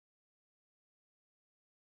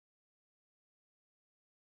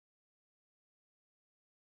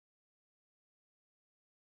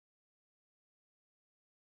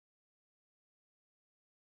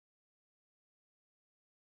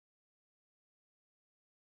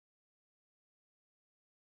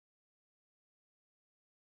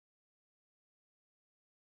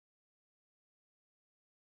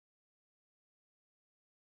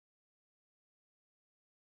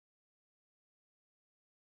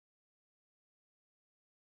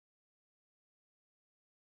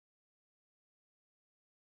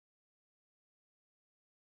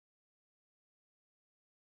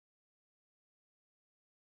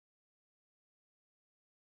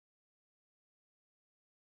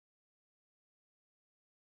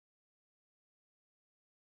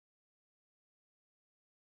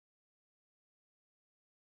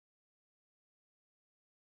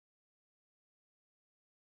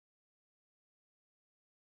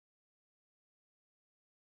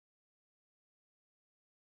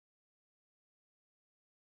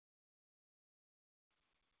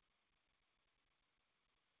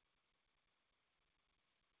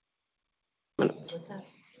What's up?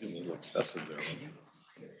 Seems a little excessive there.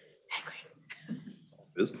 It's all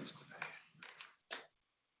business today.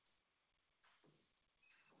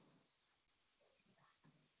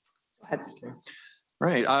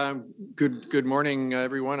 Right. Good morning,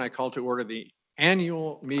 everyone. I call to order the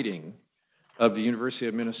annual meeting of the University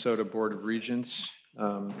of Minnesota Board of Regents,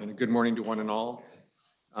 and a good morning to one and all.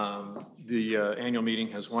 The annual meeting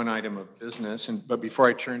has one item of business, but before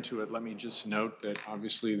I turn to it, let me just note that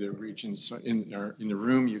obviously the regents in the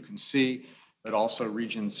room you can see, but also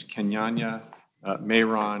Regents Kenyanya,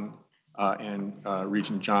 Mayron, and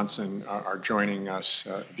Regent Johnson are joining us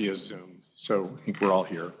via Zoom. So I think we're all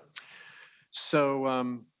here.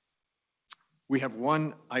 So we have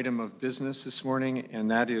one item of business this morning, and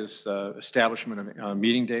that is establishment of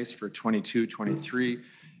meeting dates for 22-23.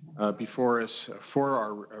 Before us for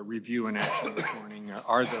our review and action this morning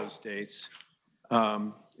are those dates.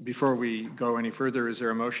 Before we go any further, is there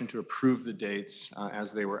a motion to approve the dates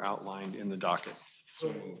as they were outlined in the docket?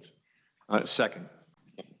 So moved. Second.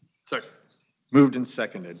 Second. Moved and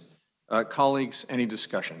seconded. Colleagues, any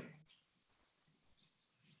discussion?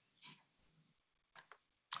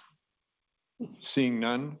 Seeing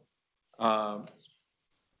none, why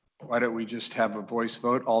don't we just have a voice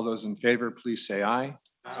vote? All those in favor, please say aye.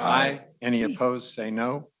 Aye. Any opposed, say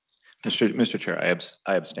no. Mr. Chair,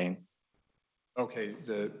 I abstain. Okay,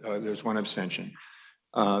 there's one abstention.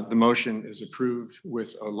 The motion is approved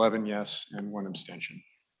with 11 yes and 1 abstention.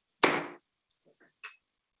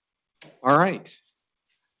 All right.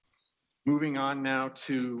 Moving on now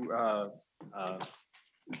to,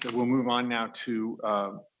 we'll move on now to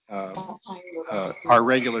our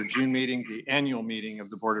regular June meeting. The annual meeting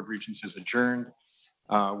of the Board of Regents is adjourned.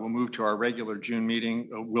 We'll move to our regular June meeting.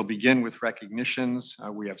 We'll begin with recognitions.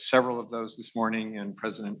 We have several of those this morning, and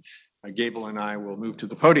President Gable and I will move to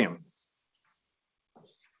the podium.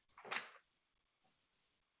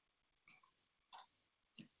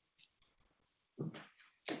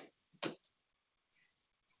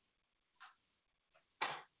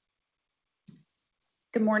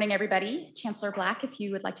 Good morning, everybody. Chancellor Black, if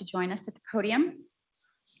you would like to join us at the podium.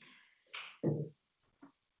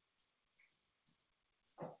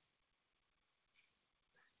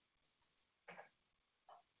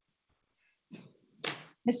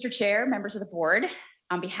 Mr. Chair, members of the board,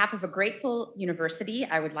 on behalf of a grateful university,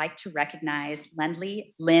 I would like to recognize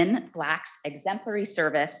Lynn Black's exemplary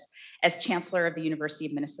service as Chancellor of the University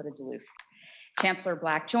of Minnesota Duluth. Chancellor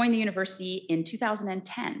Black joined the university in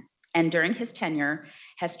 2010, and during his tenure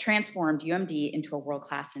has transformed UMD into a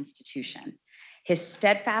world-class institution. His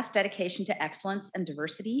steadfast dedication to excellence and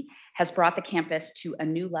diversity has brought the campus to a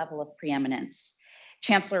new level of preeminence.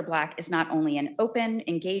 Chancellor Black is not only an open,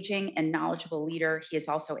 engaging, and knowledgeable leader, he is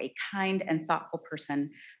also a kind and thoughtful person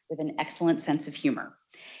with an excellent sense of humor.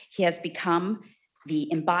 He has become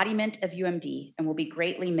the embodiment of UMD and will be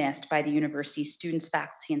greatly missed by the university's students,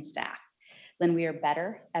 faculty, and staff. Lynn, we are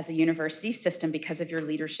better as a university system because of your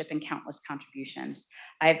leadership and countless contributions.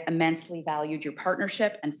 I've immensely valued your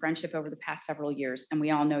partnership and friendship over the past several years, and we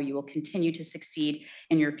all know you will continue to succeed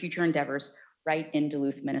in your future endeavors right in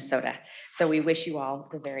Duluth, Minnesota. So we wish you all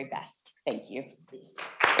the very best. Thank you.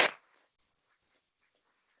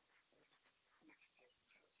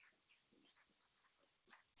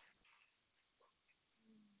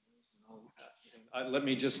 Let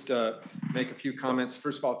me just make a few comments.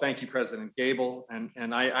 First of all, thank you, President Gable.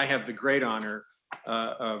 And I have the great honor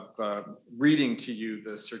of reading to you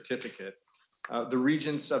the certificate. The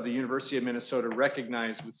Regents of the University of Minnesota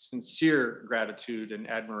recognize with sincere gratitude and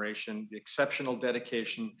admiration the exceptional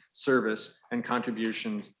dedication, service, and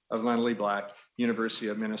contributions of Lynn Black, University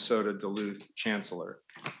of Minnesota Duluth Chancellor.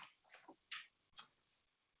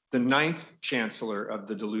 The 9th Chancellor of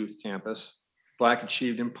the Duluth campus, Black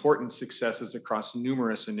achieved important successes across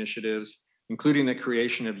numerous initiatives, including the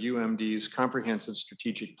creation of UMD's comprehensive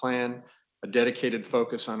strategic plan, a dedicated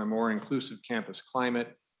focus on a more inclusive campus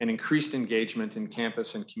climate, and increased engagement in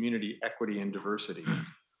campus and community equity and diversity.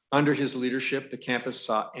 Under his leadership, the campus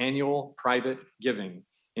saw annual private giving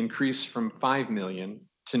increase from 5 million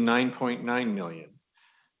to 9.9 million.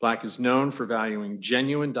 Black is known for valuing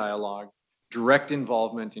genuine dialogue, direct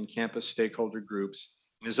involvement in campus stakeholder groups,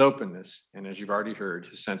 and his openness, and as you've already heard,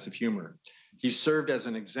 his sense of humor. He served as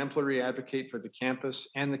an exemplary advocate for the campus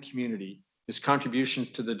and the community. His contributions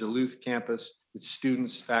to the Duluth campus, its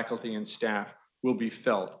students, faculty, and staff will be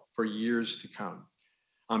felt for years to come.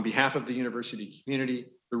 On behalf of the university community,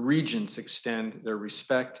 the Regents extend their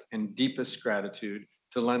respect and deepest gratitude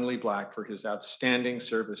to Lynn Black for his outstanding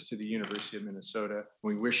service to the University of Minnesota.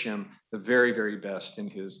 We wish him the very, very best in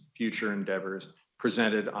his future endeavors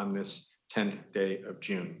presented on this 10th day of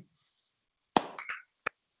June.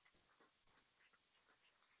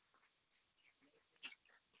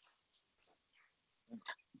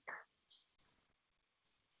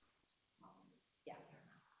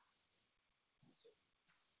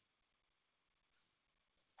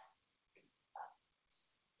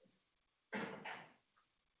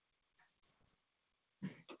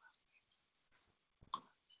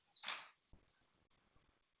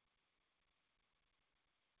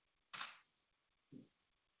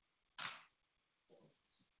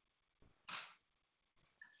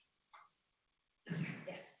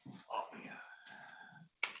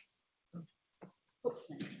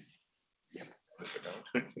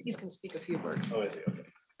 He's going to speak a few words. Oh, is he?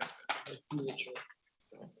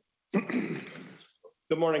 Okay.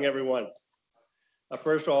 Good morning, everyone.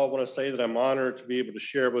 First of all, I want to say that I'm honored to be able to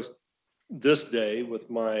share this day with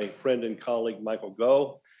my friend and colleague, Michael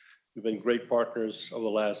Go. We've been great partners over the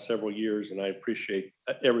last several years, and I appreciate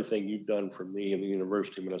everything you've done for me and the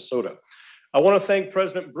University of Minnesota. I want to thank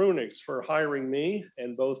President Brunix for hiring me,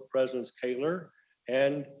 and both Presidents Kaler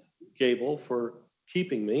and Gable for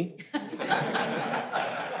keeping me.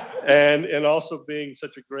 and also being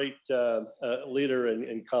such a great leader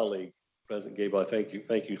and colleague, President Gable. I thank you.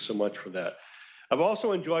 Thank you so much for that. I've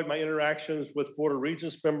also enjoyed my interactions with Board of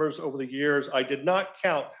Regents members over the years. I did not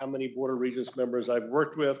count how many Board of Regents members I've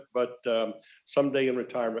worked with, but someday in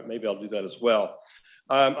retirement, maybe I'll do that as well.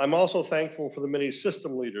 I'm also thankful for the many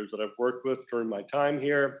system leaders that I've worked with during my time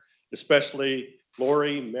here, especially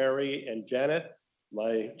Lori, Mary, and Janet,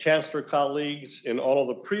 my chancellor colleagues, and all of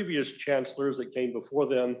the previous chancellors that came before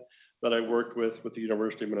them that I worked with the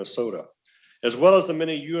University of Minnesota, as well as the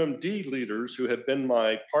many UMD leaders who have been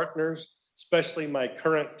my partners, especially my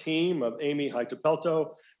current team of Amy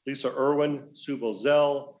Heitapelto, Lisa Irwin, Sue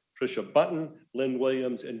Bozell, Tricia Button, Lynn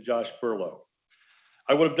Williams, and Josh Burlow.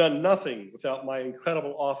 I would have done nothing without my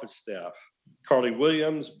incredible office staff, Carly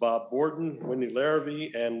Williams, Bob Borden, Wendy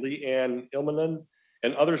Larrabee, and Lee Ann Ilmanen,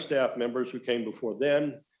 and other staff members who came before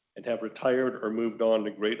them and have retired or moved on to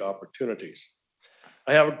great opportunities.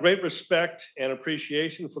 I have a great respect and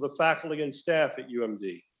appreciation for the faculty and staff at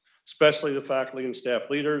UMD, especially the faculty and staff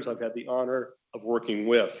leaders I've had the honor of working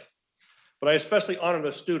with. But I especially honor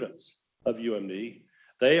the students of UMD.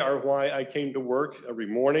 They are why I came to work every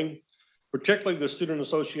morning, particularly the Student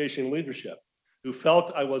Association leadership, who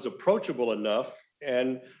felt I was approachable enough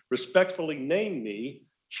and respectfully named me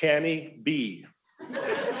Channy B.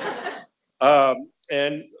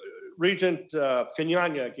 And Regent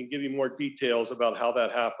Kenyanya can give you more details about how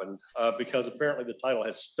that happened because apparently the title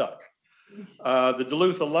has stuck. The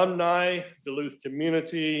Duluth alumni, Duluth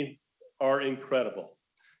community are incredible.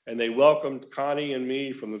 And they welcomed Connie and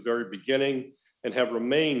me from the very beginning and have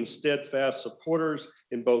remained steadfast supporters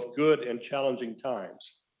in both good and challenging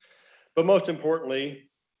times. But most importantly,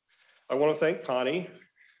 I want to thank Connie,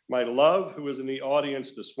 my love, who is in the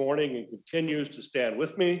audience this morning and continues to stand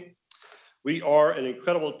with me. We are an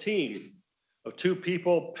incredible team of two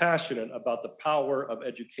people passionate about the power of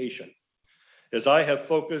education. As I have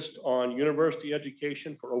focused on university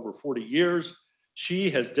education for over 40 years, she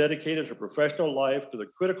has dedicated her professional life to the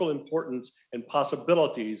critical importance and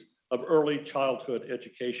possibilities of early childhood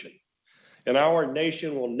education. And our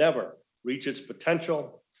nation will never reach its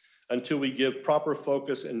potential until we give proper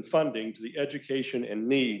focus and funding to the education and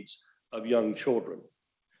needs of young children.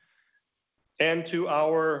 And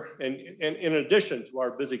in addition to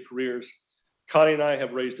our busy careers, Connie and I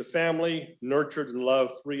have raised a family, nurtured and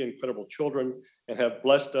loved 3 incredible children, and have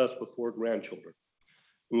blessed us with 4 grandchildren.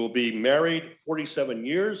 We will be married 47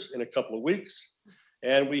 years in a couple of weeks,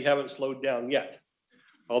 and we haven't slowed down yet.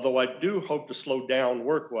 Although I do hope to slow down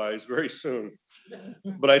work-wise very soon.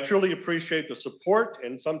 But I truly appreciate the support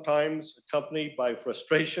and sometimes accompanied by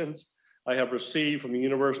frustrations I have received from the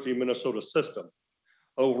University of Minnesota system.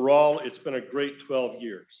 Overall, it's been a great 12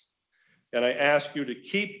 years. And I ask you to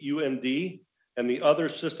keep UMD and the other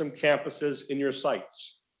system campuses in your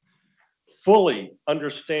sights. Fully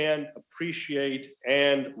understand, appreciate,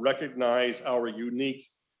 and recognize our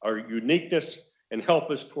uniqueness and help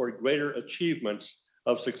us toward greater achievements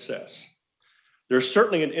of success. There's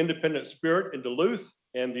certainly an independent spirit in Duluth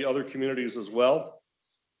and the other communities as well.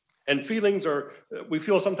 And we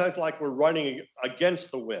feel sometimes like we're running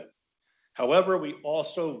against the wind. However, we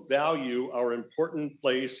also value our important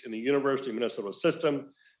place in the University of Minnesota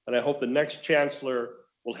system, and I hope the next chancellor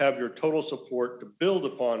will have your total support to build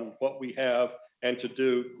upon what we have and to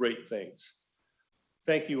do great things.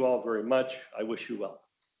 Thank you all very much. I wish you well.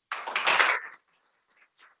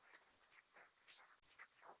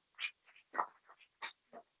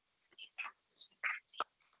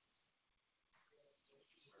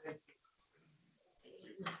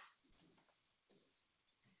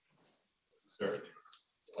 Sir.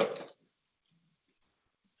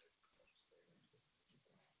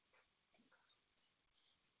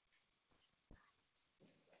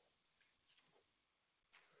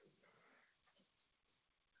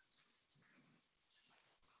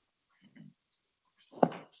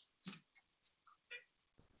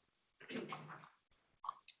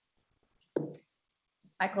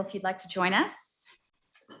 Michael, if you'd like to join us.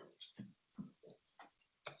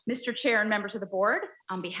 Mr. Chair and members of the board,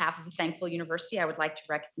 on behalf of the Thankful University, I would like to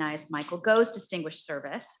recognize Michael Go's distinguished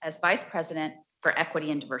service as Vice President for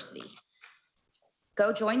Equity and Diversity.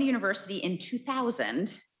 Go joined the university in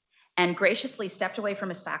 2000 and graciously stepped away from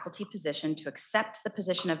his faculty position to accept the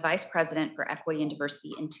position of Vice President for Equity and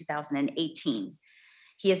Diversity in 2018.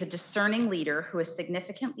 He is a discerning leader who has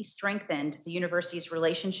significantly strengthened the university's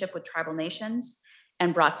relationship with tribal nations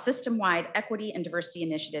and brought system-wide equity and diversity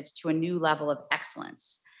initiatives to a new level of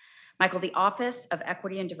excellence. Michael, the Office of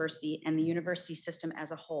Equity and Diversity and the university system as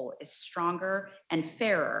a whole is stronger and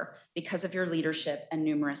fairer because of your leadership and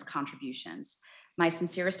numerous contributions. My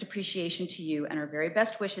sincerest appreciation to you and our very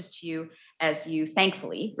best wishes to you as you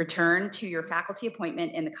thankfully return to your faculty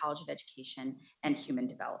appointment in the College of Education and Human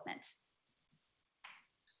Development.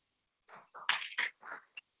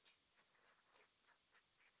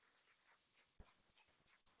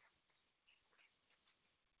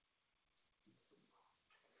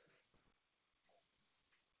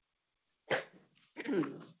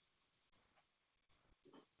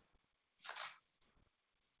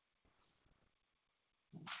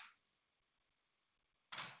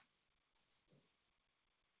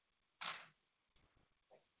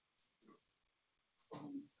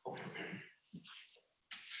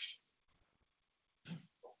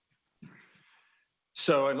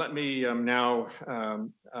 So let me now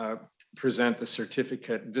present this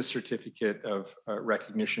certificate of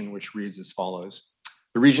recognition, which reads as follows.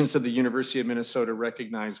 The Regents of the University of Minnesota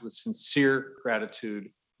recognize with sincere gratitude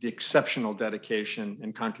the exceptional dedication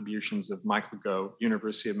and contributions of Michael Go,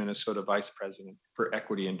 University of Minnesota Vice President for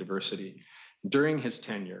Equity and Diversity. During his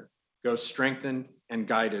tenure, Go strengthened and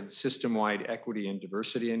guided system-wide equity and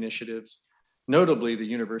diversity initiatives, notably the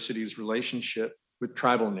university's relationship with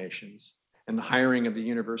tribal nations and the hiring of the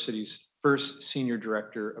university's first senior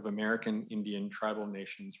director of American Indian Tribal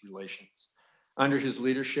Nations Relations. Under his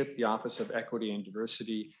leadership, the Office of Equity and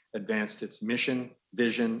Diversity advanced its mission,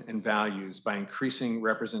 vision, and values by increasing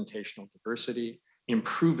representational diversity,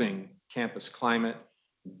 improving campus climate,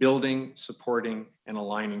 building, supporting, and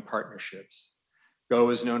aligning partnerships. Go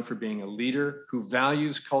is known for being a leader who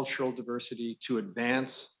values cultural diversity to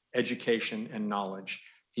advance education and knowledge.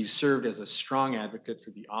 He served as a strong advocate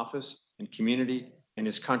for the office and community, and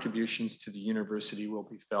his contributions to the university will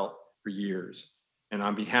be felt for years. And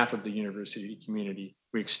on behalf of the university community,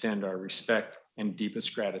 we extend our respect and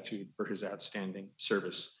deepest gratitude for his outstanding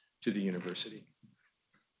service to the university.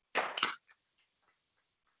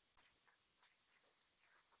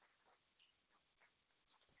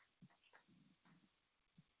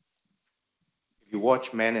 If you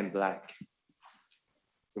watch Men in Black,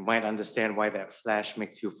 you might understand why that flash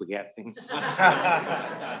makes you forget things. I'll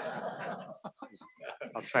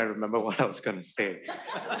try to remember what I was going to say.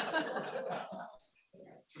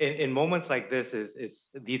 In moments like this, it's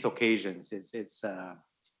these occasions, it's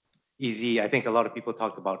easy. I think a lot of people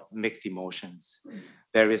talk about mixed emotions.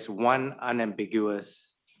 There is one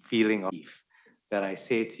unambiguous feeling of relief that I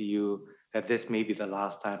say to you that this may be the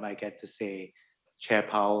last time I get to say, Chair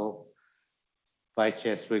Powell, Vice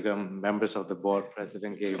Chair Swigum, members of the board,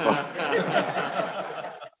 President Gable.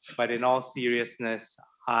 But in all seriousness,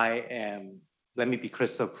 let me be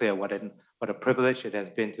crystal clear, what a privilege it has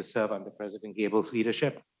been to serve under President Gable's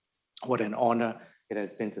leadership. What an honor it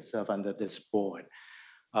has been to serve under this board.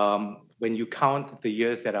 When you count the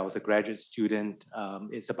years that I was a graduate student,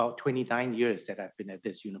 it's about 29 years that I've been at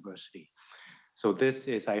this university. So this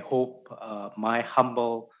is, I hope, my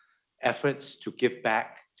humble efforts to give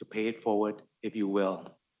back, to pay it forward, if you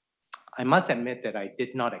will. I must admit that I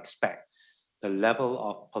did not expect the level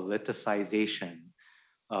of politicization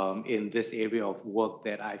in this area of work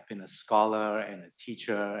that I've been a scholar and a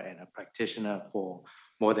teacher and a practitioner for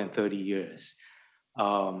more than 30 years.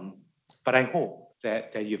 But I hope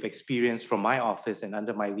that you've experienced from my office and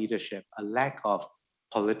under my leadership a lack of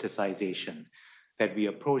politicization, that we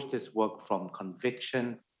approach this work from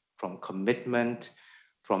conviction, from commitment,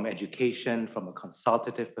 from education, from a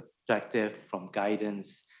consultative perspective, from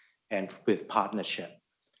guidance, and with partnership.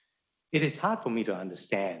 It is hard for me to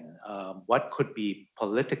understand what could be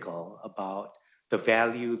political about the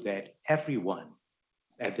value that everyone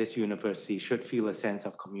at this university should feel a sense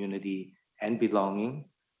of community and belonging,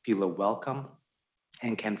 feel a welcome,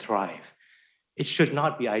 and can thrive. It should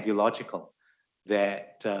not be ideological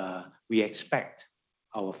that we expect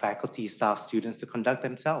our faculty, staff, students to conduct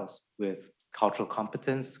themselves with cultural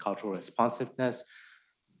competence, cultural responsiveness,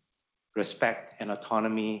 respect and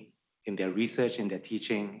autonomy in their research, in their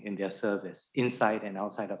teaching, in their service, inside and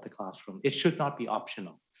outside of the classroom. It should not be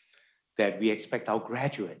optional that we expect our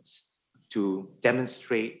graduates to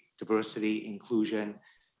demonstrate diversity, inclusion,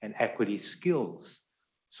 and equity skills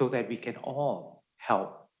so that we can all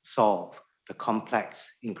help solve the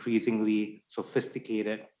complex, increasingly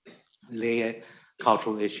sophisticated, layered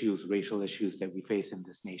cultural issues, racial issues that we face in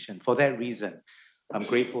this nation. For that reason, I'm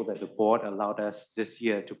grateful that the board allowed us this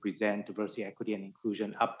year to present diversity, equity, and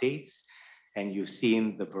inclusion updates. And you've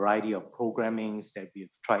seen the variety of programmings that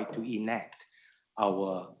we've tried to enact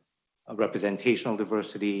our representational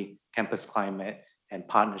diversity, campus climate, and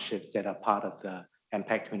partnerships that are part of the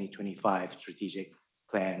MPACT 2025 strategic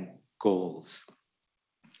plan goals.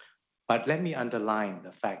 But let me underline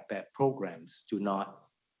the fact that programs do not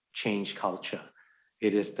change culture.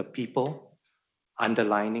 It is the people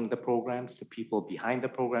underlining the programs, the people behind the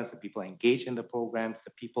programs, the people engaged in the programs,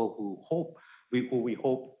 the people who we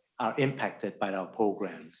hope are impacted by our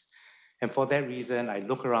programs. And for that reason, I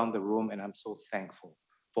look around the room and I'm so thankful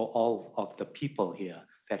for all of the people here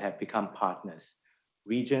that have become partners.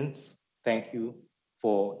 Regents, thank you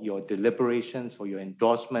for your deliberations, for your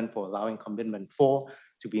endorsement, for allowing Commitment 4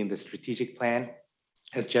 to be in the strategic plan.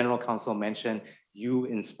 As General Counsel mentioned, you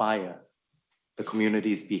inspire the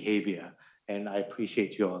community's behavior, and I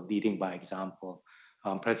appreciate your leading by example.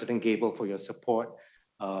 President Gable, for your support,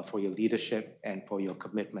 for your leadership, and for your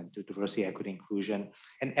commitment to diversity, equity, inclusion,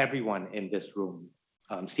 and everyone in this room,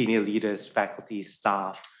 senior leaders, faculty,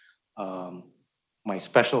 staff, my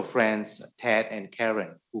special friends, Ted and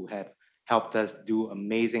Karen, who have helped us do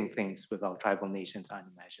amazing things with our tribal nations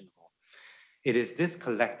unimaginable. It is this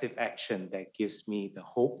collective action that gives me the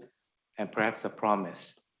hope and perhaps the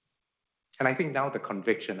promise. And I think now the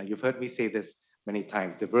conviction, and you've heard me say this many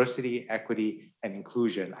times, diversity, equity, and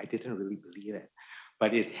inclusion, I didn't really believe it,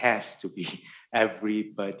 but it has to be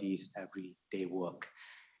everybody's everyday work.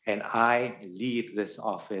 And I leave this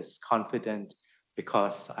office confident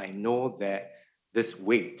because I know that this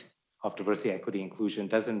weight of diversity, equity, inclusion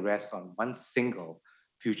doesn't rest on one single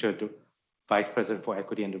future Vice President for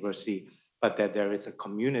Equity and Diversity, but that there is a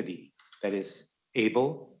community that is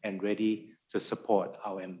able and ready to support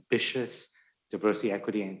our ambitious diversity,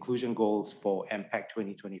 equity, and inclusion goals for MPACT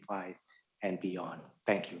 2025 and beyond.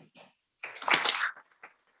 Thank you.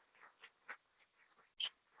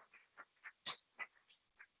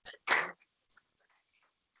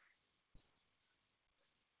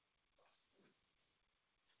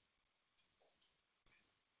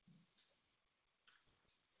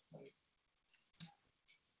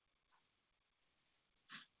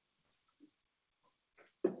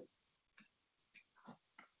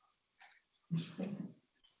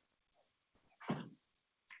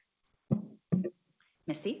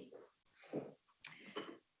 Missy?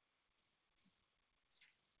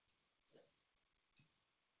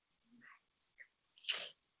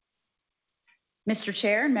 Mr.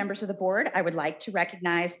 Chair and members of the board, I would like to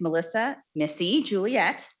recognize Melissa Missy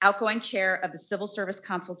Juliet, outgoing chair of the Civil Service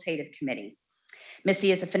Consultative Committee.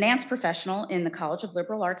 Missy is a finance professional in the College of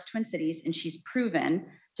Liberal Arts Twin Cities, and she's proven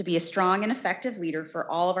to be a strong and effective leader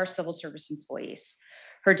for all of our civil service employees.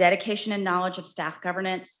 Her dedication and knowledge of staff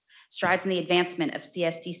governance strides in the advancement of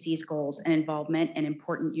CSCC's goals and involvement in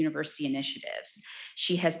important university initiatives.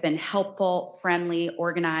 She has been helpful, friendly,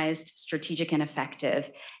 organized, strategic, and effective.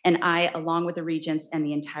 And I, along with the Regents and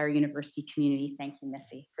the entire university community, thank you,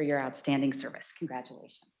 Missy, for your outstanding service.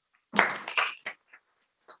 Congratulations.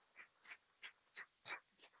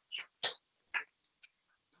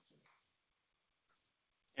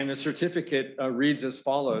 And the certificate reads as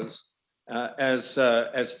follows.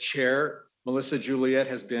 As chair, Melissa Juliet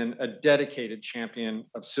has been a dedicated champion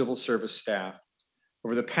of civil service staff.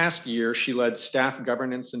 Over the past year, she led staff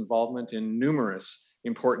governance involvement in numerous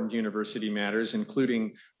important university matters,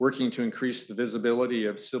 including working to increase the visibility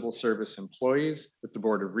of civil service employees with the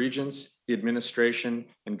Board of Regents, the administration,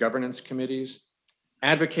 and governance committees,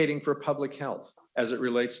 advocating for public health as it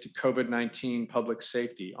relates to COVID-19 public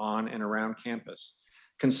safety on and around campus,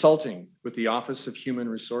 consulting with the Office of Human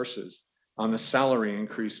Resources on the salary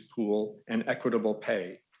increase pool and equitable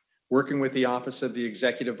pay, working with the Office of the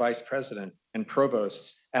Executive Vice President and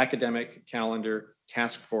Provost's Academic Calendar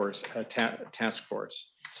Task Force,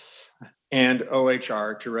 and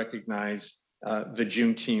OHR to recognize the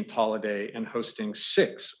Juneteenth holiday and hosting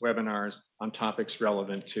 6 webinars on topics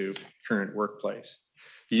relevant to current workplace.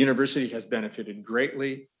 The university has benefited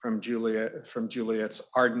greatly from Juliet's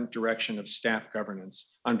ardent direction of staff governance.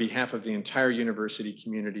 On behalf of the entire university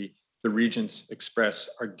community, the Regents express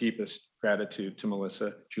our deepest gratitude to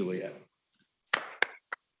Melissa Juliet.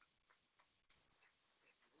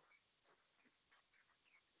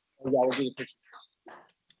 We'll do the picture.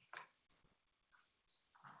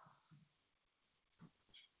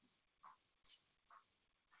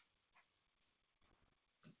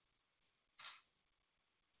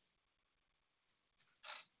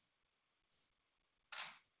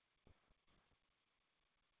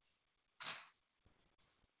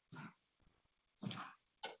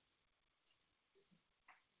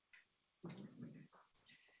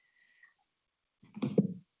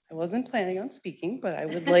 I wasn't planning on speaking, but I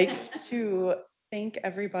would like to thank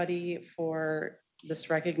everybody for this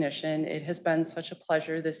recognition. It has been such a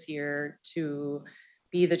pleasure this year to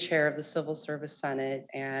be the chair of the Civil Service Senate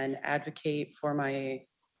and advocate for my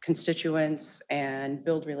constituents and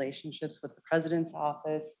build relationships with the President's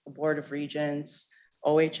Office, the Board of Regents,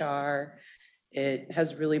 OHR. It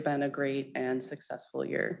has really been a great and successful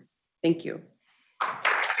year. Thank you.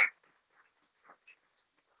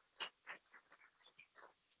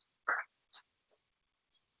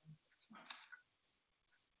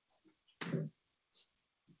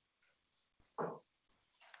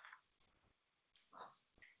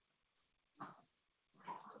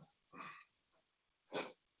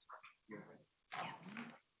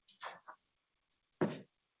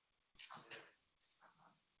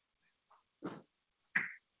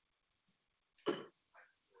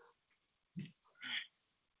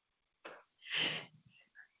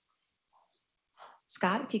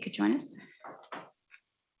 Scott, if you could join us.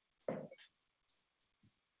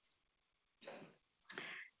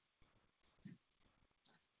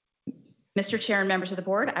 Mr. Chair and members of the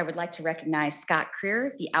board, I would like to recognize Scott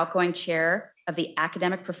Creer, the outgoing chair of the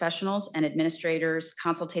Academic Professionals and Administrators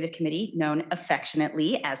Consultative Committee, known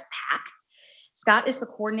affectionately as PAC. Scott is the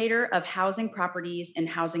coordinator of housing properties in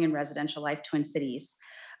Housing and Residential Life Twin Cities.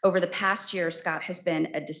 Over the past year, Scott has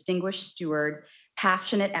been a distinguished steward,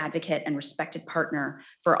 passionate advocate, and respected partner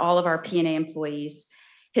for all of our P&A employees.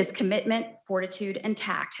 His commitment, fortitude, and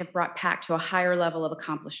tact have brought PAC to a higher level of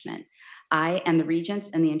accomplishment. I and the Regents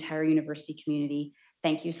and the entire university community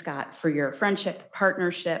thank you, Scott, for your friendship,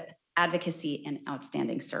 partnership, advocacy, and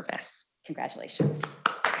outstanding service. Congratulations.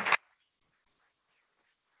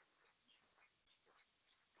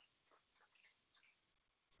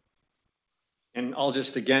 And I'll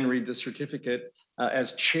just again read the certificate.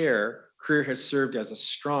 As chair, Creer has served as a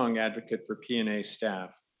strong advocate for P&A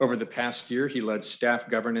staff. Over the past year, he led staff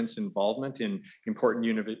governance involvement in important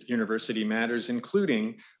university matters,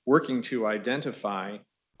 including working to identify,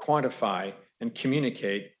 quantify, and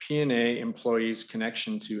communicate P&A employees'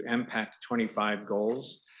 connection to MPACT 25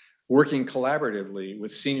 goals, working collaboratively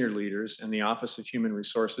with senior leaders and the Office of Human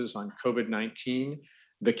Resources on COVID-19,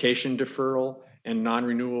 vacation deferral, and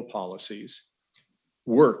non-renewal policies,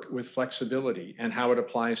 work with flexibility and how it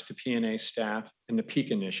applies to P&A staff and the PEAK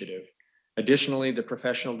initiative. Additionally, the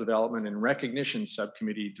Professional Development and Recognition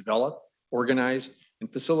Subcommittee developed, organized,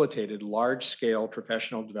 and facilitated large-scale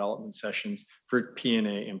professional development sessions for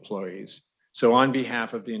P&A employees. So on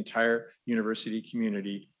behalf of the entire university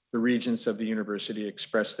community, the Regents of the university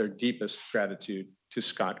express their deepest gratitude to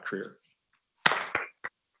Scott Creer.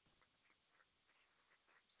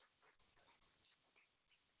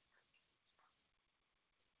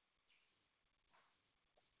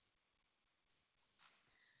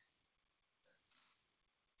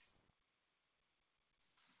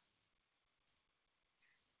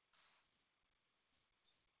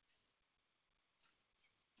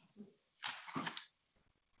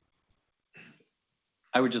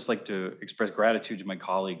 I would just like to express gratitude to my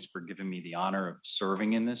colleagues for giving me the honor of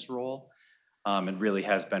serving in this role. It really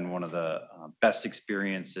has been one of the best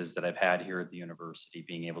experiences that I've had here at the university,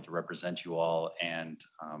 being able to represent you all and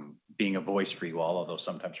being a voice for you all, although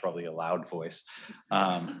sometimes probably a loud voice.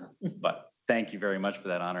 But thank you very much for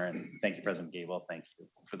that honor. And thank you, President Gable. Thank you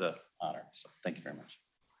for the honor. So thank you very much.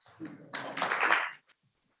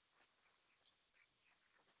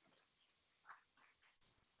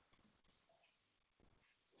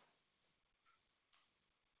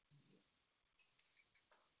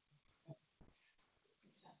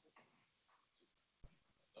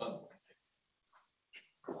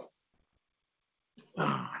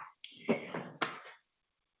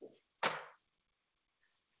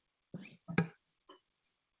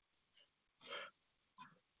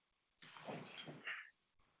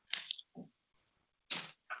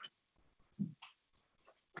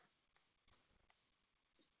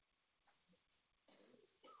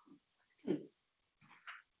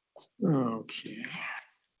 Okay.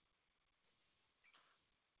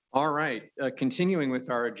 All right, continuing with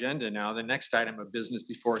our agenda now, the next item of business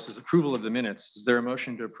before us is approval of the minutes. Is there a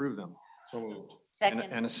motion to approve them? So moved. Second.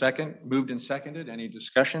 And a second, moved and seconded. Any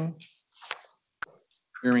discussion?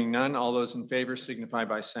 Hearing none, all those in favor signify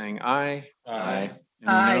by saying aye. Aye.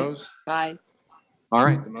 Any noes? Aye. All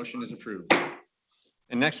right, the motion is approved.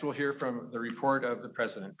 And next we'll hear from the report of the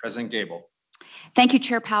president, President Gable. Thank you,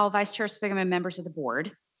 Chair Powell, Vice Chair Spigum, and members of the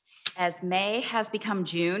board. As May has become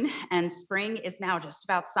June and spring is now just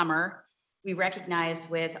about summer, we recognize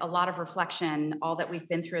with a lot of reflection all that we've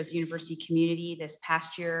been through as a university community this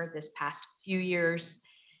past year, this past few years.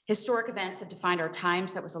 Historic events have defined our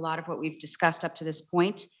times. That was a lot of what we've discussed up to this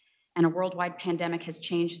point. and a worldwide pandemic has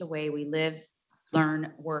changed the way we live,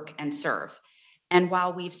 learn, work, and serve. And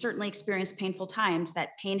while we've certainly experienced painful times,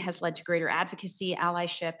 that pain has led to greater advocacy,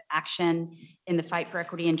 allyship, action in the fight for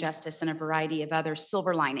equity and justice, and a variety of other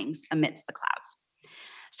silver linings amidst the clouds.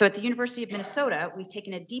 So at the University of Minnesota, we've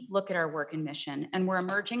taken a deep look at our work and mission, and we're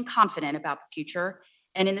emerging confident about the future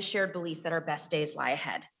and in the shared belief that our best days lie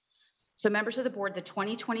ahead. So members of the board, the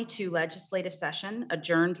 2022 legislative session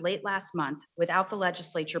adjourned late last month without the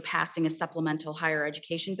legislature passing a supplemental higher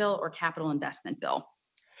education bill or capital investment bill.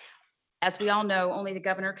 As we all know, only the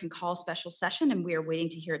governor can call a special session, and we are waiting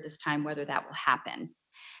to hear at this time whether that will happen.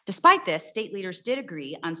 Despite this, state leaders did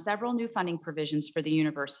agree on several new funding provisions for the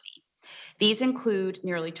university. These include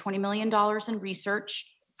nearly $20 million in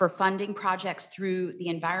research for funding projects through the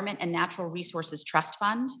Environment and Natural Resources Trust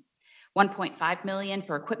Fund, $1.5 million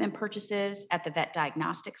for equipment purchases at the Vet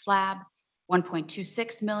Diagnostics Lab,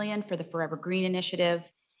 $1.26 million for the Forever Green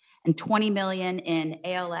Initiative, and $20 million in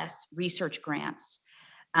ALS research grants.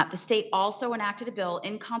 The state also enacted a bill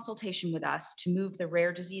in consultation with us to move the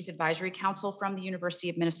Rare Disease Advisory Council from the University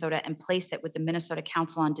of Minnesota and place it with the Minnesota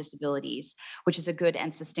Council on Disabilities, which is a good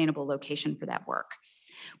and sustainable location for that work.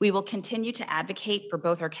 We will continue to advocate for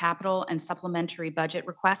both our capital and supplementary budget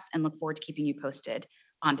requests and look forward to keeping you posted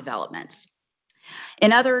on developments.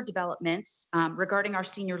 In other developments regarding our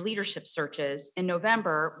senior leadership searches, in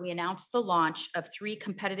November, we announced the launch of 3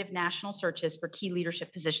 competitive national searches for key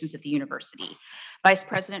leadership positions at the university: Vice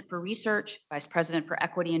President for Research, Vice President for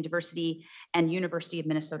Equity and Diversity, and University of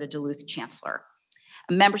Minnesota Duluth Chancellor.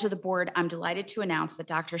 Members of the board, I'm delighted to announce that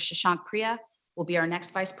Dr. Shashank Priya will be our next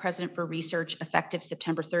Vice President for Research effective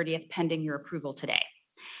September 30th, pending your approval today.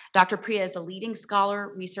 Dr. Priya is a leading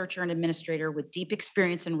scholar, researcher, and administrator with deep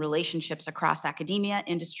experience and relationships across academia,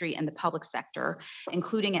 industry, and the public sector,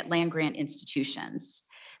 including at land-grant institutions.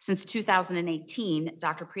 Since 2018,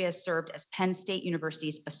 Dr. Priya has served as Penn State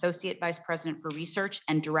University's Associate Vice President for Research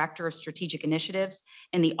and Director of Strategic Initiatives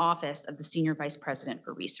in the Office of the Senior Vice President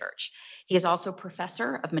for Research. He is also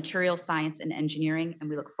Professor of Material Science and Engineering, and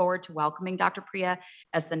we look forward to welcoming Dr. Priya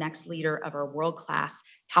as the next leader of our world-class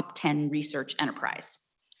top 10 research enterprise.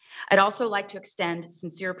 I'd also like to extend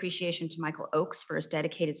sincere appreciation to Michael Oakes for his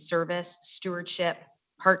dedicated service, stewardship,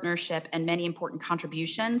 partnership, and many important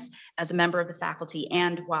contributions as a member of the faculty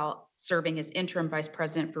and while serving as interim vice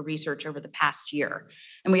president for research over the past year.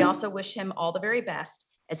 And we also wish him all the very best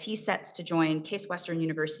as he sets to join Case Western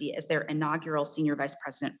University as their inaugural senior vice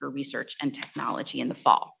president for research and technology in the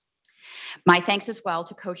fall. My thanks as well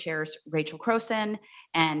to co-chairs Rachel Croson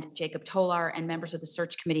and Jacob Tolar and members of the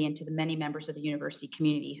search committee, and to the many members of the university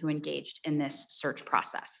community who engaged in this search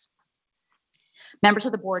process. Members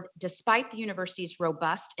of the board, despite the university's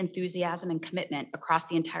robust enthusiasm and commitment across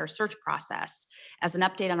the entire search process, as an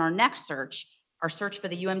update on our next search, our search for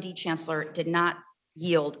the UMD chancellor did not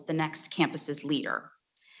yield the next campus's leader.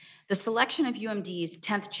 The selection of UMD's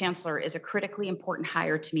 10th chancellor is a critically important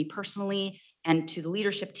hire to me personally and to the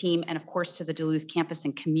leadership team, and of course to the Duluth campus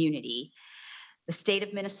and community, the state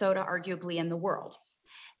of Minnesota, arguably, in the world.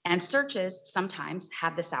 And searches sometimes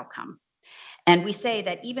have this outcome. And we say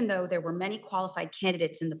that even though there were many qualified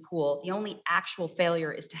candidates in the pool, the only actual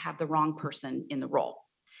failure is to have the wrong person in the role.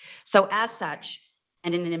 So as such,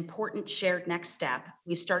 and in an important shared next step,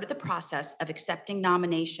 we've started the process of accepting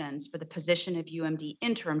nominations for the position of UMD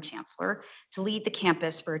interim chancellor to lead the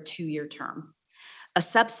campus for a 2-year term. A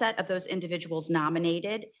subset of those individuals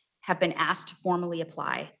nominated have been asked to formally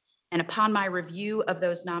apply. And upon my review of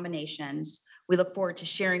those nominations, we look forward to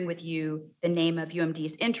sharing with you the name of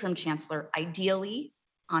UMD's interim chancellor, ideally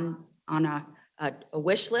on a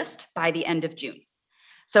wish list by the end of June.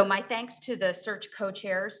 So my thanks to the search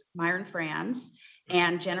co-chairs, Myron Franz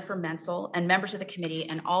and Jennifer Menzel, and members of the committee,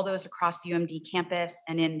 and all those across the UMD campus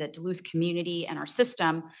and in the Duluth community and our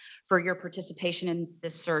system for your participation in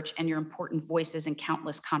this search and your important voices and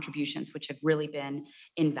countless contributions, which have really been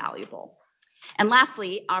invaluable. And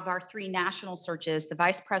lastly, of our 3 national searches, the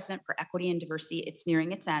Vice President for Equity and Diversity, it's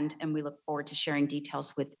nearing its end, and we look forward to sharing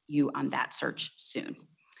details with you on that search soon.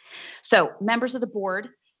 So members of the board,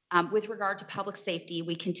 with regard to public safety,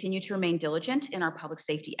 we continue to remain diligent in our public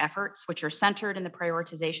safety efforts, which are centered in the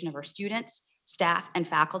prioritization of our students, staff, and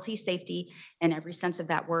faculty safety in every sense of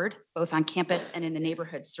that word, both on campus and in the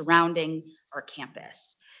neighborhoods surrounding our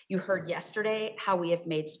campus. You heard yesterday how we have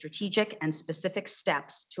made strategic and specific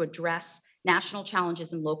steps to address national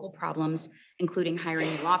challenges and local problems, including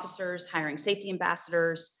hiring new officers, hiring safety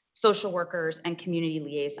ambassadors, social workers, and community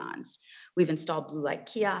liaisons. We've installed blue light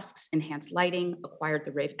kiosks, enhanced lighting, acquired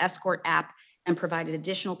the Rave Escort app, and provided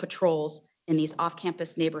additional patrols in these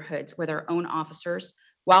off-campus neighborhoods with our own officers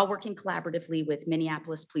while working collaboratively with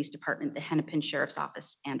Minneapolis Police Department, the Hennepin Sheriff's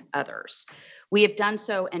Office, and others. We have done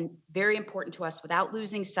so, and very important to us, without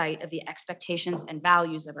losing sight of the expectations and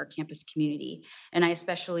values of our campus community. And I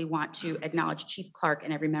especially want to acknowledge Chief Clark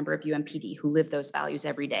and every member of UMPD who live those values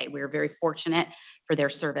every day. We are very fortunate for their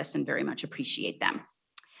service and very much appreciate them.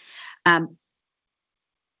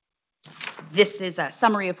 This is a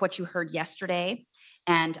summary of what you heard yesterday.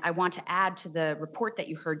 And I want to add to the report that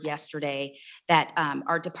you heard yesterday that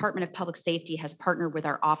our Department of Public Safety has partnered with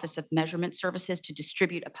our Office of Measurement Services to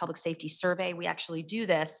distribute a public safety survey. We actually do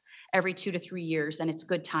this every 2 to 3 years, and it's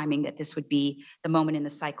good timing that this would be the moment in the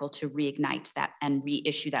cycle to reignite that and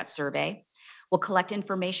reissue that survey. We'll collect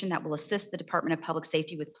information that will assist the Department of Public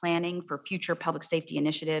Safety with planning for future public safety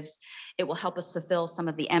initiatives. It will help us fulfill some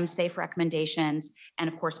of the MSAFE recommendations and,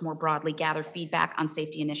 of course, more broadly gather feedback on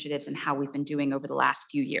safety initiatives and how we've been doing over the last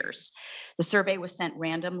few years. The survey was sent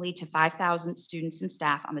randomly to 5,000 students and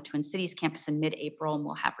staff on the Twin Cities campus in mid-April, and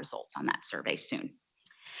we'll have results on that survey soon.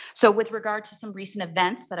 So with regard to some recent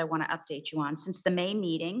events that I want to update you on, since the May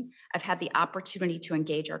meeting, I've had the opportunity to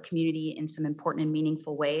engage our community in some important and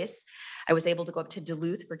meaningful ways. I was able to go up to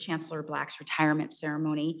Duluth for Chancellor Black's retirement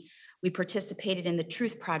ceremony. We participated in the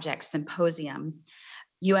Truth Project Symposium,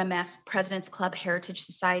 UMF's President's Club Heritage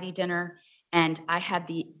Society dinner, and I had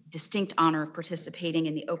the distinct honor of participating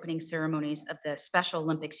in the opening ceremonies of the Special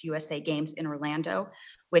Olympics USA Games in Orlando,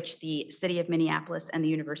 which the City of Minneapolis and the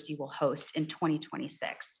university will host in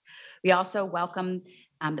 2026. We also welcomed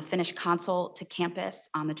the Finnish consul to campus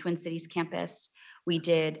on the Twin Cities campus. We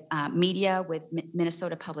did media with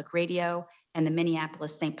Minnesota Public Radio and the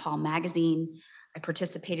Minneapolis St. Paul Magazine. I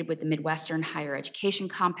participated with the Midwestern Higher Education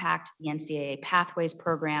Compact, the NCAA Pathways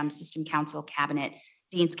Program, System Council, Cabinet,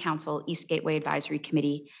 Dean's Council, East Gateway Advisory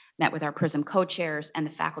Committee, met with our PRISM co-chairs and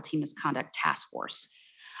the Faculty Misconduct Task Force.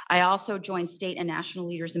 I also joined state and national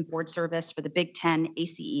leaders in board service for the Big Ten,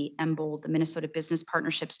 ACE, MBOLD, the Minnesota Business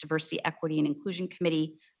Partnerships Diversity, Equity, and Inclusion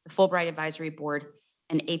Committee, the Fulbright Advisory Board,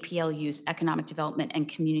 and APLU's Economic Development and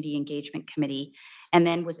Community Engagement Committee, and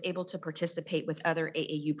then was able to participate with other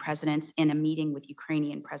AAU presidents in a meeting with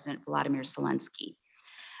Ukrainian President Volodymyr Zelensky.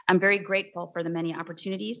 I'm very grateful for the many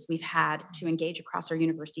opportunities we've had to engage across our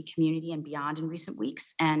university community and beyond in recent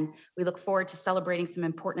weeks, and we look forward to celebrating some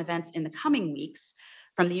important events in the coming weeks,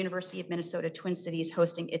 from the University of Minnesota Twin Cities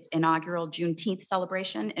hosting its inaugural Juneteenth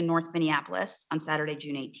celebration in North Minneapolis on Saturday,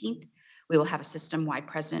 June 18th. We will have a system-wide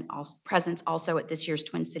presence also at this year's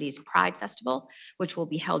Twin Cities Pride Festival, which will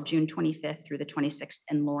be held June 25th through the 26th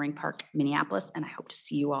in Loring Park, Minneapolis, and I hope to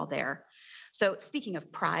see you all there. So speaking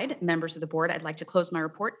of pride, members of the board, I'd like to close my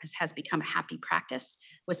report, as has become a happy practice,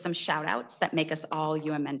 with some shout outs that make us all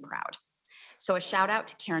UMN proud. So a shout out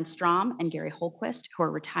to Karen Strom and Gary Holquist, who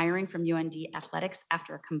are retiring from UND athletics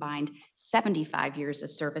after a combined 75 years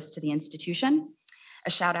of service to the institution.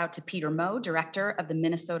 A shout out to Peter Moe, director of the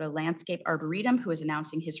Minnesota Landscape Arboretum, who is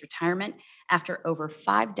announcing his retirement after over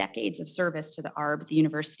 5 decades of service to the ARB, the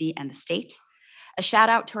university, and the state. A shout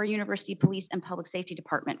out to our University Police and Public Safety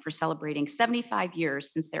Department for celebrating 75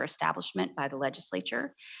 years since their establishment by the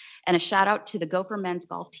legislature. And a shout out to the Gopher men's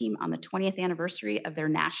golf team on the 20th anniversary of their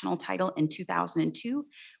national title in 2002,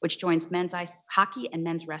 which joins men's ice hockey and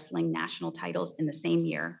men's wrestling national titles in the same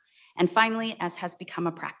year. And finally, as has become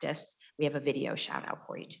a practice, we have a video shout out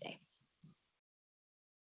for you today.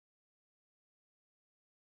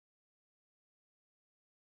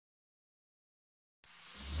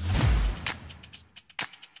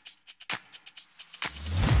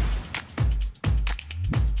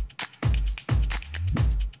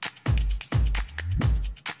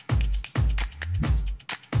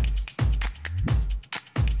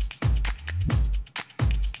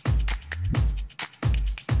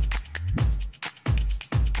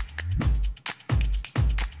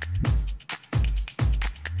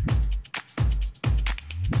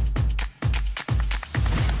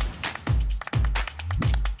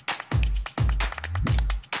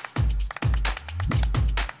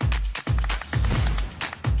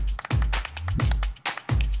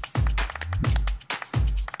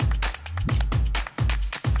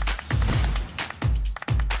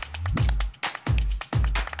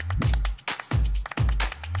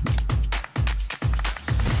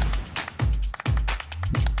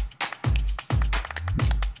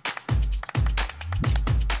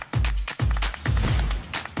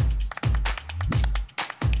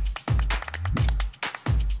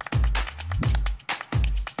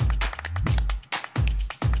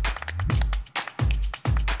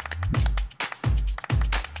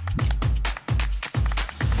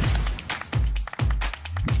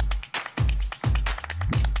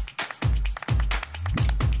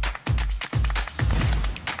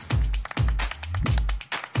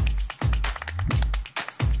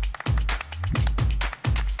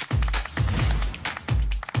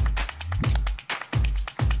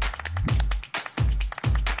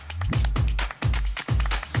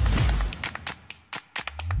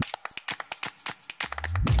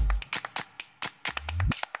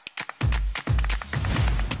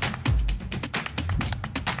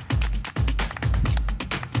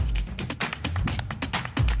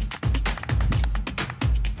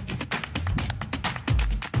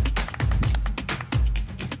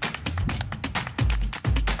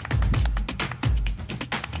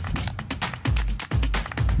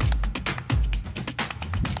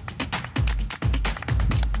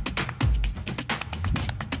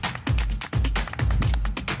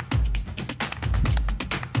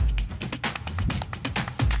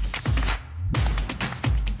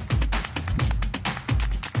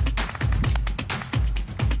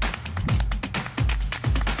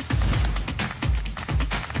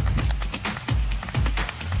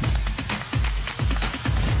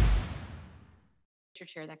 Mr.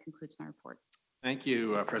 Chair, that concludes my report. Thank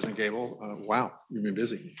you, President Gable. Wow, you've been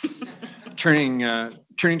busy. Turning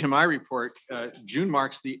to my report, June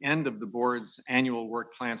marks the end of the board's annual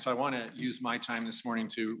work plan. So I want to use my time this morning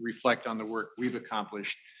to reflect on the work we've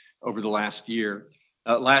accomplished over the last year.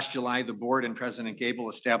 Last July, the board and President Gable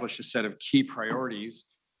established a set of key priorities,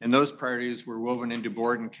 and those priorities were woven into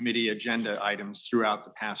board and committee agenda items throughout the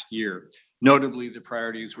past year. Notably, the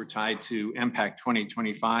priorities were tied to MPAC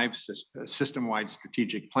 2025 system-wide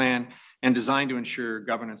strategic plan and designed to ensure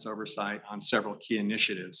governance oversight on several key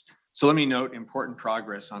initiatives. So let me note important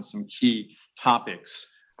progress on some key topics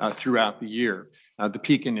throughout the year. The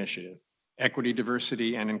PEAK initiative, equity,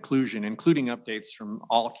 diversity, and inclusion, including updates from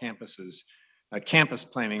all campuses, campus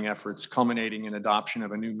planning efforts culminating in adoption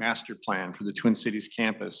of a new master plan for the Twin Cities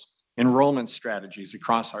campus, enrollment strategies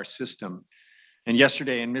across our system. And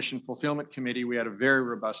yesterday in Mission Fulfillment Committee, we had a very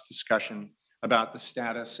robust discussion about the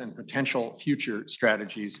status and potential future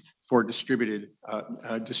strategies for distributed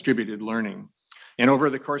learning. And over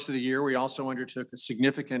the course of the year, we also undertook a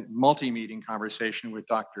significant multi-meeting conversation with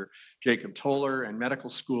Dr. Jacob Toller and medical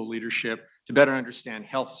school leadership to better understand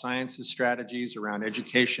health sciences strategies around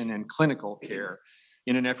education and clinical care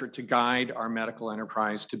in an effort to guide our medical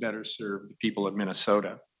enterprise to better serve the people of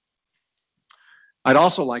Minnesota. I'd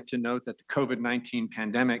also like to note that the COVID-19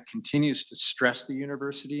 pandemic continues to stress the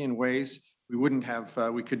university in ways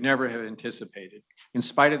we could never have anticipated. In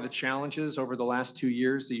spite of the challenges over the last 2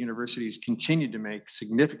 years, the universities continued to make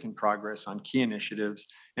significant progress on key initiatives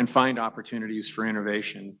and find opportunities for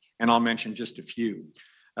innovation. And I'll mention just a few.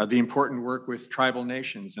 The important work with tribal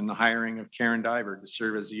nations and the hiring of Karen Diver to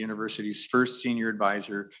serve as the university's first senior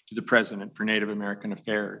advisor to the president for Native American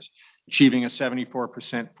Affairs, achieving a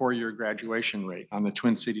 74% four-year graduation rate on the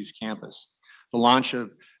Twin Cities campus, the launch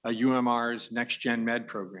of UMR's Next Gen Med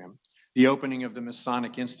program, the opening of the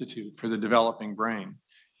Masonic Institute for the Developing Brain,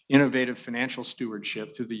 innovative financial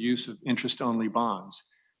stewardship through the use of interest-only bonds,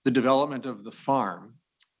 the development of the farm,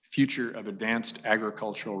 future of advanced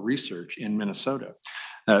agricultural research in Minnesota,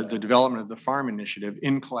 the development of the farm initiative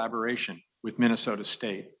in collaboration with Minnesota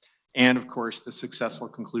State, and of course, the successful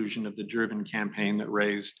conclusion of the Driven campaign that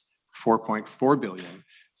raised $4.4 billion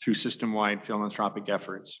through system-wide philanthropic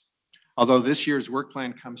efforts. Although this year's work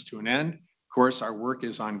plan comes to an end, of course, our work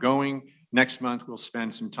is ongoing. Next month, we'll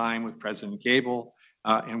spend some time with President Gable,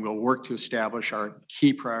 and we'll work to establish our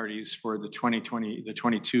key priorities for the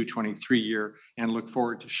 22-23 year, and look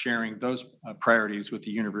forward to sharing those priorities with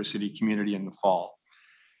the university community in the fall.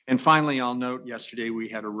 And finally, I'll note yesterday we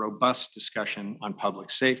had a robust discussion on public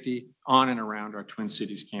safety on and around our Twin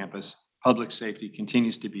Cities campus. Public safety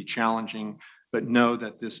continues to be challenging, but know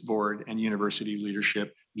that this board and university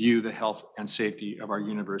leadership view the health and safety of our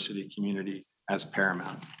university community as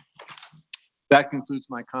paramount. That concludes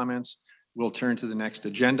my comments. We'll turn to the next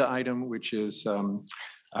agenda item, which is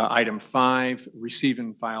item 5, receive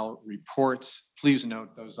and file reports. Please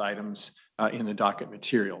note those items in the docket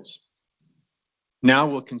materials. Now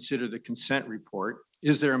we'll consider the consent report.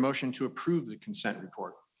 Is there a motion to approve the consent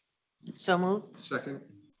report? So moved. Second.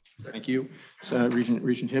 Thank you. So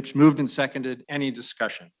Regent Hips, moved and seconded. Any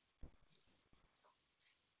discussion?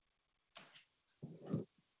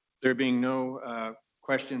 There being no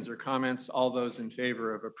questions or comments, all those in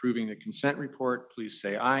favor of approving the consent report, please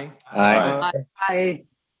say aye. Aye. Aye.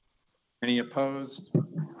 Any opposed?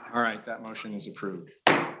 All right, that motion is approved.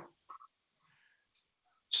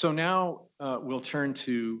 So now we'll turn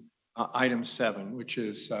to item 7, which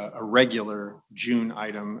is a regular June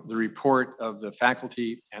item, the report of the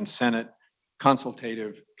Faculty and Senate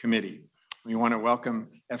Consultative Committee. We want to welcome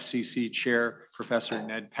FCC Chair Professor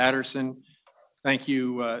Ned Patterson. Thank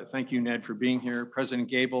you, Ned, for being here. President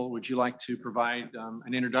Gable, would you like to provide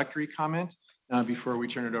an introductory comment before we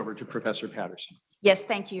turn it over to Professor Patterson? Yes,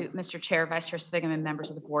 thank you, Mr. Chair, Vice Chair Svigum, and members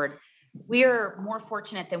of the board. We are more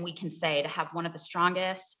fortunate than we can say to have one of the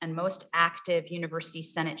strongest and most active university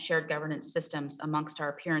Senate shared governance systems amongst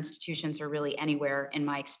our peer institutions, or really anywhere in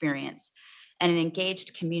my experience, and an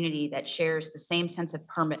engaged community that shares the same sense of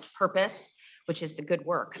purpose, which is the good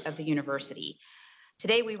work of the university.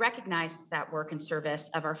 Today, we recognize that work and service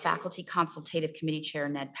of our Faculty Consultative Committee Chair,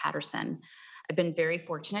 Ned Patterson. I've been very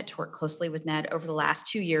fortunate to work closely with Ned over the last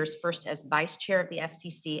 2 years, first as Vice Chair of the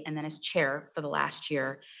FCC and then as Chair for the last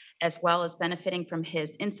year, as well as benefiting from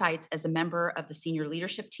his insights as a member of the senior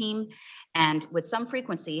leadership team and with some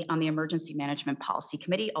frequency on the Emergency Management Policy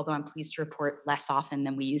Committee, although I'm pleased to report less often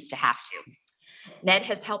than we used to have to. Ned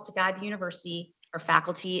has helped to guide the university, our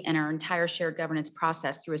faculty, and our entire shared governance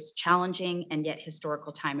process through a challenging and yet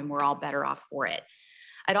historical time, and we're all better off for it.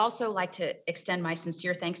 I'd also like to extend my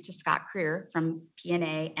sincere thanks to Scott Creer from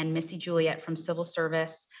PNA and Missy Juliet from Civil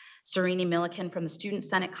Service, Sereni Milliken from the Student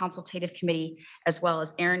Senate Consultative Committee, as well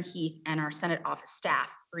as Aaron Heath and our Senate office staff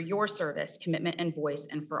for your service, commitment, and voice,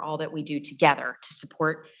 and for all that we do together to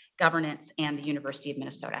support governance and the University of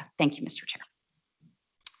Minnesota. Thank you, Mr. Chair.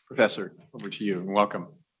 Professor, over to you and welcome.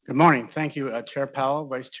 Good morning. Thank you, Chair Powell,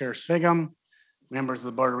 Vice Chair Svigum, members of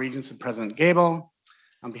the Board of Regents, and President Gable.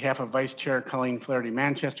 On behalf of Vice Chair Colleen Flaherty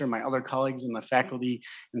Manchester, my other colleagues in the faculty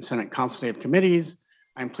and Senate consultative committees,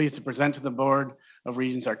 I'm pleased to present to the Board of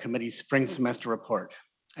Regents our committee's spring semester report.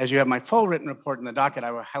 As you have my full written report in the docket,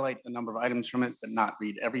 I will highlight the number of items from it, but not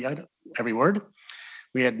read every item, every word.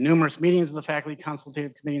 We had numerous meetings of the faculty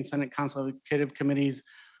consultative committee and Senate consultative committees,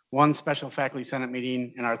 one special faculty Senate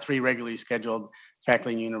meeting, and our 3 regularly scheduled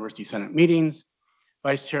faculty and university Senate meetings.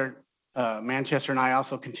 Vice Chair Manchester and I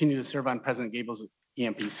also continue to serve on President Gable's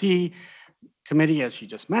EMPC committee, as she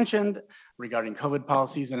just mentioned, regarding COVID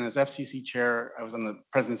policies. And as FCC chair, I was on the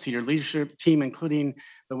President's senior leadership team, including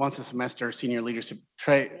the once a semester senior leadership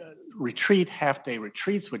retreat, half-day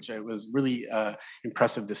retreats, which it was really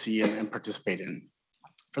impressive to see and participate in.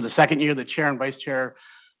 For the second year, the chair and vice chair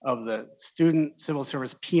of the Student Civil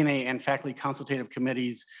Service PNA and faculty consultative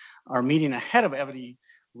committees are meeting ahead of every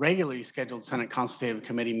regularly scheduled Senate consultative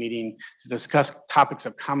committee meeting to discuss topics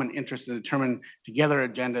of common interest and determine together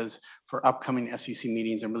agendas for upcoming FCC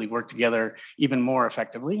meetings and really work together even more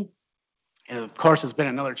effectively. And of course, it's been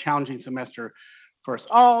another challenging semester for us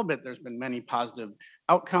all, but there's been many positive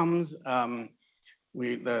outcomes. Our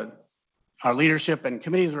leadership and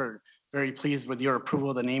committees were very pleased with your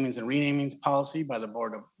approval of the namings and renamings policy by the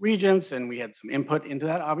Board of Regents, and we had some input into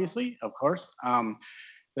that, obviously, of course.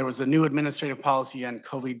 There was a new administrative policy on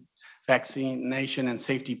COVID vaccination and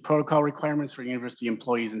safety protocol requirements for university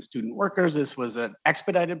employees and student workers. This was an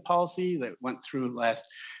expedited policy that went through last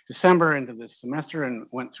December into this semester and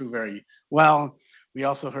went through very well. We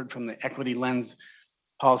also heard from the Equity Lens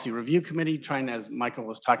Policy Review Committee, trying, as Michael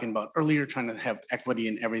was talking about earlier, trying to have equity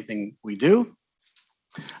in everything we do.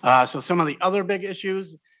 So some of the other big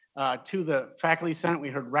issues, to the Faculty Senate, we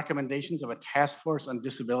heard recommendations of a task force on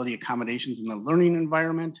disability accommodations in the learning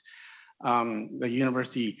environment. The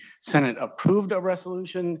University Senate approved a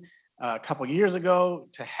resolution a couple years ago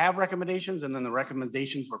to have recommendations, and then the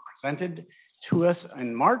recommendations were presented to us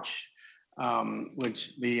in March,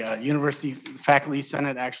 which the University Faculty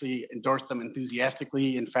Senate actually endorsed them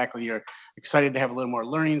enthusiastically, and faculty are excited to have a little more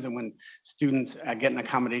learnings and when students getting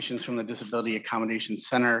accommodations from the Disability Accommodation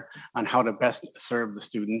Center on how to best serve the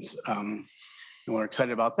students. And we're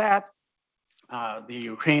excited about that.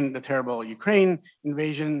 The terrible Ukraine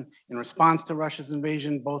invasion. In response to Russia's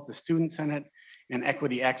invasion, both the Student Senate and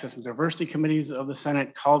Equity, Access, and Diversity committees of the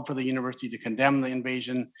Senate called for the university to condemn the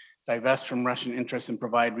invasion, divest from Russian interests, and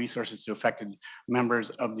provide resources to affected members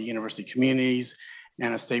of the university communities.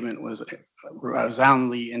 And a statement was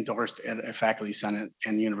resoundingly endorsed at a Faculty Senate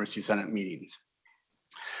and University Senate meetings.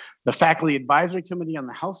 The Faculty Advisory Committee on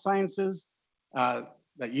the Health Sciences,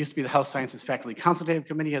 that used to be the Health Sciences Faculty Consultative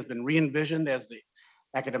Committee, has been re-envisioned as the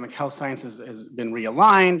Academic Health Sciences has been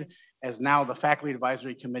realigned as now the Faculty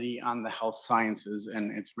Advisory Committee on the Health Sciences,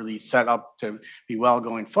 and it's really set up to be well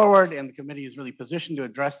going forward. And the committee is really positioned to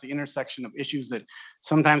address the intersection of issues that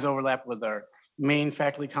sometimes overlap with our main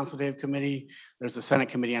Faculty Consultative Committee. There's a Senate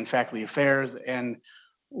Committee on Faculty Affairs and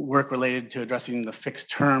work related to addressing the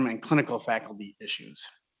fixed term and clinical faculty issues.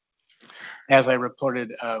 As I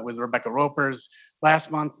reported with Rebecca Ropers last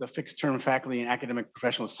month, the fixed term faculty and academic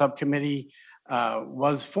professional subcommittee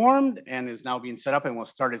was formed and is now being set up and will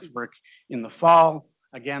start its work in the fall.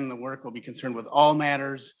 Again, the work will be concerned with all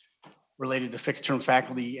matters related to fixed term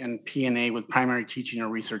faculty and PNA with primary teaching or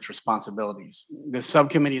research responsibilities. This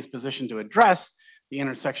subcommittee is positioned to address the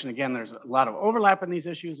intersection. Again, there's a lot of overlap in these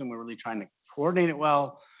issues and we're really trying to coordinate it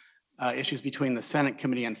well. Issues between the Senate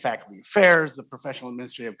Committee on Faculty Affairs, the Professional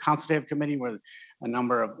Administrative Consultative Committee, where a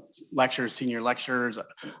number of lecturers, senior lecturers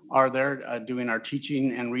are there doing our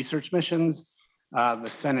teaching and research missions, the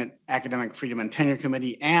Senate Academic Freedom and Tenure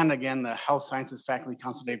Committee, and again, the Health Sciences Faculty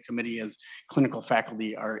Consultative Committee, as clinical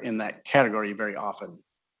faculty are in that category very often.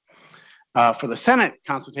 For the Senate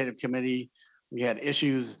Consultative Committee, we had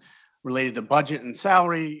issues related to budget and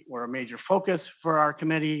salary were a major focus for our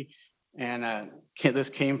committee. And this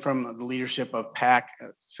came from the leadership of PAC,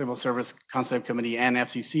 Civil Service Consultative Committee, and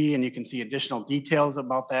FCC. And you can see additional details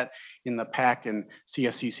about that in the PAC and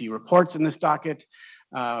CSCC reports in this docket.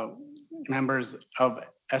 Members of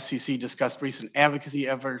SCC discussed recent advocacy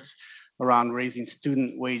efforts around raising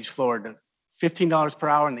student wage floor to $15 per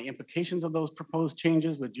hour and the implications of those proposed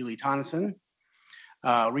changes with Julie Tonneson.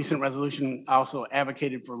 Recent resolution also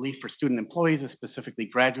advocated for relief for student employees, specifically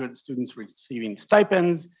graduate students receiving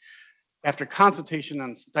stipends. After consultation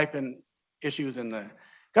on stipend issues in the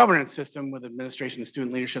governance system with administration and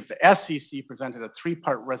student leadership, the SCC presented a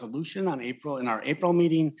 3-part resolution in our April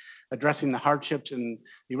meeting, addressing the hardships in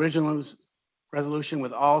the original resolution,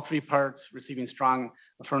 with all 3 parts receiving strong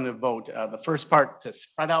affirmative vote. The first part, to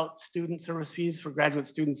spread out student service fees for graduate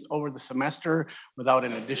students over the semester without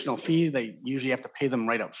an additional fee. They usually have to pay them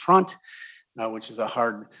right up front, which is a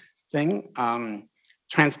hard thing.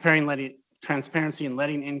 Transparency and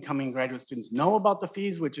letting incoming graduate students know about the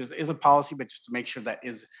fees, which is a policy, but just to make sure that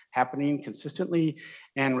is happening consistently,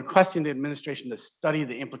 and requesting the administration to study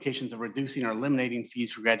the implications of reducing or eliminating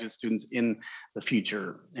fees for graduate students in the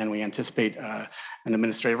future. And we anticipate an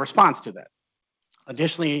administrative response to that.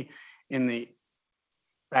 Additionally,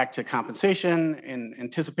 back to compensation, in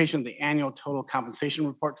anticipation of the annual total compensation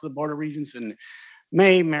report to the Board of Regents in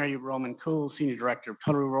May, Mary Roman Cool, Senior Director of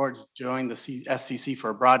Total Rewards, joined the SCC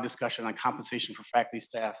for a broad discussion on compensation for faculty,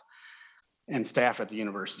 staff, and staff at the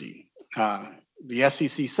university. The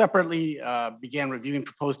SCC separately began reviewing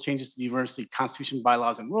proposed changes to the university constitution,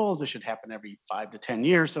 bylaws, and rules. This should happen every 5 to 10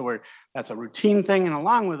 years, so that's a routine thing. And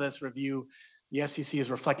along with this review, the SCC is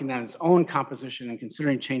reflecting on its own composition and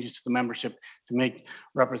considering changes to the membership to make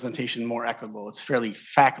representation more equitable. It's fairly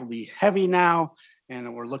faculty heavy now,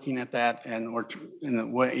 and we're looking at that, and we're in a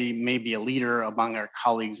way maybe a leader among our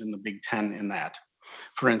colleagues in the Big Ten in that.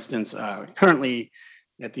 For instance, currently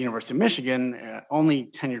at the University of Michigan, only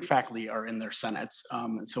tenured faculty are in their senates.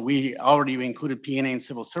 So we already included P&A and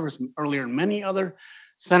civil service earlier in many other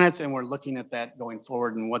senates, and we're looking at that going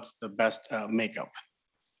forward and what's the best makeup.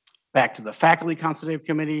 Back to the Faculty Consultative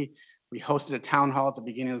Committee, we hosted a town hall at the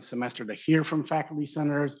beginning of the semester to hear from faculty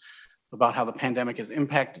senators about how the pandemic has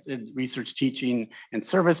impacted research, teaching, and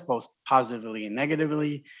service, both positively and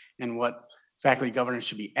negatively, and what faculty governance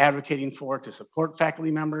should be advocating for to support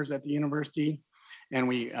faculty members at the university. And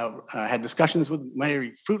we had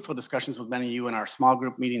very fruitful discussions with many of you in our small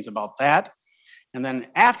group meetings about that. And then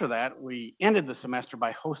after that, we ended the semester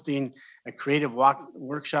by hosting a creative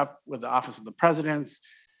workshop with the Office of the Presidents.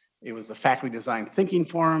 It was the Faculty Design Thinking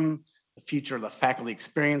Forum, the future of the faculty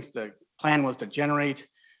experience. The plan was to generate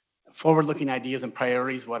forward-looking ideas and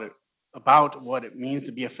priorities about what it means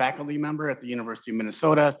to be a faculty member at the University of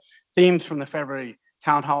Minnesota. Themes from the February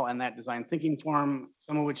Town Hall and that Design Thinking Forum,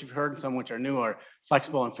 some of which you've heard, some of which are new, are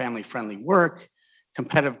flexible and family-friendly work,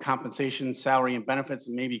 competitive compensation, salary and benefits,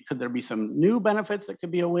 and maybe could there be some new benefits that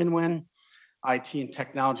could be a win-win, IT and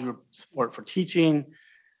technology support for teaching.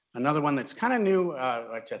 Another one that's kind of new,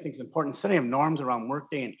 which I think is important, setting of norms around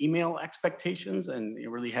workday and email expectations, and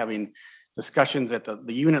really having discussions at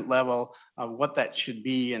the unit level of what that should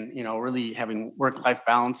be, and really having work-life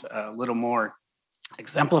balance a little more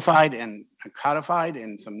exemplified and codified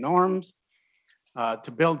in some norms.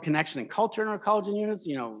 To build connection and culture in our college and units,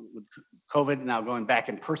 with COVID now going back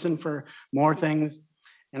in person for more things.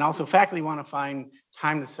 And also faculty want to find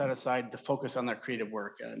time to set aside to focus on their creative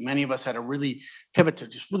work. Many of us had to really pivot to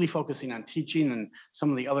just really focusing on teaching, and some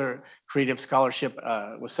of the other creative scholarship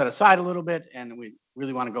was set aside a little bit, and we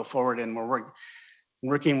really want to go forward, and we're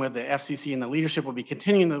working with the FCC, and the leadership will be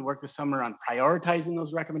continuing to work this summer on prioritizing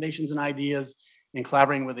those recommendations and ideas and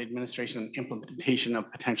collaborating with the administration and implementation of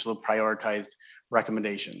potential prioritized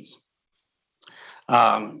recommendations.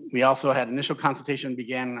 We also had initial consultation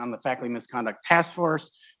began on the Faculty Misconduct Task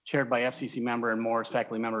Force, chaired by FCC member and Morris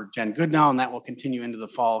faculty member Jen Goodnow, and that will continue into the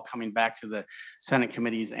fall, coming back to the Senate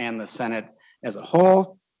committees and the Senate as a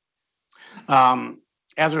whole.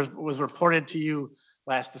 As was reported to you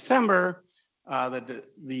last December,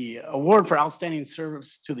 the award for outstanding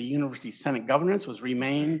service to the University Senate governance was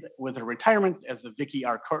remained with her retirement as the Vicki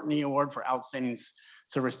R. Courtney Award for outstanding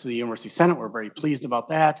service to the University Senate. We're very pleased about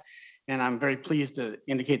that. And I'm very pleased to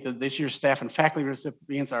indicate that this year's staff and faculty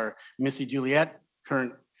recipients are Missy Juliet,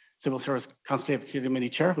 current Civil Service Consultative Committee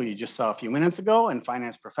Chair, who you just saw a few minutes ago, and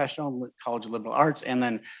finance professional, College of Liberal Arts, and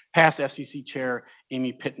then past FCC Chair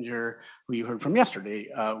Amy Pittenger, who you heard from yesterday,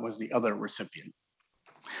 was the other recipient.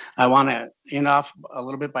 I want to end off a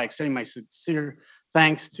little bit by extending my sincere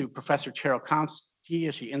thanks to Professor Cheryl Konski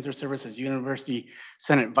as she ends her service as University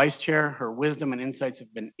Senate Vice Chair. Her wisdom and insights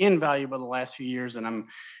have been invaluable the last few years, and I'm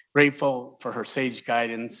grateful for her sage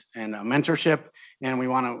guidance and mentorship. And we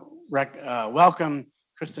want to welcome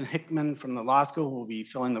Kristen Hickman from the law school, who will be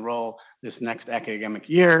filling the role this next academic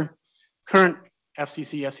year. Current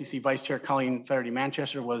FCC Vice Chair Colleen Flaherty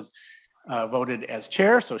Manchester was voted as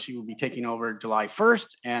chair, so she will be taking over July 1st.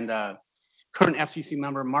 And current FCC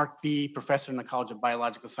member Mark B., professor in the College of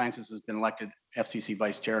Biological Sciences, has been elected FCC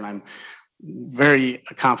Vice Chair, and I'm very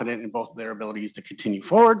confident in both of their abilities to continue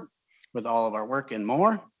forward with all of our work and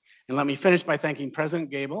more. And let me finish by thanking President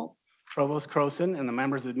Gable, Provost Croson, and the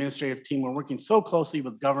members of the administrative team. We're working so closely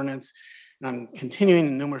with governance and on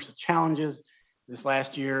continuing numerous challenges this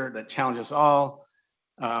last year that challenge us all.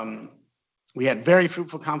 We had very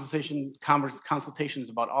fruitful consultations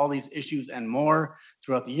about all these issues and more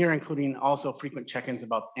throughout the year, including also frequent check-ins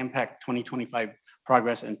about Impact 2025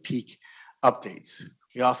 progress and peak updates.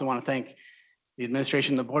 We also want to thank the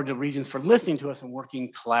administration, the Board of Regents for listening to us and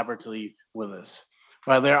working collaboratively with us.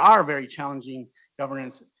 While there are very challenging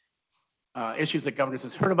governance issues that governance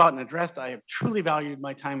has heard about and addressed, I have truly valued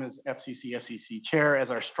my time as FCC chair,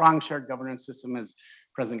 as our strong shared governance system, as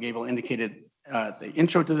President Gable indicated the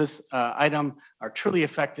intro to this item, are truly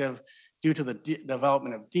effective due to the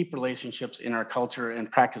development of deep relationships in our culture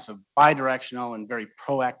and practice of bi-directional and very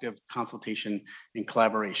proactive consultation and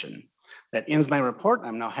collaboration. That ends my report.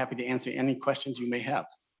 I'm now happy to answer any questions you may have.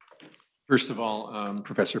 First of all,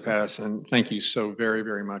 Professor Patterson, thank you so very,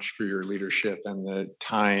 very much for your leadership and the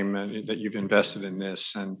time that you've invested in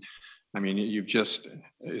this. And I mean,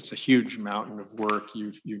 it's a huge mountain of work.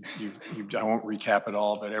 I won't recap it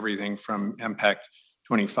all, but everything from Impact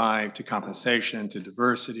 25 to compensation, to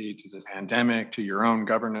diversity, to the pandemic, to your own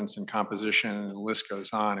governance and composition, and the list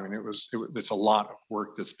goes on. I mean, it's a lot of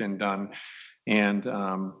work that's been done. And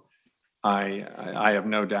I have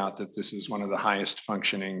no doubt that this is one of the highest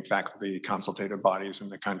functioning faculty consultative bodies in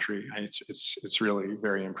the country. It's really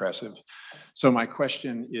very impressive. So my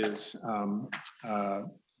question is,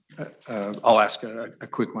 I'll ask a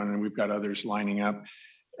quick one, and we've got others lining up.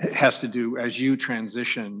 It has to do, as you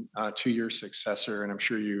transition to your successor, and I'm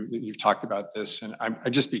sure you've talked about this, and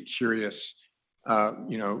I'd just be curious,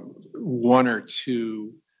 one or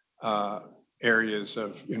two areas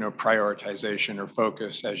of prioritization or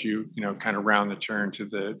focus as you kind of round the turn to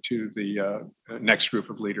the next group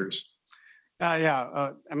of leaders.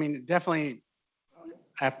 I mean, definitely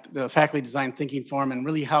after the faculty design thinking forum, and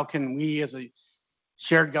really how can we as a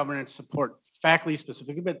shared governance support faculty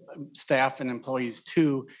specifically, but staff and employees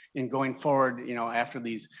too, in going forward, after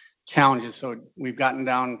these challenges. So we've gotten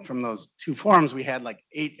down from those two forums. We had like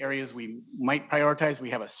 8 areas we might prioritize.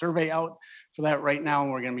 We have a survey out for that right now,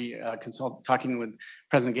 and we're going to be talking with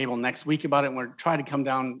President Gable next week about it. And we're trying to come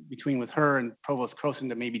down with her and Provost Croson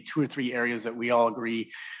to maybe 2 or 3 areas that we all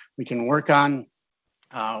agree we can work on.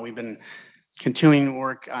 We've been continuing to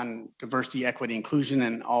work on diversity, equity, inclusion,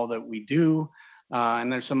 and all that we do.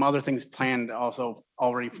 And there's some other things planned also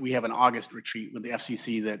already. We have an August retreat with the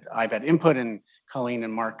FCC that I've had input, and Colleen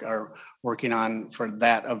and Mark are working on for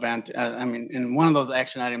that event. And one of those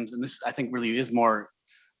action items, and this I think really is more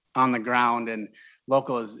on the ground and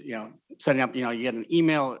local, is setting up. You get an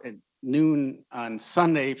email at noon on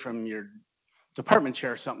Sunday from your department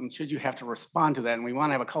chair or something. Should you have to respond to that? And we want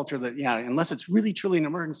to have a culture that unless it's really truly an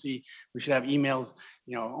emergency, we should have emails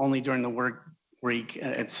only during the work week,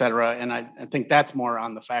 et cetera. And I think that's more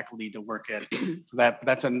on the faculty to work at that.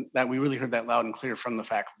 That we really heard that loud and clear from the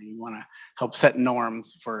faculty. We want to help set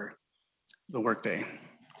norms for the workday.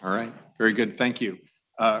 All right, very good. Thank you.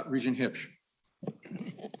 Regent Hipsch.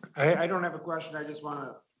 I don't have a question. I just want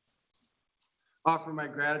to offer my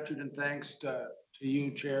gratitude and thanks to you,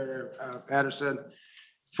 Chair Patterson,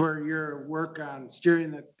 for your work on steering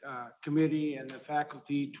the committee and the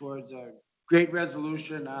faculty towards a great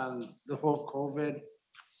resolution on the whole COVID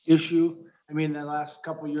issue. I mean, the last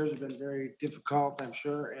couple of years have been very difficult, I'm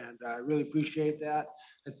sure, and I really appreciate that.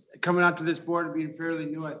 Coming onto this board and being fairly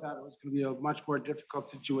new, I thought it was going to be a much more difficult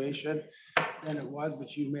situation than it was,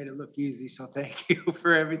 but you made it look easy. So thank you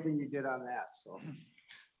for everything you did on that. So.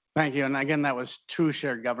 Thank you. And again, that was true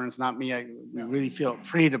shared governance, not me. We really feel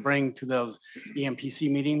free to bring to those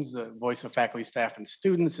EMPC meetings the voice of faculty, staff, and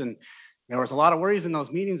students. And there was a lot of worries in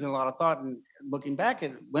those meetings and a lot of thought, and looking back,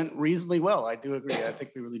 it went reasonably well. I do agree. I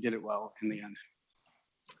think we really did it well in the end.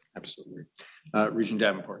 Absolutely. Regent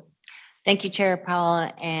Davenport. Thank you, Chair Powell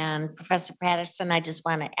and Professor Patterson. I just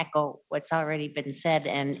want to echo what's already been said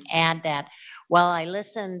and add that while I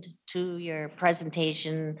listened to your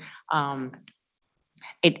presentation, I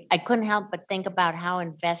couldn't help but think about how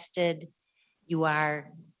invested you are,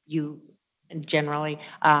 generally,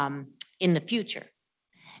 in the future.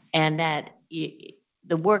 And that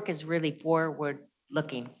the work is really forward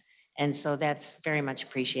looking. And so that's very much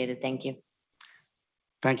appreciated. Thank you.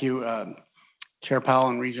 Thank you, Chair Powell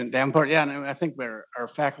and Regent Davenport. Yeah, and I think our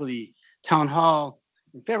faculty town hall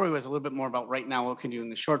February was a little bit more about right now, what can you do in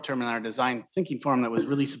the short term, and our design thinking forum that was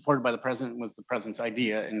really supported by the president was the president's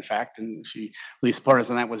idea, in fact, and she really supported us,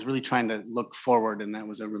 and that was really trying to look forward, and that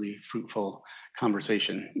was a really fruitful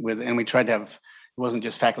conversation with, and we tried to have, it wasn't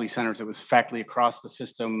just faculty centers, it was faculty across the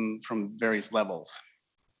system from various levels.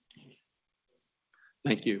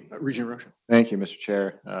 Thank you. Regent Rocha. Thank you, Mr.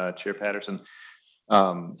 Chair, Chair Patterson.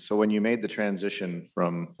 So when you made the transition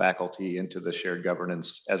from faculty into the shared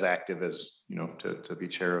governance as active as, you know, to be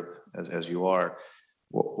chair of as you are,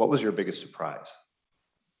 what was your biggest surprise?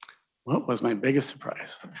 What was my biggest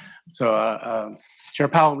surprise? So Chair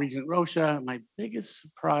Powell, Regent Rocha, my biggest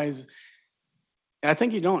surprise, I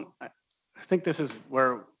think I think this is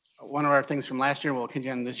where one of our things from last year will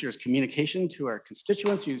continue on this year's communication to our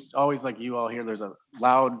constituents. You always, like you all hear, there's a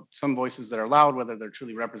loud, some voices that are loud, whether they're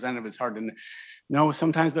truly representative is hard to know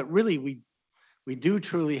sometimes, but really we do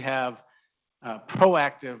truly have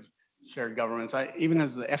proactive shared governments. Even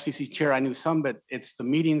as the FCC chair, I knew some, but it's the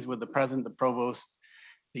meetings with the president, the provost,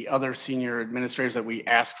 the other senior administrators that we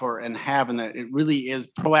ask for and have, and that it really is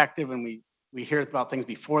proactive, and we hear about things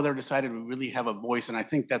before they're decided. We really have a voice, and I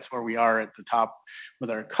think that's where we are at the top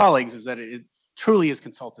with our colleagues, is that it truly is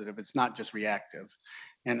consultative. It's not just reactive.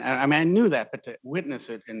 And I mean, I knew that, but to witness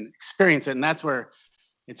it and experience it, and that's where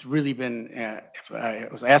it's really been, if I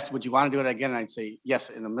was asked, would you want to do it again? I'd say yes,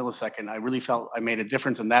 in a millisecond. I really felt I made a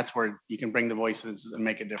difference, and that's where you can bring the voices and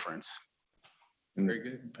make a difference. Very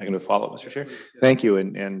good. I'm going to follow up, Mr. Chair. Thank you.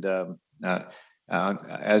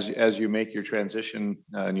 As you make your transition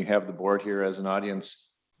and you have the board here as an audience,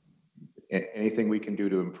 anything we can do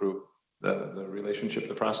to improve the relationship,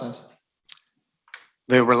 the process?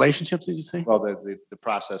 The relationships, did you say? Well, the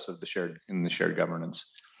process of the shared governance.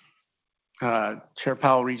 Chair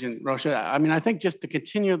Powell, Regent Rocha. I mean, I think just to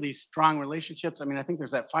continue these strong relationships, I mean, I think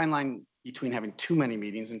there's that fine line between having too many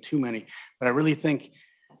meetings and too many, but I really think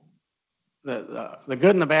the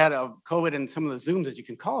good and the bad of COVID and some of the Zooms that you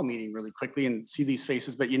can call a meeting really quickly and see these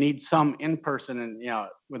faces, but you need some in person. And, you know,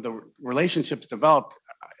 with the relationships developed,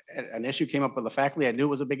 an issue came up with the faculty. I knew it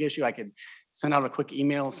was a big issue. I could send out a quick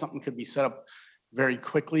email. Something could be set up very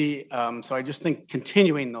quickly. So I just think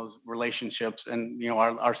continuing those relationships and, you know,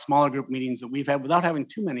 our smaller group meetings that we've had without having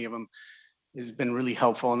too many of them has been really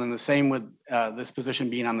helpful. And then the same with this position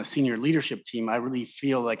being on the senior leadership team, I really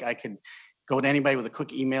feel like I could go to anybody with a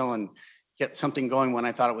quick email and get something going when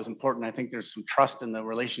I thought it was important. I think there's some trust in the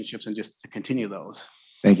relationships and just to continue those.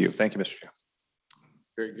 Thank you. Thank you, Mr. Chair.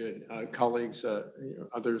 Very good. Colleagues,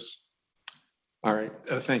 others? All right.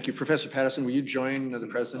 Thank you. Professor Patterson, will you join the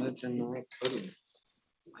president in the podium?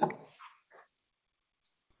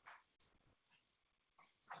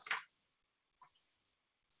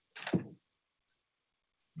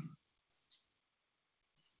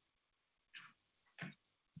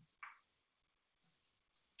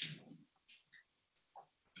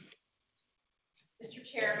 Mr.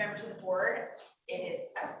 Chair, members of the board, it is.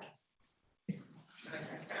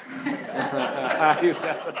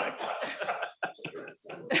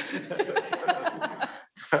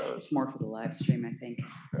 It's more for the live stream, I think.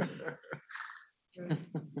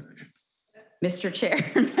 Mr. Chair,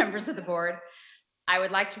 members of the board, I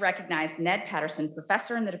would like to recognize Ned Patterson,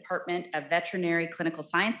 professor in the Department of Veterinary Clinical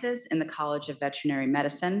Sciences in the College of Veterinary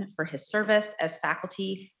Medicine, for his service as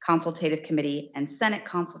Faculty Consultative Committee and Senate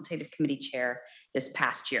Consultative Committee Chair this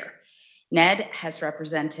past year. Ned has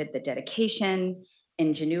represented the dedication,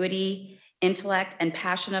 ingenuity, intellect, and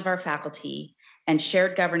passion of our faculty and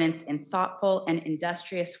shared governance in thoughtful and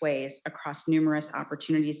industrious ways across numerous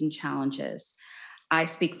opportunities and challenges. I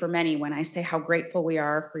speak for many when I say how grateful we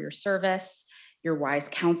are for your service, your wise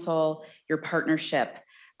counsel, your partnership.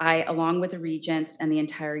 I, along with the Regents and the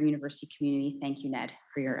entire university community, thank you, Ned,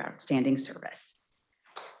 for your outstanding service.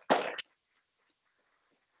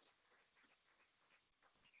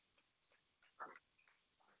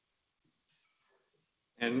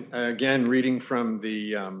 And again, reading from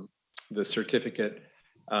the certificate,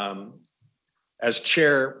 as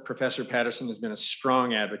chair, Professor Patterson has been a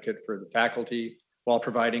strong advocate for the faculty while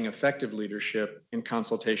providing effective leadership in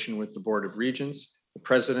consultation with the Board of Regents, the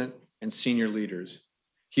president, and senior leaders.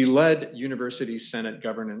 He led University Senate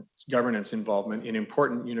governance involvement in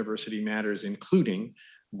important university matters, including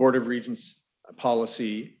Board of Regents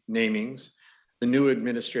policy namings, the new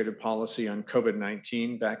administrative policy on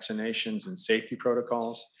COVID-19 vaccinations and safety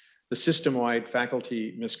protocols, the system-wide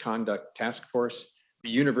faculty misconduct task force,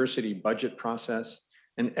 the university budget process,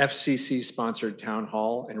 an FCC-sponsored town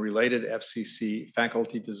hall and related FCC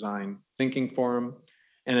faculty design thinking forum,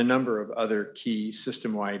 and a number of other key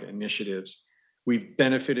system-wide initiatives. We've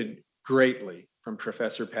benefited greatly from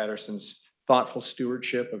Professor Patterson's thoughtful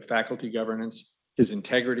stewardship of faculty governance his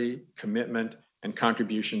integrity, commitment, and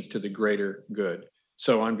contributions to the greater good.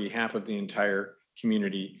 So on behalf of the entire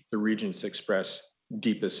community, the Regents express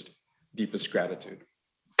deepest gratitude.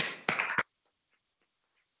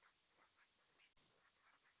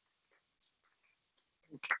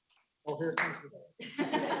 Oh, here it comes. You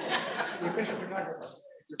finished your photography.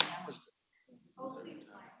 Your camera's.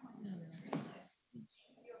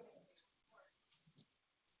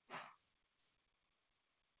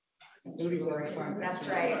 That's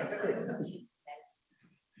right.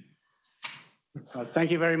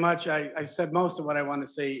 Thank you very much. I said most of what I want to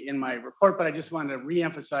say in my report, but I just wanted to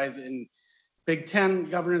reemphasize in Big Ten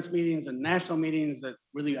governance meetings and national meetings that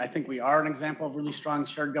really, I think we are an example of really strong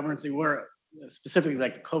shared governance. They were specifically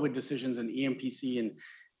like the COVID decisions and EMPC and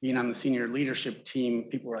being on the senior leadership team.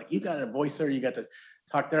 People were like, you got a voice there, you got to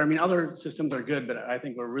talk there. I mean, other systems are good, but I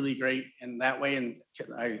think we're really great in that way. And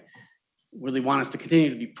I really want us to continue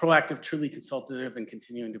to be proactive, truly consultative, and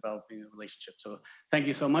continuing developing a relationship. So thank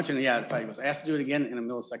you so much. And yeah, if I was asked to do it again in a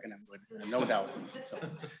millisecond, I would, no doubt. So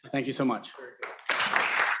thank you so much.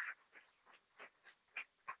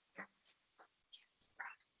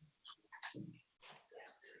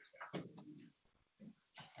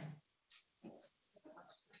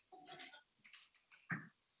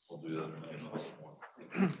 We'll do that.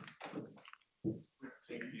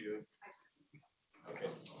 Thank you. Okay.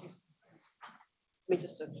 Let me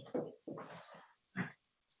just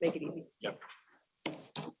make it easy. Yep.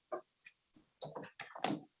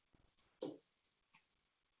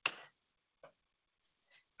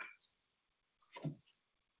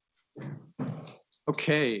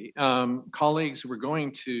 Okay, colleagues, we're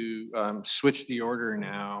going to switch the order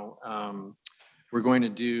now. We're going to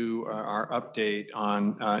do our update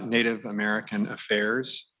on Native American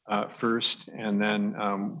affairs first, and then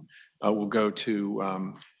we'll go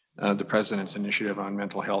to the President's initiative on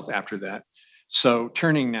mental health after that. So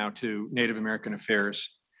turning now to Native American affairs,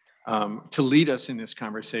 to lead us in this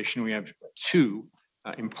conversation, we have two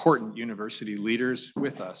important university leaders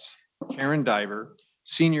with us, Karen Diver,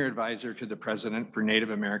 Senior Advisor to the President for Native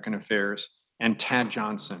American Affairs, and Tad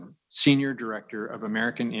Johnson, Senior Director of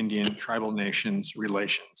American Indian Tribal Nations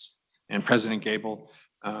Relations. And President Gable,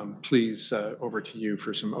 please, over to you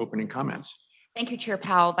for some opening comments. Thank you, Chair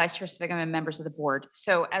Powell, Vice Chair Sviggum, and members of the board.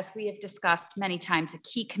 So as we have discussed many times, a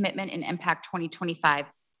key commitment in Impact 2025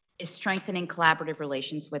 is strengthening collaborative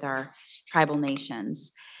relations with our tribal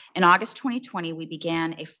nations. In August 2020, we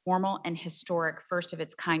began a formal and historic first of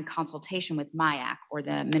its kind consultation with MIAC, or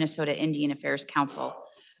the Minnesota Indian Affairs Council,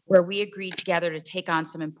 where we agreed together to take on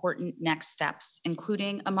some important next steps,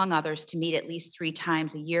 including, among others, to meet at least 3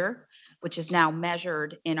 times a year, which is now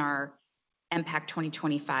measured in our Impact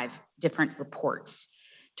 2025 different reports.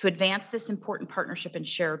 To advance this important partnership and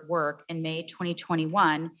shared work, in May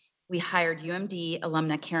 2021, we hired UMD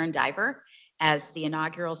alumna Karen Diver as the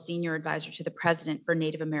inaugural Senior Advisor to the President for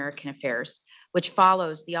Native American Affairs, which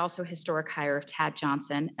follows the also historic hire of Tad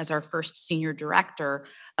Johnson as our first Senior Director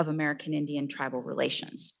of American Indian Tribal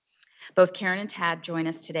Relations. Both Karen and Tad join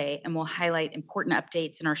us today and will highlight important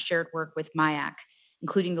updates in our shared work with MIAC,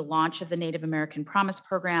 including the launch of the Native American Promise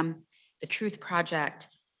Program, the Truth Project,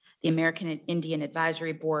 the American Indian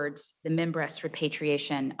Advisory Boards, the MIMBRES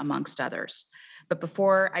repatriation, amongst others. But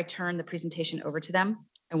before I turn the presentation over to them,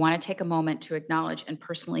 I want to take a moment to acknowledge and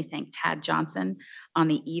personally thank Tad Johnson on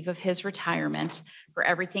the eve of his retirement for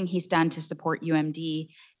everything he's done to support UMD,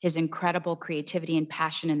 his incredible creativity and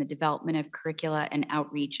passion in the development of curricula and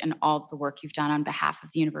outreach, and all of the work you've done on behalf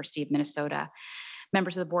of the University of Minnesota.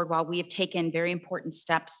 Members of the board, while we have taken very important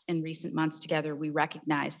steps in recent months together, we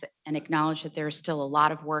recognize and acknowledge that there is still a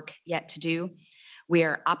lot of work yet to do. We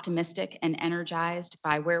are optimistic and energized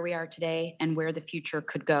by where we are today and where the future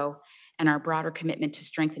could go, and our broader commitment to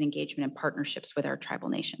strengthen engagement and partnerships with our tribal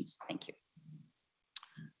nations. Thank you.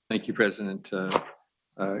 Thank you, President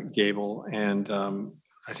Gable. And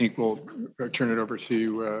I think we'll turn it over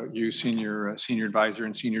to you, Senior Advisor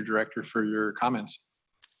and Senior Director, for your comments.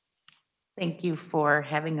 Thank you for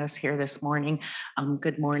having us here this morning.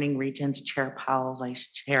 Good morning, Regents, Chair Powell, Vice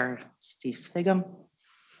Chair Steve Sviggum.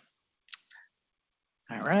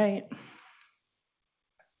 All right.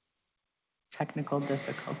 Technical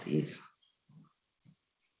difficulties.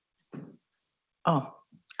 Oh,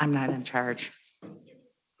 I'm not in charge.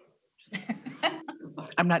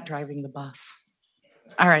 I'm not driving the bus.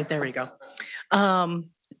 All right, there we go.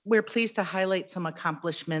 We're pleased to highlight some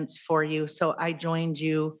accomplishments for you. So I joined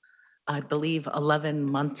you, I believe, 11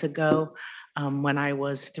 months ago when I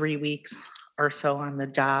was 3 weeks or so on the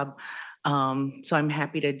job. So I'm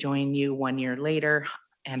happy to join you 1 year later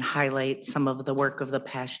and highlight some of the work of the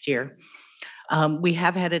past year. We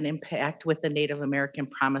have had an impact with the Native American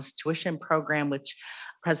Promise Tuition Program, which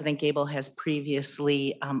President Gable has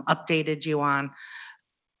previously updated you on.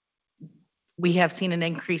 We have seen an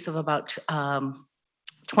increase of about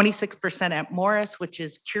 26% at Morris, which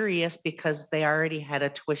is curious because they already had a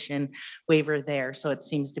tuition waiver there. So it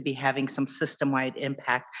seems to be having some system-wide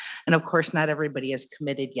impact. And of course, not everybody is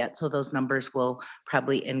committed yet. So those numbers will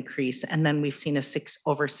probably increase. And then we've seen a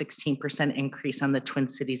over 16% increase on the Twin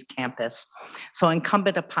Cities campus. So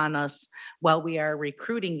incumbent upon us, while we are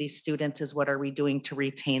recruiting these students, is what are we doing to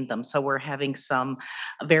retain them? So we're having some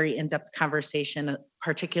very in-depth conversation,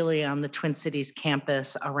 particularly on the Twin Cities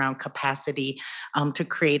campus, around capacity to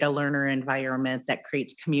create a learner environment that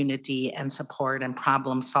creates community and support and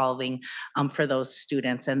problem solving for those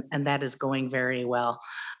students. And that is going very well.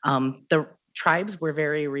 The tribes were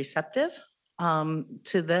very receptive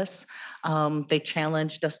to this. They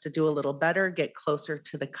challenged us to do a little better, get closer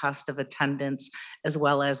to the cost of attendance, as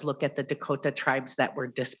well as look at the Dakota tribes that were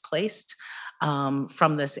displaced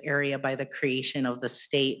from this area by the creation of the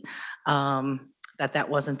state. That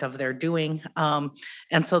wasn't of their doing. And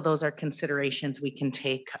so those are considerations we can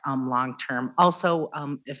take long-term. Also,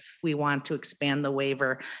 if we want to expand the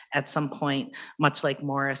waiver at some point, much like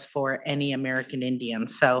Morris, for any American Indian.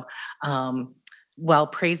 So while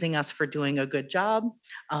praising us for doing a good job,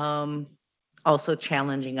 also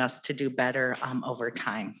challenging us to do better over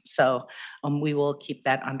time. So we will keep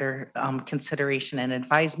that under consideration and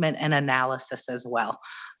advisement and analysis as well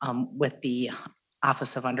with the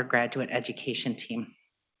Office of Undergraduate Education team.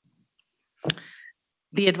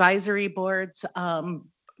 The advisory boards,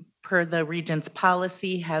 per the Regents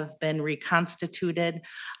policy, have been reconstituted.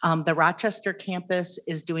 The Rochester campus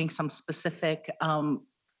is doing some specific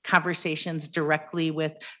conversations directly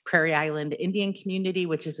with Prairie Island Indian community,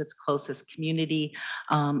 which is its closest community,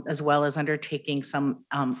 as well as undertaking some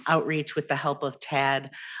outreach with the help of TAD.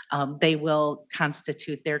 They will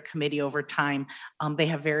constitute their committee over time. They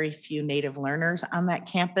have very few Native learners on that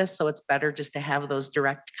campus, so it's better just to have those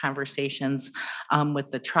direct conversations with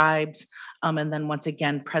the tribes. And then once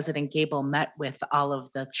again, President Gable met with all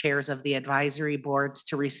of the chairs of the advisory boards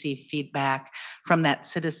to receive feedback from that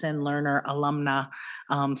citizen, learner, alumna,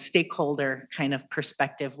 stakeholder kind of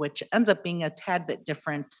perspective, which ends up being a tad bit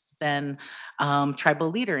different than tribal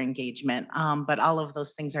leader engagement. But all of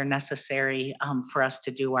those things are necessary for us to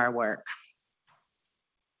do our work.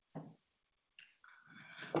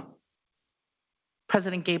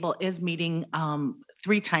 President Gable is meeting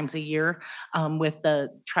 3 times a year with the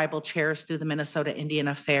tribal chairs through the Minnesota Indian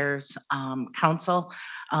Affairs Council,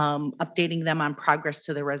 updating them on progress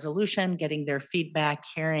to the resolution, getting their feedback,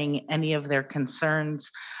 hearing any of their concerns.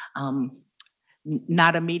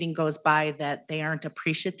 Not a meeting goes by that they aren't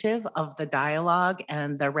appreciative of the dialogue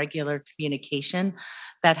and the regular communication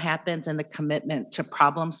that happens and the commitment to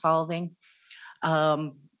problem solving.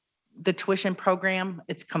 The tuition program,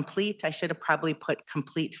 it's complete. I should have probably put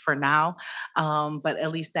complete for now, but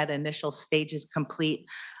at least that initial stage is complete.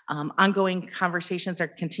 Ongoing conversations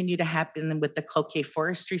continue to happen with the Cloquet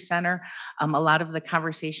Forestry Center. A lot of the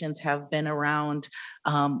conversations have been around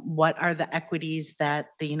what are the equities that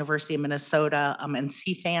the University of Minnesota and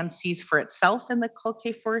CFAN sees for itself in the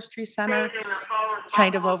Cloquet Forestry Center.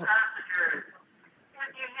 Kind of over. If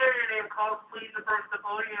you hear your name called, please approach the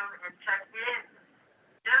podium and check in.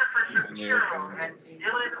 Jennifer Shapiro and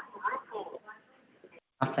Dylan Ruppel.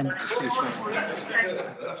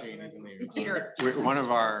 One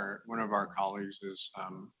of our colleagues is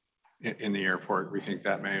in the airport. We think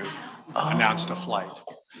that may have announced a flight.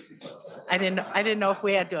 I didn't know if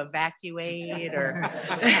we had to evacuate or.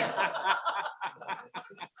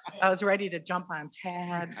 I was ready to jump on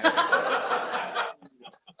TAD.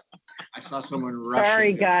 I saw someone rushing.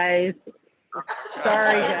 Sorry, guys.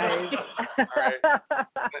 Sorry, guys. All right.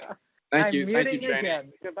 Thank you, I'm muting Janie.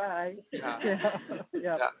 again. Goodbye. Yeah.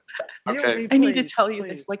 Yeah. Okay. I need to tell you,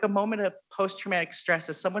 there's like a moment of post-traumatic stress.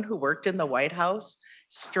 As someone who worked in the White House,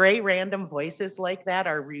 stray random voices like that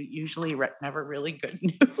are usually never really good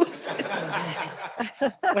news.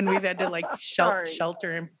 When we've had to like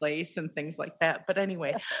shelter in place and things like that. But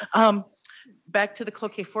anyway, back to the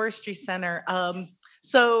Cloquet Forestry Center.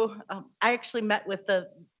 So I actually met with the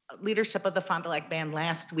leadership of the Fond du Lac Band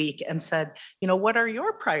last week and said, what are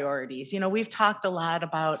your priorities? We've talked a lot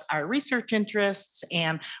about our research interests,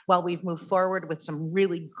 and while we've moved forward with some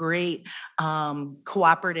really great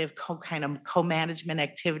cooperative co-management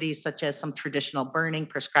activities, such as some traditional burning,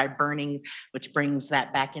 prescribed burning, which brings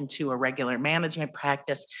that back into a regular management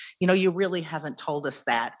practice, you really haven't told us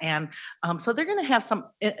that. And so they're going to have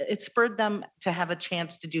it spurred them to have a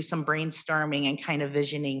chance to do some brainstorming and kind of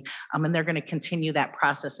visioning, and they're going to continue that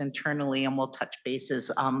process in internally, and we'll touch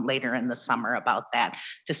bases later in the summer about that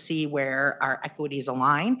to see where our equities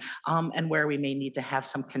align and where we may need to have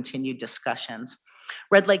some continued discussions.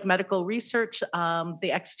 Red Lake Medical Research,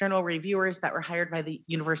 the external reviewers that were hired by the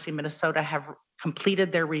University of Minnesota have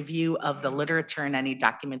completed their review of the literature and any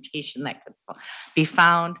documentation that could be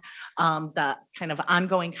found. The kind of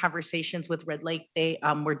ongoing conversations with Red Lake, they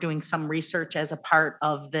were doing some research as a part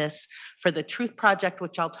of this for the Truth Project,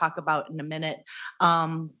 which I'll talk about in a minute.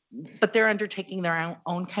 But they're undertaking their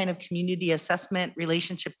own kind of community assessment,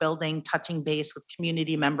 relationship building, touching base with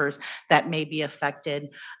community members that may be affected.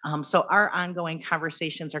 So our ongoing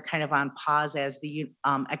conversations are kind of on pause as the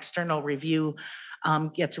external review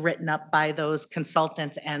gets written up by those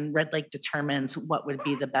consultants, and Red Lake determines what would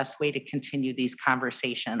be the best way to continue these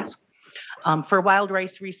conversations. For wild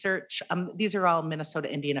rice research, these are all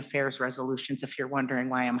Minnesota Indian Affairs resolutions, if you're wondering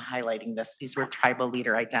why I'm highlighting this. These were tribal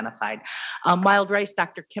leader identified. Wild rice,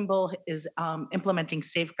 Dr. Kimball is implementing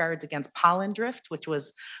safeguards against pollen drift, which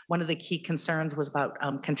was one of the key concerns, was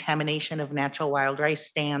about contamination of natural wild rice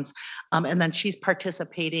stands. And then she's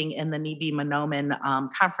participating in the NEB-Monoman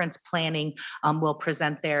conference planning. We'll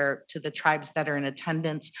present there to the tribes that are in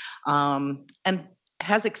attendance. And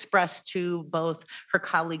has expressed to both her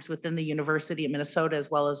colleagues within the University of Minnesota as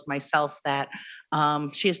well as myself that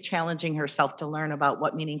she is challenging herself to learn about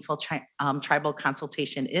what meaningful tribal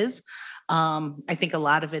consultation is. I think a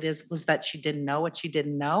lot of it was that she didn't know what she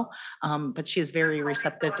didn't know, but she is very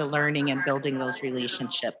receptive to learning and building those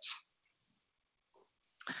relationships.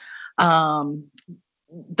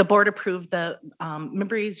 The board approved the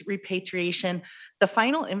Mimbre's repatriation. The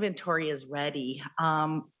final inventory is ready.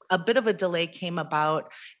 A bit of a delay came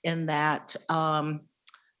about in that the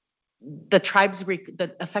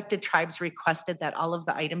affected tribes requested that all of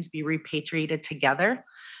the items be repatriated together,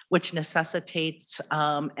 which necessitates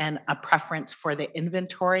a preference for the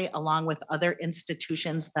inventory along with other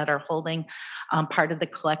institutions that are holding part of the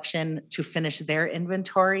collection to finish their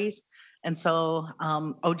inventories. And so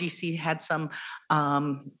OGC had some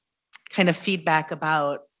kind of feedback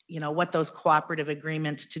about what those cooperative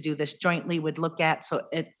agreements to do this jointly would look at. So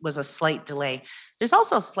it was a slight delay. There's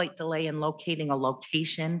also a slight delay in locating a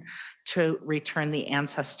location to return the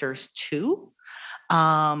ancestors to.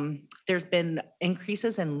 There's been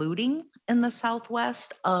increases in looting in the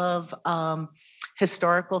Southwest of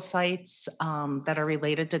historical sites that are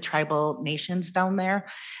related to tribal nations down there.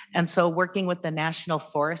 And so working with the National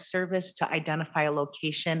Forest Service to identify a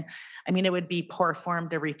location, I mean, it would be poor form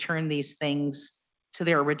to return these things to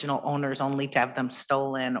their original owners only to have them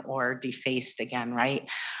stolen or defaced again, right?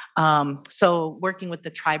 So working with the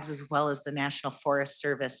tribes as well as the National Forest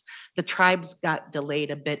Service, the tribes got delayed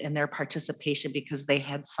a bit in their participation because they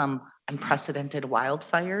had some unprecedented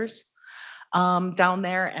wildfires down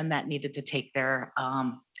there, and that needed to take their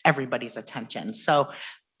everybody's attention. So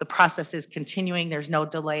the process is continuing. There's no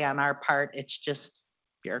delay on our part. It's just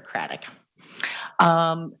bureaucratic.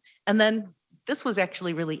 And then this was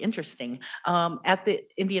actually really interesting. At the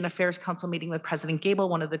Indian Affairs Council meeting with President Gable,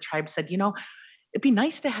 one of the tribes said, it'd be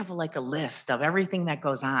nice to have like a list of everything that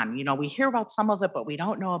goes on. We hear about some of it, but we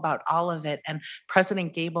don't know about all of it. And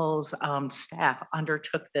President Gable's staff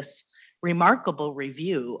undertook this remarkable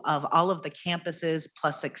review of all of the campuses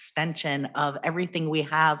plus extension of everything we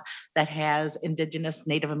have that has Indigenous,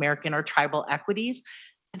 Native American, or tribal equities.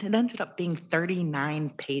 And it ended up being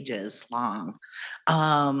 39 pages long.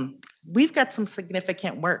 We've got some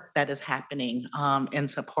significant work that is happening in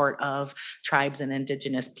support of tribes and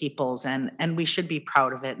Indigenous peoples, and we should be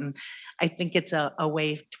proud of it. And I think it's a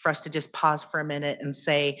way for us to just pause for a minute and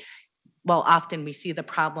say, well, often we see the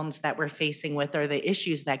problems that we're facing with or the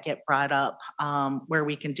issues that get brought up where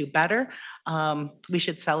we can do better. We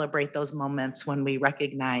should celebrate those moments when we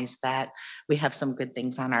recognize that we have some good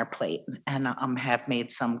things on our plate and have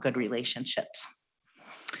made some good relationships.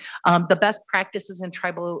 The best practices in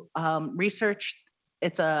tribal research,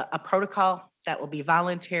 it's a protocol that will be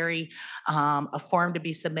voluntary, a form to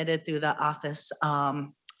be submitted through the office,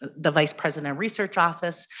 the Vice President of Research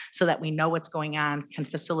Office, so that we know what's going on, can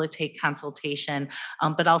facilitate consultation,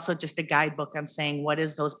 but also just a guidebook on saying what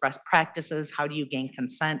is those best practices, how do you gain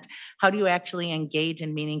consent, how do you actually engage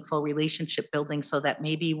in meaningful relationship building so that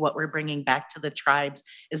maybe what we're bringing back to the tribes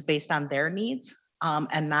is based on their needs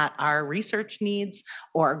and not our research needs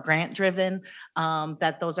or grant driven,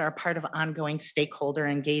 that those are part of ongoing stakeholder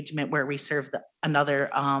engagement where we serve another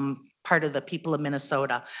part of the people of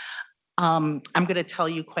Minnesota. I'm going to tell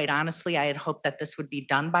you quite honestly, I had hoped that this would be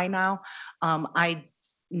done by now. I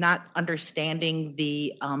not understanding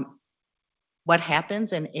the what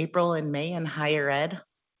happens in April and May in higher ed.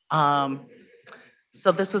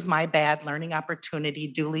 So this was my bad learning opportunity,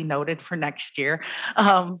 duly noted for next year.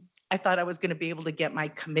 I thought I was going to be able to get my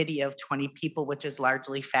committee of 20 people, which is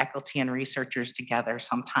largely faculty and researchers, together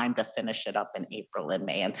sometime to finish it up in April and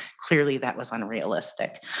May. And clearly that was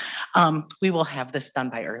unrealistic. We will have this done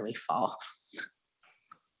by early fall.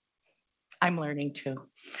 I'm learning too.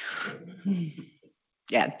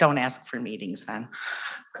 Yeah, don't ask for meetings then.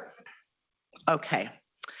 Okay.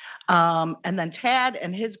 And then Tad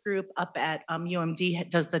and his group up at UMD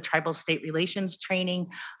does the tribal state relations training.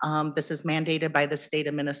 This is mandated by the state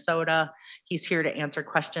of Minnesota. He's here to answer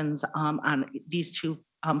questions on these two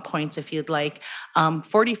points if you'd like.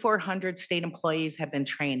 4,400 state employees have been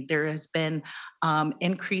trained. There has been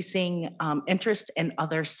increasing interest in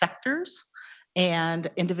other sectors and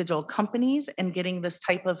individual companies and getting this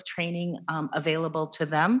type of training available to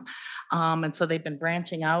them. And so they've been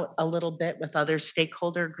branching out a little bit with other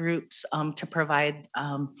stakeholder groups to provide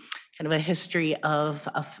kind of a history of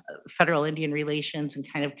federal Indian relations and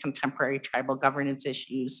kind of contemporary tribal governance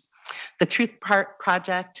issues. The Truth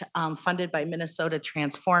Project, funded by Minnesota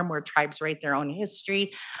Transform, where tribes write their own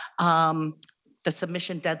history. The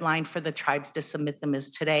submission deadline for the tribes to submit them is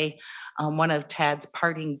today. One of Tad's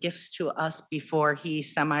parting gifts to us before he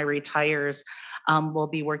semi-retires will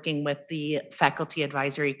be working with the Faculty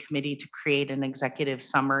Advisory Committee to create an executive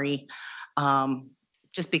summary.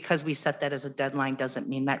 Just because we set that as a deadline doesn't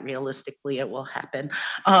mean that realistically it will happen.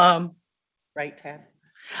 Right, Tad?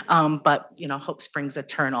 But hope springs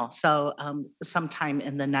eternal. So sometime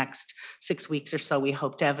in the next 6 weeks or so, we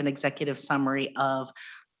hope to have an executive summary of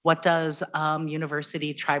what does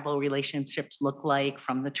university tribal relationships look like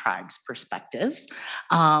from the tribes' perspectives,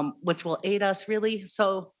 which will aid us really.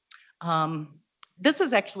 So this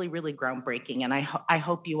is actually really groundbreaking, and I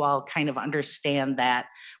hope you all kind of understand that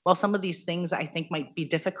while some of these things I think might be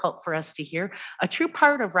difficult for us to hear, a true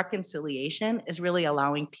part of reconciliation is really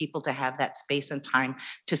allowing people to have that space and time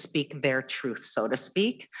to speak their truth, so to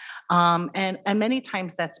speak. And many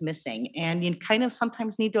times that's missing, and you kind of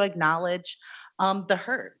sometimes need to acknowledge the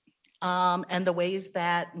hurt and the ways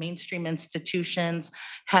that mainstream institutions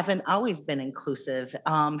haven't always been inclusive,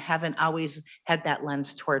 haven't always had that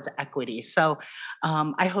lens towards equity. So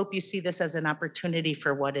I hope you see this as an opportunity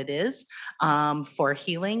for what it is, for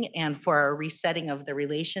healing and for a resetting of the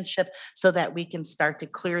relationship so that we can start to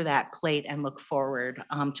clear that plate and look forward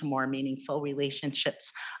to more meaningful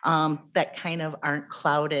relationships that kind of aren't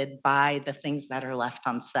clouded by the things that are left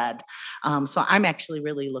unsaid. So I'm actually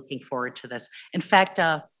really looking forward to this. In fact,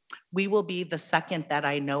 we will be the second that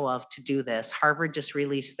I know of to do this. Harvard just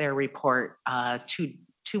released their report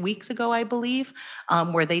two weeks ago, I believe,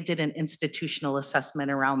 where they did an institutional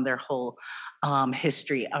assessment around their whole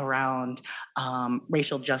history around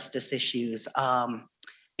racial justice issues.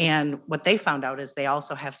 And what they found out is they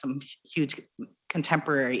also have some huge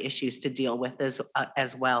contemporary issues to deal with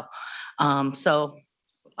as well. So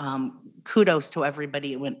kudos to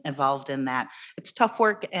everybody involved in that. It's tough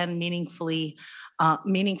work and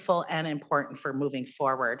meaningful and important for moving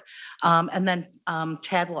forward. And then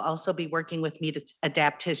Chad will also be working with me to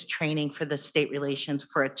adapt his training for the state relations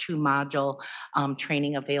for a 2-module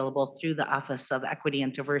training available through the Office of Equity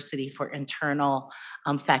and Diversity for internal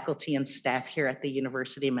faculty and staff here at the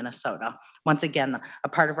University of Minnesota. Once again, a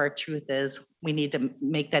part of our truth is we need to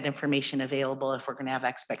make that information available if we're going to have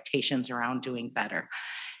expectations around doing better.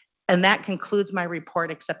 And that concludes my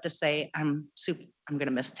report, except to say I'm going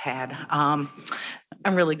to miss Tad. I'm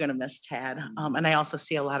really going to miss Tad. And I also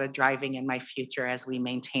see a lot of driving in my future as we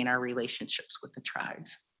maintain our relationships with the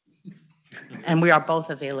tribes. And we are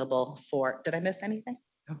both available for, did I miss anything?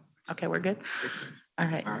 Okay, we're good. All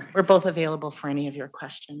right. We're both available for any of your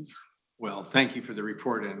questions. Well, thank you for the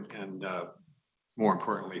report and more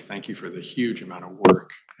importantly, thank you for the huge amount of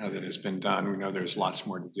work that has been done. We know there's lots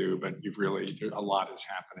more to do, but you've really, a lot is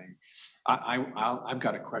happening. I've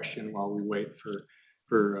got a question while we wait for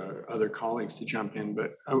other colleagues to jump in,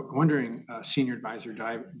 but I'm wondering, Senior Advisor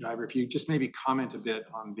Diver, if you just maybe comment a bit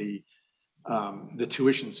on the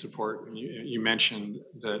tuition support. You mentioned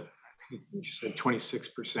that you said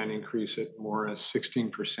 26% increase at Morris,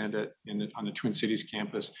 16% on the Twin Cities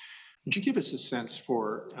campus. Would you give us a sense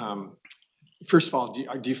for, first of all,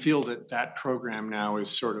 do you feel that program now is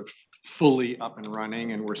sort of fully up and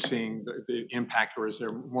running and we're seeing the impact, or is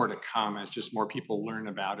there more to come as just more people learn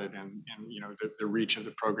about it and the reach of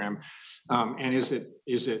the program? And is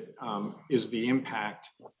the impact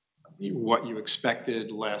what you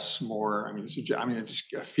expected, less, more? I mean,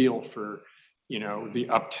 just a feel for the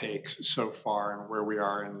uptake so far and where we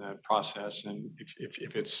are in the process, and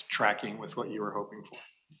if it's tracking with what you were hoping for.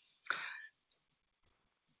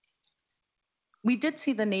 We did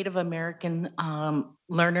see the Native American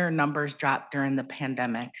learner numbers drop during the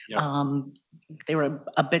pandemic. Yep. They were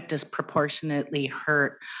a bit disproportionately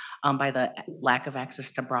hurt by the lack of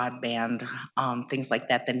access to broadband, things like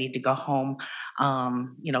that, that need to go home,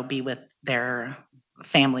 be with their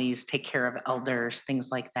families, take care of elders, things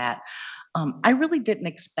like that. I really didn't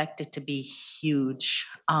expect it to be huge,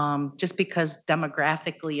 just because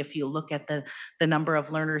demographically, if you look at the number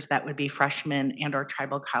of learners that would be freshmen and or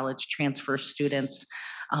tribal college transfer students,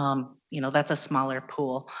 that's a smaller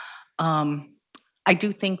pool. I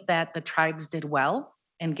do think that the tribes did well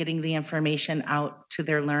in getting the information out to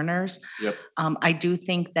their learners. Yep. I do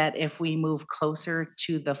think that if we move closer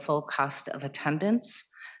to the full cost of attendance,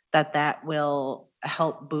 that will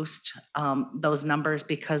help boost those numbers,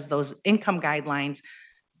 because those income guidelines,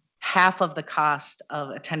 half of the cost of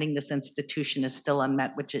attending this institution is still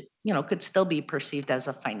unmet, which it could still be perceived as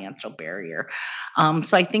a financial barrier.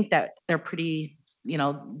 So I think that they're pretty,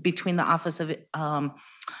 between the Office of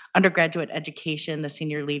Undergraduate Education, the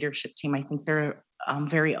senior leadership team, I think they're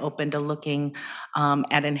very open to looking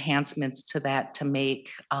at enhancements to that to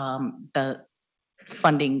make the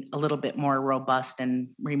funding a little bit more robust and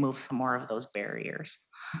remove some more of those barriers.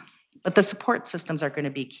 But the support systems are going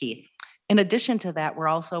to be key. In addition to that, we're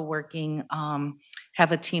also working,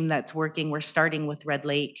 have a team that's working, we're starting with Red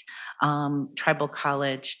Lake Tribal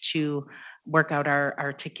College to work out our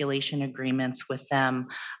articulation agreements with them.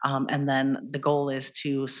 And then the goal is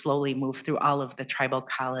to slowly move through all of the tribal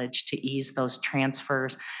college to ease those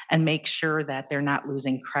transfers and make sure that they're not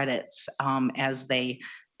losing credits as they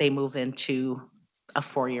move into a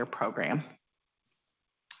 4-year program.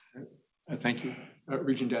 Thank you.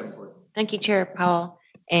 Regent Davenport. Thank you, Chair Powell,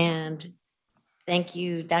 and thank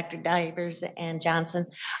you, Dr. Divers and Johnson.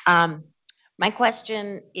 My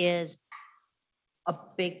question is a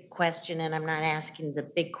big question, and I'm not asking the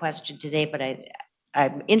big question today, but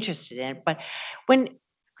I'm interested in it. But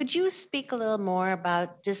could you speak a little more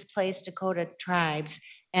about displaced Dakota tribes?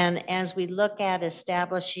 And as we look at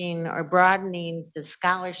establishing or broadening the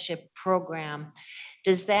scholarship program,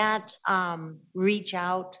 does that reach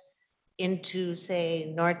out into,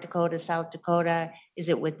 say, North Dakota, South Dakota? Is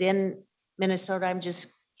it within Minnesota? I'm just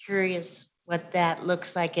curious what that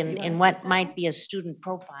looks like and what might be a student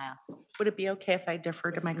profile. Would it be okay if I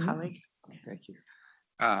defer to my colleague? Thank you.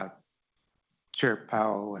 Chair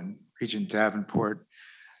Powell and Regent Davenport,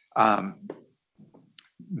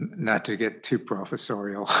 not to get too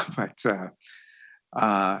professorial, but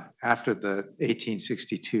after the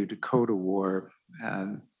 1862 Dakota War,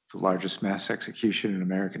 and the largest mass execution in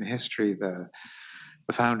American history, the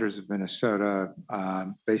founders of Minnesota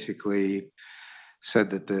basically said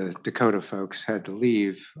that the Dakota folks had to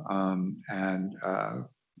leave, and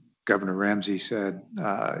Governor Ramsey said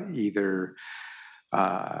either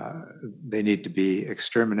they need to be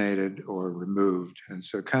exterminated or removed. And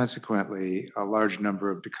so consequently, a large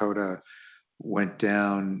number of Dakota went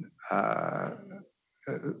down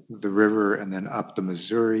the river and then up the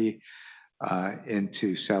Missouri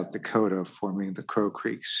into South Dakota, forming the Crow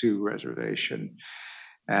Creek Sioux Reservation.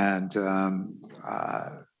 And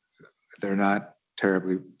they're not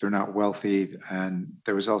wealthy. And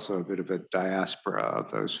there was also a bit of a diaspora of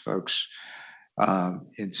those folks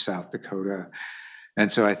in South Dakota. And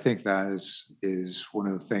so I think that is one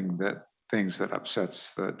of the things that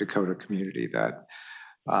upsets the Dakota community, that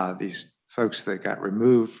these folks that got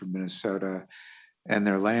removed from Minnesota and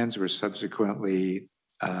their lands were subsequently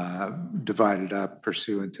divided up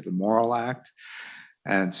pursuant to the Morrill Act.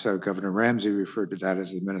 And so Governor Ramsey referred to that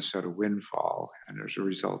as the Minnesota windfall. And as a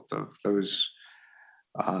result of those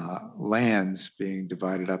lands being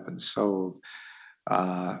divided up and sold,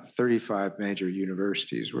 35 major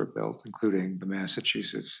universities were built, including the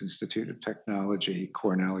Massachusetts Institute of Technology,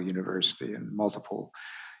 Cornell University, and multiple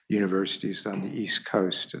universities on the East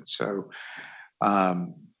Coast. And so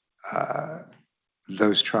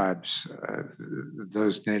those tribes,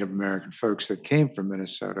 those Native American folks that came from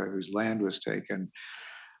Minnesota, whose land was taken,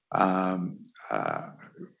 and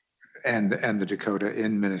the Dakota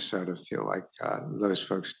in Minnesota feel like those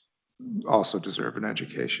folks also deserve an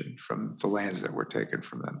education from the lands that were taken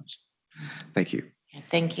from them. Thank you.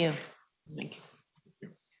 Thank you. Thank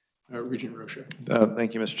you. Regent Rocha.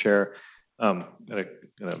 Thank you, Mr. Chair. A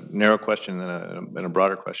narrow question and a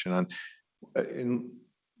broader question on.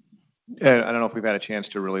 I don't know if we've had a chance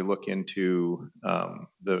to really look into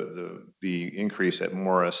the increase at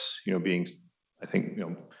Morris, being, I think,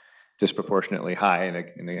 disproportionately high, and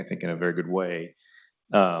I think in a very good way.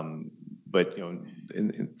 But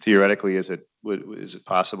theoretically, is it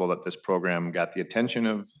possible that this program got the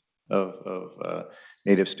attention of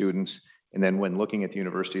Native students And then when looking at the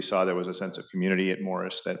university, saw there was a sense of community at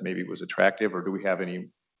Morris that maybe was attractive, or do we have any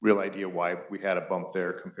real idea why we had a bump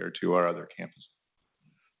there compared to our other campuses?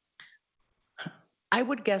 I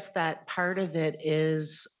would guess that part of it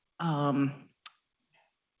is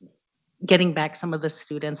getting back some of the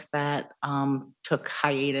students that took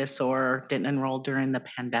hiatus or didn't enroll during the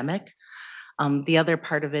pandemic. The other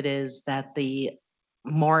part of it is that the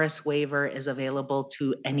Morris waiver is available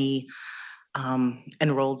to any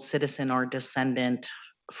enrolled citizen or descendant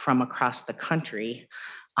from across the country.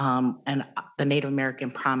 And the Native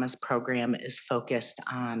American Promise Program is focused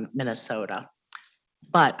on Minnesota.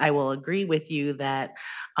 But I will agree with you that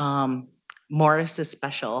Morris is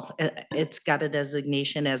special. It's got a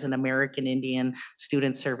designation as an American Indian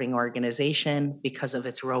student serving organization because of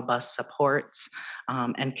its robust supports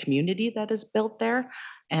and community that is built there.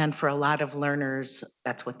 And for a lot of learners,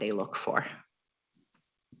 that's what they look for.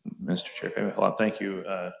 Mr. Chair, thank you,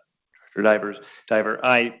 Director Diver.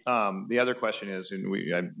 The other question is, and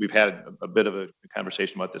we've had a bit of a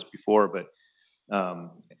conversation about this before, but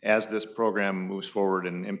as this program moves forward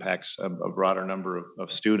and impacts a broader number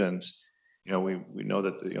of students, we know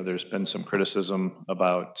that there's been some criticism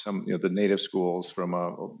about some the native schools from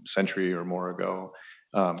a century or more ago,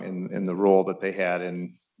 in the role that they had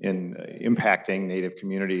in impacting Native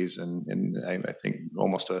communities, and I think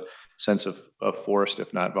almost a sense of forced,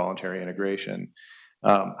 if not voluntary, integration.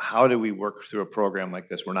 How do we work through a program like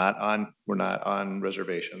this? We're not on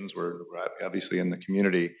reservations. We're obviously in the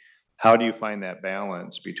community. How do you find that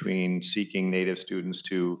balance between seeking Native students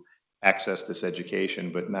to access this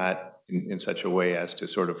education, but not in such a way as to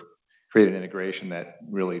sort of create an integration that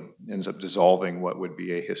really ends up dissolving what would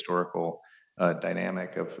be a historical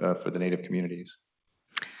dynamic for the Native communities?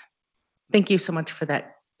 Thank you so much for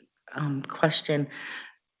that question.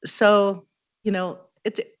 So,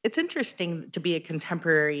 it's interesting to be a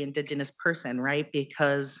contemporary Indigenous person, right?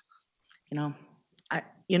 Because,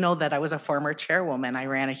 that I was a former chairwoman. I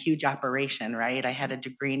ran a huge operation, right? I had a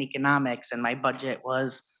degree in economics and my budget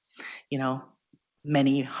was,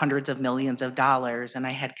 many hundreds of millions of dollars. And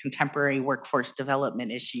I had contemporary workforce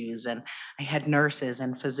development issues, and I had nurses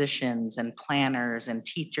and physicians and planners and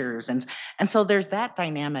teachers. And so there's that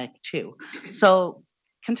dynamic too. So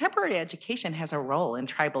contemporary education has a role in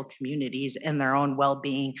tribal communities in their own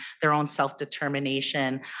well-being, their own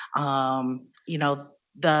self-determination. The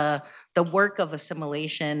work of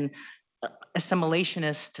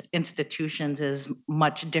assimilationist institutions is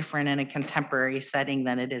much different in a contemporary setting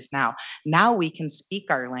than it is now. Now we can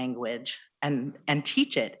speak our language and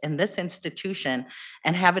teach it in this institution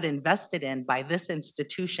and have it invested in by this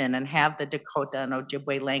institution and have the Dakota and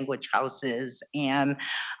Ojibwe language houses and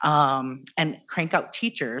crank out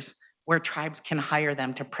teachers where tribes can hire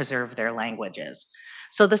them to preserve their languages.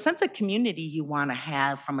 So the sense of community you want to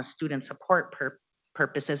have from a student support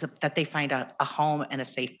purposes that they find a home and a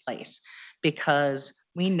safe place, because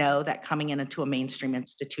we know that coming into a mainstream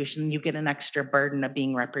institution, you get an extra burden of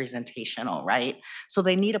being representational, right? So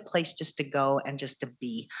they need a place just to go and just to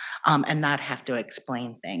be and not have to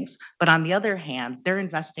explain things. But on the other hand, they're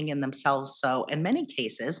investing in themselves. So in many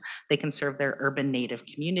cases, they can serve their urban Native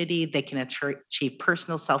community, they can achieve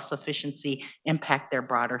personal self-sufficiency, impact their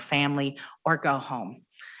broader family, or go home.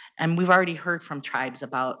 And we've already heard from tribes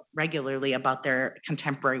regularly about their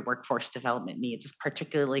contemporary workforce development needs,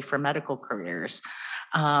 particularly for medical careers.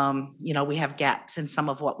 We have gaps in some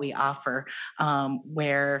of what we offer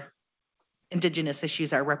where Indigenous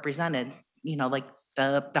issues are represented, like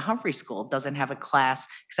the Humphrey School doesn't have a class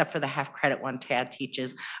except for the half credit one Tad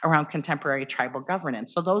teaches around contemporary tribal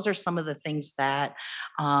governance. So those are some of the things that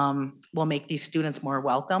will make these students more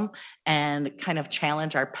welcome and kind of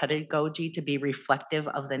challenge our pedagogy to be reflective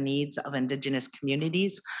of the needs of Indigenous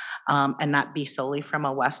communities and not be solely from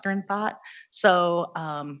a Western thought. So,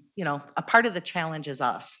 a part of the challenge is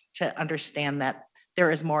us to understand that there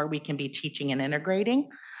is more we can be teaching and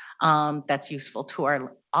integrating that's useful to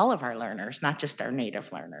all of our learners, not just our Native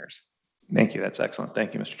learners. Thank you. That's excellent.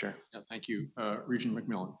 Thank you, Mr. Chair. Yeah, thank you, Regent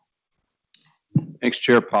McMillan. Thanks,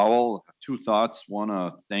 Chair Powell. Two thoughts.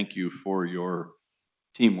 One, thank you for your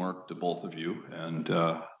teamwork to both of you, and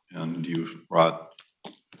you've brought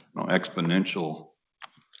exponential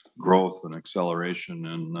growth and acceleration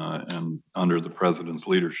and under the president's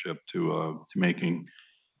leadership to making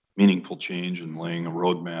meaningful change and laying a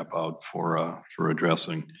roadmap out for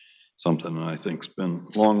addressing something that I think's been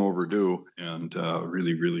long overdue and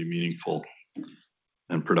really, really meaningful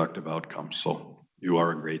and productive outcomes. So you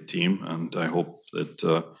are a great team, and I hope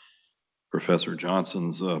that Professor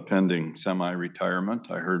Johnson's pending semi-retirement.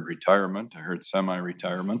 I heard retirement, I heard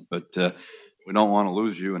semi-retirement, but we don't want to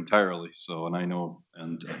lose you entirely. So, and I know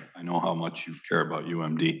how much you care about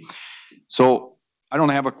UMD. So I don't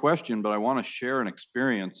have a question, but I want to share an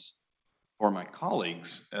experience for my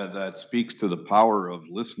colleagues that speaks to the power of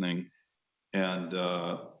listening. And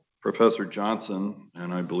Professor Johnson,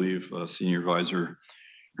 and I believe Senior Advisor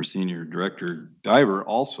or Senior Director Diver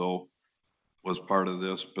also was part of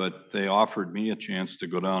this, but they offered me a chance to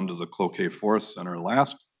go down to the Cloquet Forest Center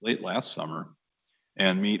late last summer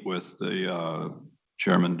and meet with the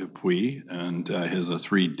Chairman Dupuis and his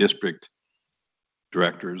 3 district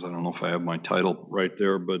directors. I don't know if I have my title right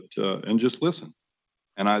there, but and just listen.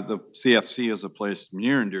 And the CFC is a place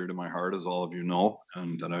near and dear to my heart, as all of you know,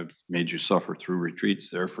 and that I've made you suffer through retreats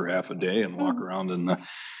there for half a day and walk around in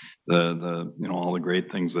the all the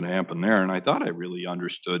great things that happen there. And I thought I really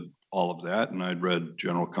understood all of that. And I'd read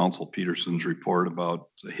General Counsel Peterson's report about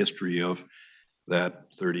the history of that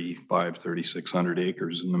 3,600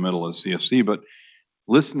 acres in the middle of CFC. But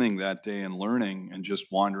listening that day and learning and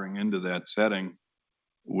just wandering into that setting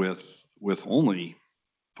with only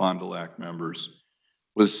Fond du Lac members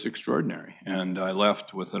was extraordinary. And I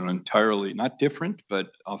left with an entirely, not different,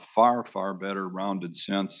 but a far, far better rounded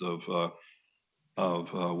sense of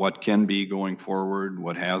what can be going forward,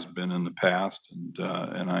 what has been in the past.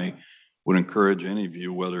 And I would encourage any of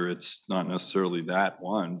you, whether it's not necessarily that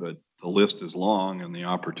one, but the list is long and the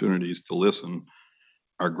opportunities to listen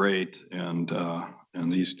are great. And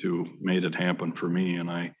these 2 made it happen for me.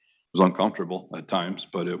 And I was uncomfortable at times,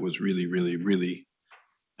 but it was really, really, really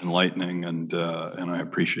enlightening, and I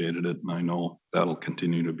appreciated it. And I know that'll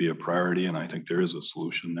continue to be a priority. And I think there is a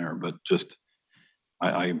solution there, but just,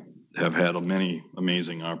 I have had many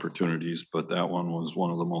amazing opportunities, but that one was one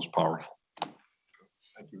of the most powerful.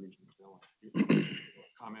 Thank you, Regent.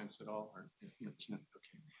 Comments at all? Or,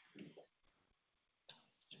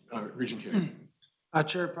 okay. Regent Carey.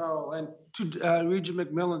 Chair Powell, and to Regent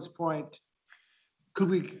McMillan's point, could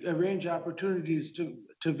we arrange opportunities to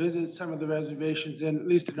visit some of the reservations, at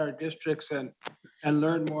least in our districts, and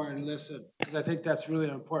learn more and listen? Because I think that's really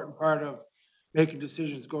an important part of making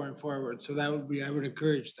decisions going forward. So that would be, I would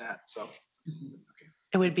encourage that. So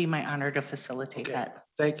It would be my honor to facilitate that.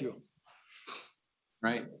 Thank you.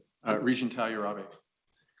 Right. Regent Talurabe.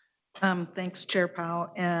 Thanks, Chair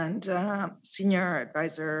Powell and Senior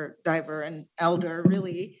Advisor Diver and Elder.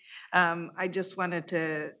 Really, I just wanted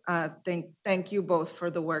to thank you both for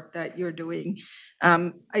the work that you're doing.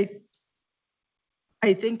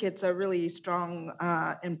 I think it's a really strong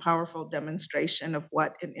and powerful demonstration of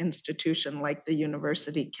what an institution like the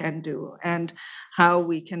university can do and how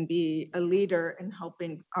we can be a leader in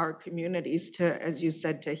helping our communities to, as you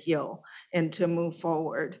said, to heal and to move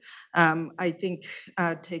forward. I think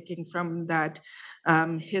taking from that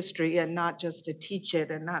history and not just to teach it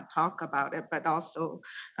and not talk about it, but also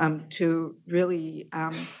to really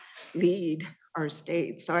lead our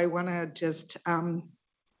state. So I want to just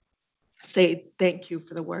say thank you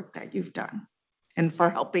for the work that you've done and for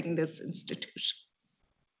helping this institution.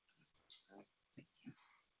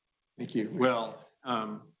 Thank you. Well,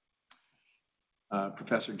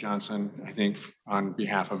 Professor Johnson, I think on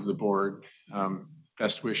behalf of the board,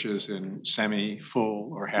 best wishes in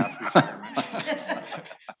semi-full or half retirement.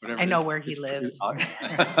 I know where he lives.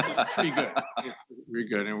 It's pretty good. It's very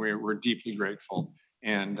good, and we're deeply grateful.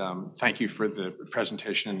 And thank you for the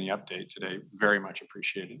presentation and the update today. Very much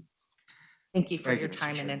appreciated. Thank you for your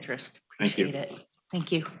time and interest. Appreciate it.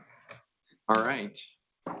 Thank you. All right.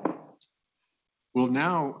 We'll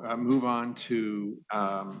now move on to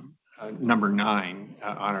number 9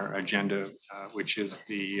 on our agenda, which is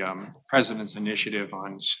the President's Initiative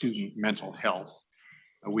on Student Mental Health.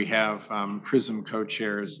 We have PRISM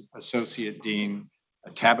co-chairs, Associate Dean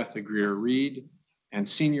Tabitha Greer-Reed and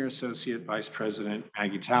Senior Associate Vice President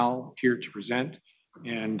Maggie Towle here to present.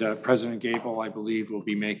 And President Gable, I believe, will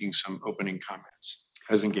be making some opening comments.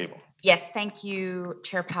 President Gable. Yes, thank you,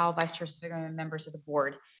 Chair Powell, Vice Chair Spiegel, and members of the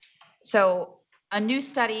board. So a new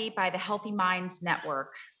study by the Healthy Minds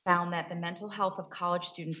Network found that the mental health of college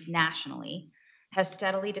students nationally has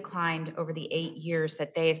steadily declined over the 8 years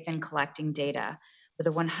that they have been collecting data, with a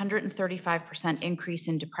 135% increase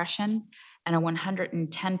in depression and a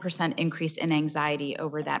 110% increase in anxiety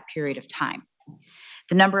over that period of time.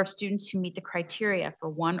 The number of students who meet the criteria for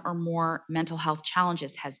one or more mental health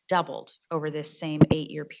challenges has doubled over this same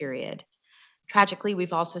 8-year period. Tragically,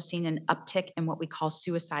 we've also seen an uptick in what we call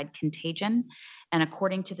suicide contagion. And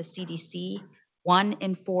according to the CDC, 1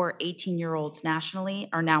 in 4 18-year-olds nationally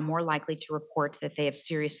are now more likely to report that they have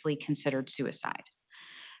seriously considered suicide.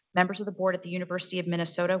 Members of the board at the University of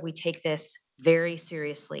Minnesota, we take this very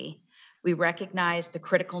seriously. We recognize the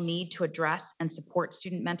critical need to address and support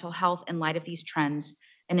student mental health in light of these trends,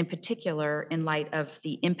 and in particular, in light of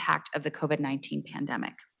the impact of the COVID-19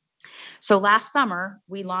 pandemic. So last summer,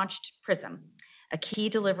 we launched PRISM, a key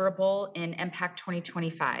deliverable in MPACT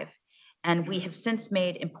 2025. And we have since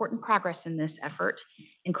made important progress in this effort,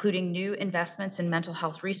 including new investments in mental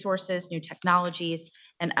health resources, new technologies,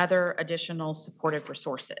 and other additional supportive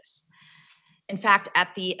resources. In fact,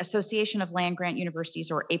 at the Association of Land-Grant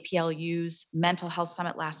Universities, or APLU's Mental Health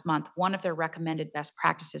Summit last month, one of their recommended best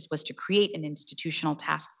practices was to create an institutional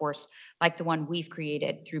task force like the one we've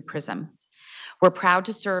created through PRISM. We're proud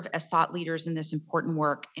to serve as thought leaders in this important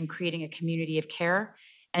work in creating a community of care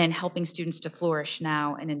and in helping students to flourish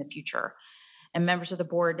now and in the future. And members of the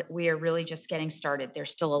board, we are really just getting started. There's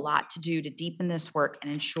still a lot to do to deepen this work and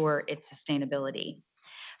ensure its sustainability.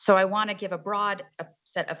 So I want to give a broad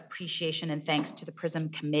set of appreciation and thanks to the PRISM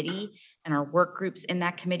committee and our work groups in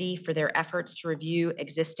that committee for their efforts to review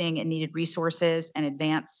existing and needed resources and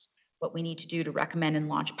advance what we need to do to recommend and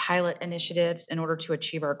launch pilot initiatives in order to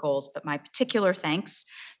achieve our goals. But my particular thanks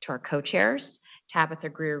to our co-chairs, Tabitha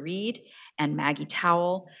Greer-Reed and Maggie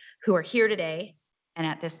Towell, who are here today. And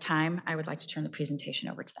at this time, I would like to turn the presentation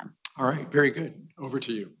over to them. All right, very good. Over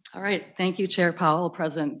to you. All right, thank you, Chair Powell,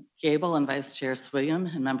 President Gable, and Vice Chair Swigum,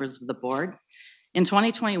 and members of the board. In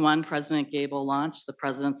 2021, President Gable launched the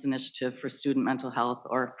President's Initiative for Student Mental Health,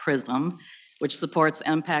 or PRISM, which supports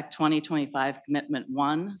MPACT 2025 Commitment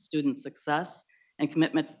 1, Student Success, and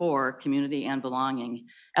Commitment 4, Community and Belonging.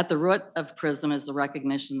 At the root of PRISM is the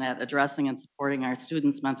recognition that addressing and supporting our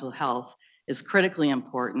students' mental health is critically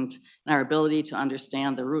important, and our ability to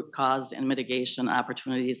understand the root cause and mitigation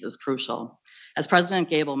opportunities is crucial. As President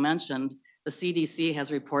Gable mentioned, the CDC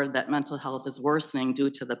has reported that mental health is worsening due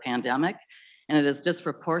to the pandemic, and it is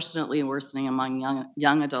disproportionately worsening among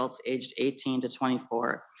young adults aged 18 to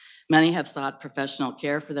 24. Many have sought professional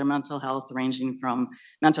care for their mental health, ranging from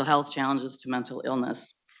mental health challenges to mental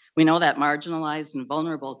illness. We know that marginalized and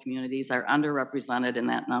vulnerable communities are underrepresented in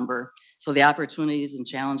that number, so the opportunities and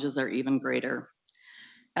challenges are even greater.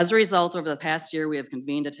 As a result, over the past year, we have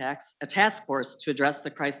convened a task force to address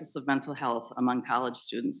the crisis of mental health among college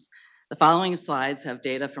students. The following slides have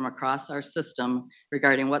data from across our system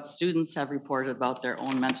regarding what students have reported about their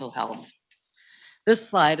own mental health. This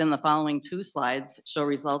slide and the following two slides show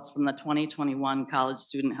results from the 2021 College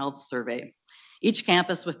Student Health Survey. Each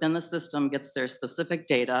campus within the system gets their specific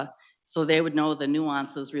data, so they would know the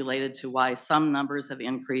nuances related to why some numbers have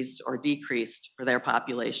increased or decreased for their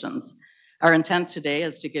populations. Our intent today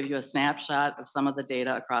is to give you a snapshot of some of the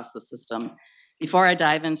data across the system. Before I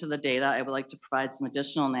dive into the data, I would like to provide some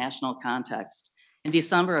additional national context. In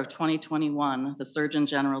December of 2021, the Surgeon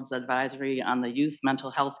General's Advisory on the Youth Mental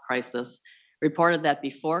Health Crisis reported that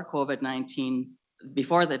before the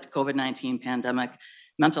COVID-19 pandemic,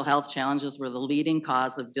 mental health challenges were the leading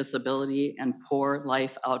cause of disability and poor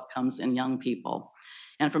life outcomes in young people.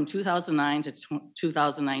 And from 2009 to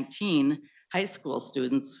 2019, high school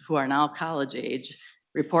students who are now college age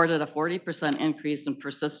reported a 40% increase in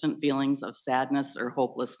persistent feelings of sadness or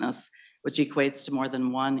hopelessness, which equates to more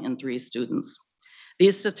than 1 in 3 students.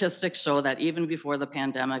 These statistics show that even before the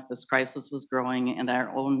pandemic, this crisis was growing, and our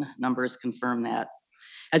own numbers confirm that.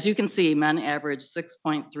 As you can see, men average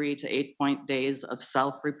 6.3 to 8 days of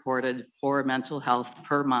self-reported poor mental health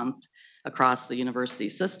per month across the university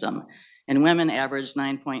system, and women average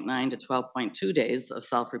 9.9 to 12.2 days of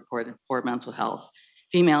self-reported poor mental health.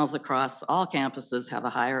 Females across all campuses have a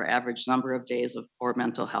higher average number of days of poor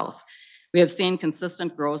mental health. We have seen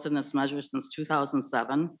consistent growth in this measure since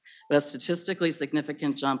 2007, but a statistically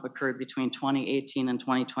significant jump occurred between 2018 and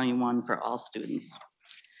 2021 for all students.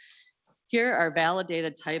 Here are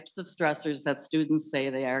validated types of stressors that students say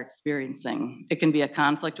they are experiencing. It can be a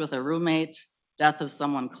conflict with a roommate, death of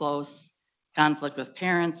someone close, conflict with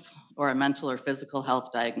parents, or a mental or physical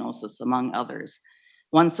health diagnosis, among others.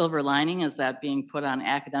 One silver lining is that being put on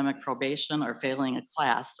academic probation or failing a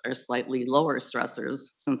class are slightly lower stressors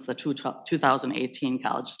since the 2018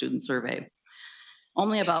 College Student Survey.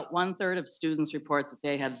 Only about 1/3 of students report that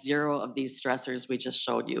they have 0 of these stressors we just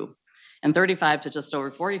showed you. And 35 to just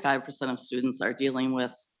over 45% of students are dealing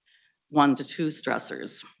with 1 to 2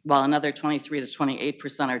 stressors, while another 23 to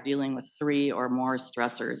 28% are dealing with 3 or more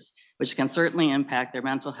stressors, which can certainly impact their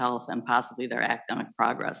mental health and possibly their academic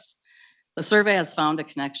progress. The survey has found a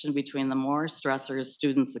connection between the more stressors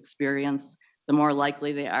students experience, the more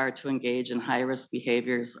likely they are to engage in high-risk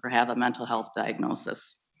behaviors or have a mental health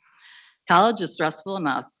diagnosis. College is stressful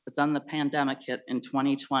enough, but then the pandemic hit in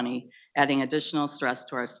 2020, adding additional stress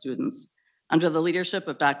to our students. Under the leadership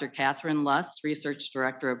of Dr. Catherine Lust, Research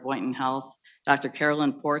Director of Boynton Health, Dr.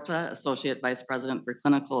 Carolyn Porta, Associate Vice President for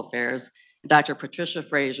Clinical Affairs, and Dr. Patricia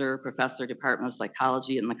Frazier, Professor, Department of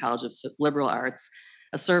Psychology in the College of Liberal Arts.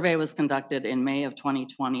 A survey was conducted in May of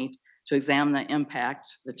 2020 to examine the impact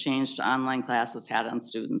the change to online classes had on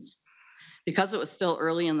students. Because it was still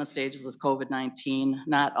early in the stages of COVID-19,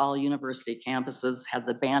 not all university campuses had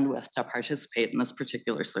the bandwidth to participate in this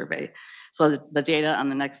particular survey. So the data on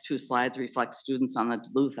the next two slides reflects students on the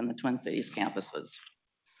Duluth and the Twin Cities campuses.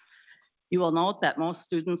 You will note that most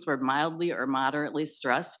students were mildly or moderately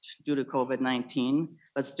stressed due to COVID-19,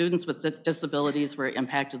 but students with disabilities were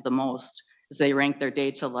impacted the most as they ranked their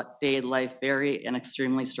day-to-day life very and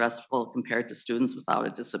extremely stressful compared to students without a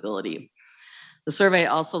disability. The survey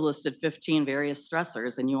also listed 15 various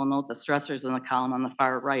stressors, and you will note the stressors in the column on the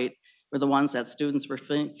far right were the ones that students were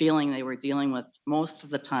feeling they were dealing with most of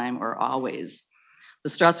the time or always. The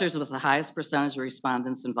stressors with the highest percentage of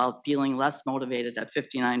respondents involved feeling less motivated at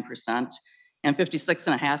 59%, and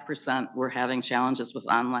 56.5% were having challenges with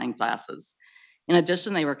online classes. In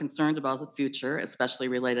addition, they were concerned about the future, especially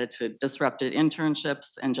related to disrupted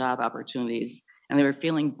internships and job opportunities, and they were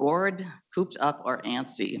feeling bored, cooped up, or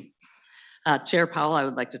antsy. Chair Powell, I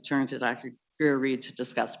would like to turn to Dr. Greer-Reed to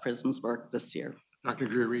discuss PRISM's work this year. Dr.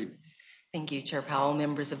 Greer-Reed. Thank you, Chair Powell,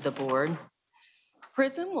 members of the board.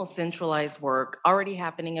 PRISM will centralize work already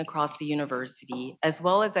happening across the university, as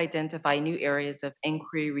well as identify new areas of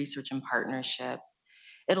inquiry, research, and partnership.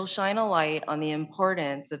 It'll shine a light on the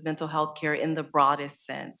importance of mental health care in the broadest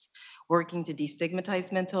sense, working to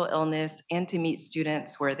destigmatize mental illness and to meet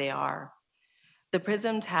students where they are. The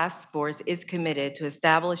PRISM task force is committed to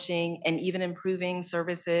establishing and even improving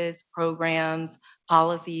services, programs,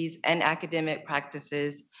 policies, and academic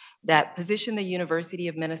practices that position the University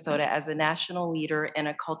of Minnesota as a national leader in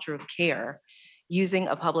a culture of care, using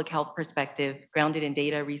a public health perspective grounded in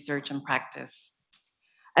data, research, and practice.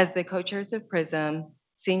 As the co-chairs of PRISM,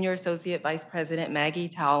 Senior Associate Vice President Maggie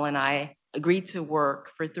Towle and I agreed to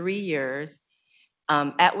work for 3 years,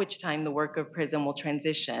 at which time the work of PRISM will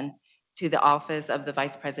transition to the Office of the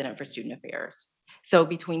Vice President for Student Affairs. So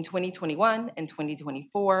between 2021 and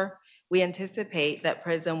 2024, we anticipate that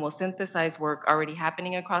PRISM will synthesize work already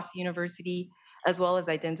happening across the university, as well as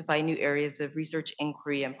identify new areas of research,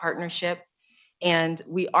 inquiry, and partnership. And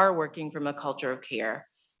we are working from a culture of care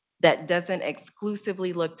that doesn't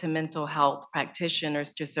exclusively look to mental health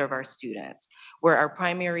practitioners to serve our students, where our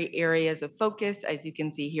primary areas of focus, as you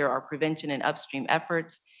can see here, are prevention and upstream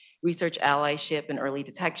efforts, research allyship and early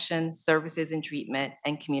detection, services and treatment,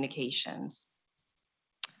 and communications.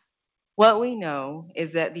 What we know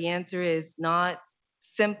is that the answer is not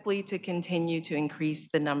simply to continue to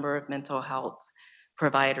increase the number of mental health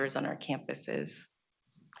providers on our campuses.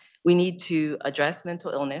 We need to address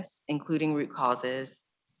mental illness, including root causes.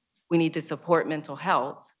 We need to support mental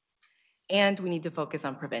health, and we need to focus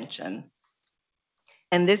on prevention.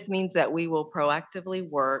 And this means that we will proactively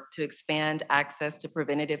work to expand access to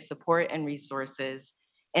preventative support and resources.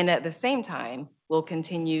 And at the same time, we'll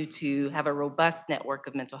continue to have a robust network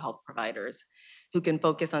of mental health providers who can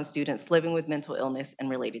focus on students living with mental illness and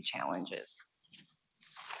related challenges.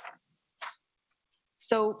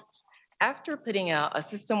 So after putting out a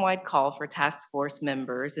system-wide call for task force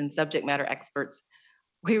members and subject matter experts,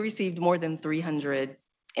 we received more than 300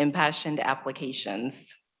 impassioned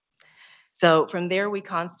applications. So from there, we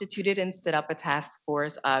constituted and stood up a task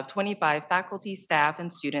force of 25 faculty, staff,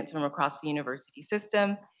 and students from across the university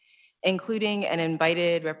system, including an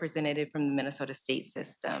invited representative from the Minnesota State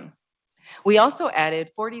system. We also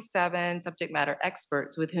added 47 subject matter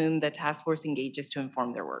experts with whom the task force engages to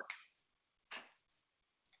inform their work.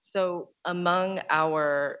 So among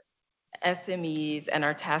our SMEs and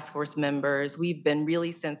our task force members, we've been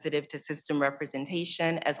really sensitive to system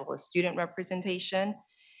representation as well as student representation,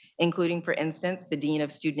 including, for instance, the Dean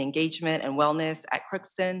of Student Engagement and Wellness at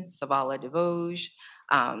Crookston, Savala DeVoge,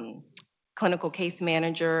 Clinical Case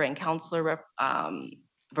Manager and Counselor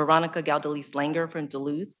Veronica Galdalise-Langer from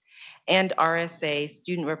Duluth, and RSA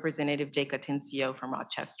Student Representative Jake Atencio from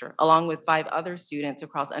Rochester, along with 5 other students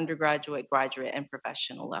across undergraduate, graduate, and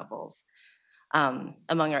professional levels. Among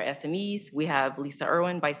our SMEs, we have Lisa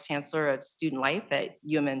Irwin, Vice Chancellor of Student Life at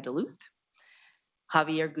UMN Duluth,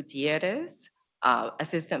 Javier Gutierrez,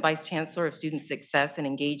 Assistant Vice Chancellor of Student Success and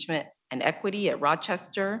Engagement and Equity at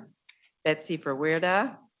Rochester, Betsy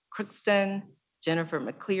Ferwerda, Crookston, Jennifer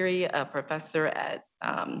McCleary, a professor at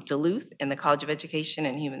Duluth in the College of Education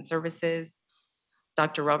and Human Services,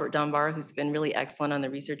 Dr. Robert Dunbar, who's been really excellent on the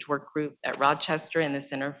research work group at Rochester and the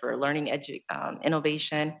Center for Learning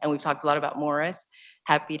Innovation. And we've talked a lot about Morris.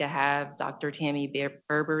 Happy to have Dr. Tammy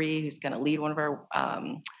Burberry, who's going to lead one of our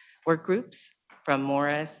work groups from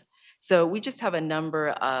Morris. So we just have a number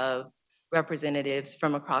of representatives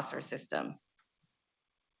from across our system.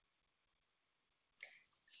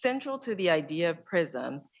 Central to the idea of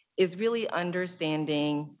PRISM is really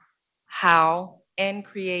understanding how and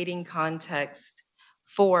creating context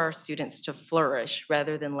for our students to flourish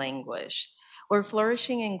rather than languish, where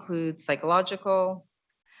flourishing includes psychological,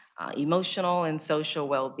 emotional, and social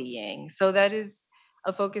well-being. So that is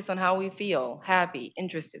a focus on how we feel happy,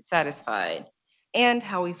 interested, satisfied, and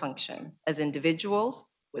how we function as individuals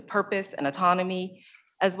with purpose and autonomy,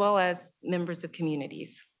 as well as members of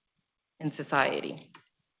communities and society.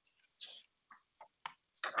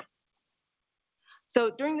 So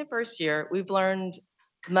during the first year, we've learned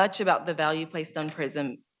much about the value placed on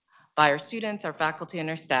PRISM by our students, our faculty, and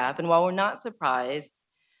our staff. And while we're not surprised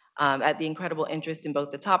at the incredible interest in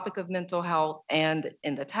both the topic of mental health and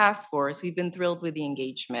in the task force, we've been thrilled with the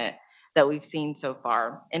engagement that we've seen so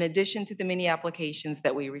far. In addition to the many applications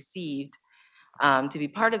that we received to be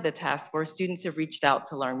part of the task force, students have reached out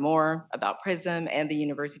to learn more about PRISM and the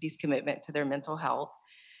university's commitment to their mental health.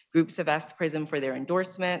 Groups have asked PRISM for their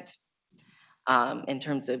endorsement in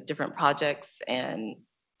terms of different projects and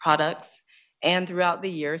products. And throughout the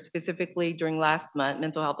year, specifically during last month,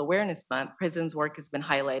 Mental Health Awareness Month, PRISM's work has been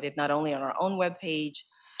highlighted not only on our own webpage,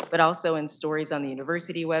 but also in stories on the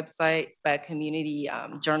university website, by a community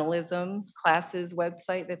journalism classes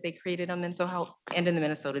website that they created on mental health, and in the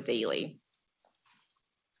Minnesota Daily.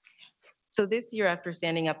 So this year, after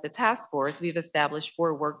standing up the task force, we've established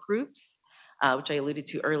 4 work groups, which I alluded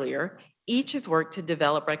to earlier. Each has worked to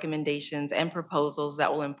develop recommendations and proposals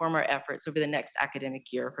that will inform our efforts over the next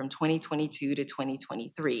academic year from 2022 to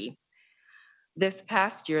 2023. This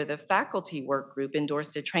past year, the faculty work group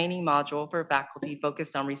endorsed a training module for faculty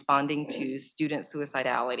focused on responding to student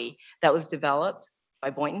suicidality that was developed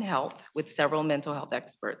by Boynton Health with several mental health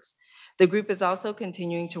experts. The group is also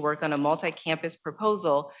continuing to work on a multi-campus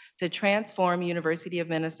proposal to transform University of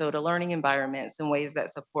Minnesota learning environments in ways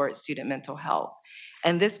that support student mental health.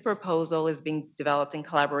 And this proposal is being developed in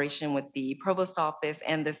collaboration with the Provost Office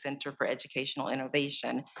and the Center for Educational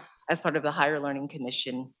Innovation as part of the Higher Learning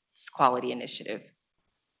Commission's Quality Initiative.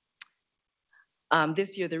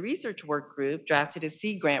 This year, the research work group drafted a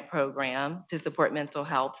seed grant program to support mental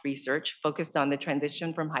health research focused on the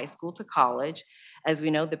transition from high school to college. As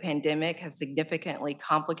we know, the pandemic has significantly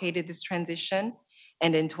complicated this transition.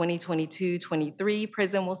 And in 2022-23,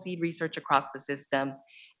 PRISM will seed research across the system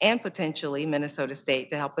and potentially Minnesota State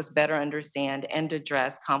to help us better understand and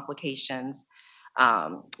address complications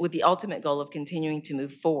with the ultimate goal of continuing to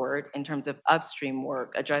move forward in terms of upstream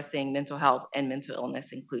work addressing mental health and mental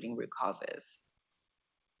illness, including root causes.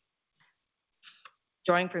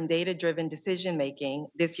 Drawing from data-driven decision-making,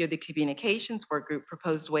 this year the communications work group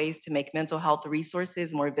proposed ways to make mental health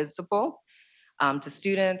resources more visible to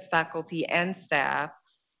students, faculty, and staff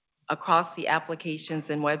across the applications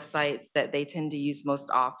and websites that they tend to use most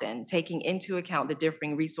often, taking into account the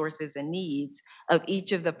differing resources and needs of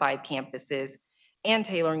each of the 5 campuses and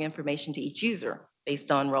tailoring information to each user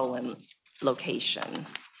based on role and location.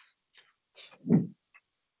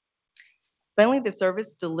 Finally, the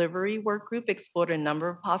service delivery work group explored a number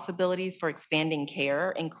of possibilities for expanding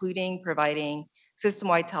care, including providing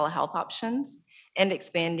system-wide telehealth options and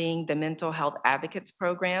expanding the mental health advocates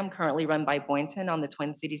program currently run by Boynton on the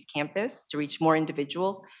Twin Cities campus to reach more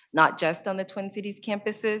individuals, not just on the Twin Cities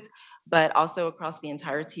campuses, but also across the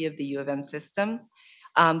entirety of the U of M system.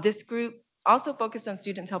 This group also focused on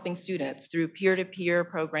students helping students through peer-to-peer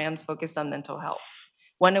programs focused on mental health,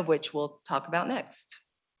 one of which we'll talk about next.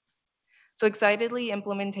 So excitedly,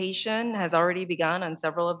 implementation has already begun on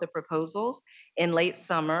several of the proposals. In late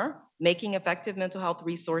summer, Making Effective Mental Health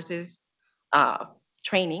Resources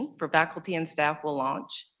training for faculty and staff will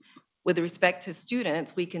launch. With respect to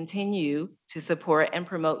students, we continue to support and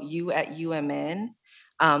promote You at UMN,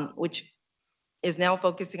 which is now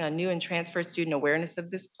focusing on new and transfer student awareness of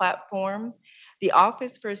this platform. The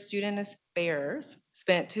Office for Student Affairs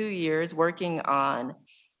spent 2 years working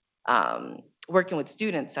with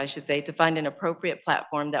students, I should say, to find an appropriate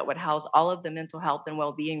platform that would house all of the mental health and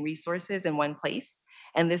well-being resources in one place.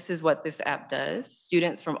 And this is what this app does.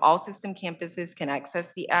 Students from all system campuses can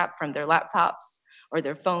access the app from their laptops or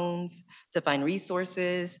their phones to find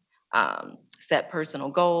resources, set personal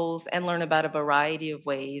goals, and learn about a variety of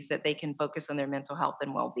ways that they can focus on their mental health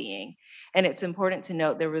and well-being. And it's important to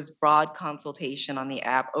note there was broad consultation on the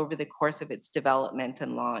app over the course of its development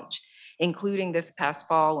and launch, including this past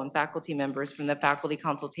fall when faculty members from the Faculty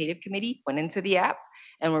Consultative Committee went into the app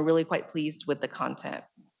and were really quite pleased with the content.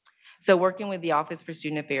 So working with the Office for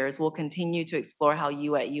Student Affairs, we'll continue to explore how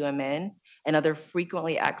You at UMN and other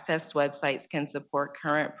frequently accessed websites can support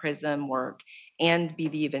current PRISM work and be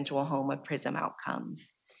the eventual home of PRISM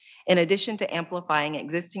outcomes. In addition to amplifying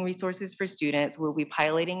existing resources for students, we'll be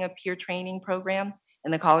piloting a peer training program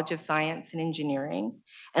in the College of Science and Engineering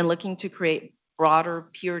and looking to create broader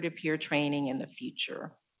peer-to-peer training in the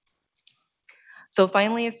future. So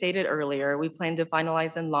finally, as stated earlier, we plan to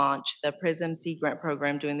finalize and launch the PRISM Sea Grant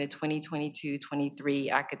program during the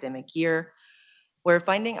 2022-23 academic year. We're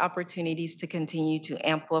finding opportunities to continue to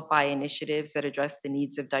amplify initiatives that address the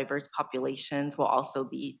needs of diverse populations will also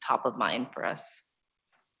be top of mind for us.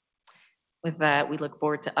 With that, we look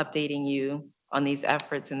forward to updating you on these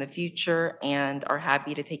efforts in the future and are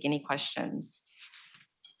happy to take any questions.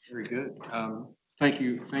 Very good. Thank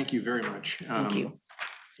you very much. Thank you.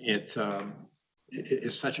 It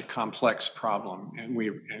is such a complex problem, and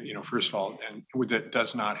first of all, and that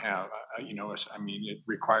does not have, it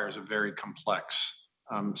requires a very complex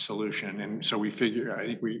solution, and so I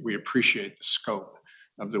think we appreciate the scope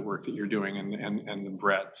of the work that you're doing and the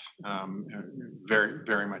breadth, very,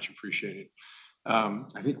 very much appreciated.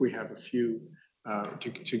 I think we have a few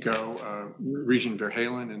to go, Regent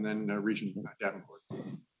Verhalen and then Regent Davenport.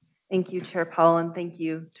 Thank you, Chair Powell, and thank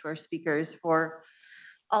you to our speakers for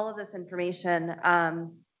all of this information.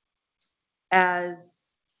 As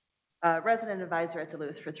a resident advisor at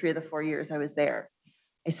Duluth for 3 of the 4 years I was there,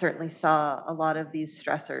 I certainly saw a lot of these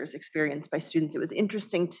stressors experienced by students. It was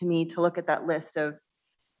interesting to me to look at that list of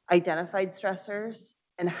identified stressors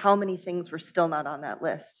and how many things were still not on that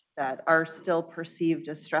list that are still perceived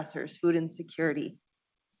as stressors. Food insecurity.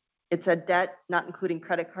 It's a debt, not including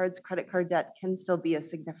credit cards. Credit card debt can still be a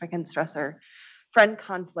significant stressor. Friend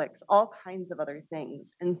conflicts, all kinds of other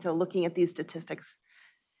things. And so looking at these statistics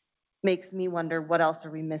makes me wonder, what else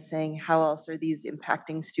are we missing? How else are these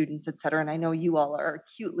impacting students, et cetera? And I know you all are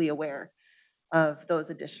acutely aware of those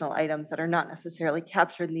additional items that are not necessarily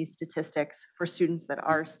captured in these statistics for students that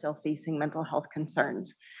are still facing mental health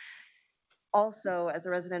concerns. Also, as a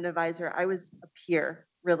resident advisor, I was a peer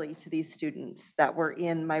really to these students that were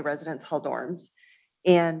in my residence hall dorms.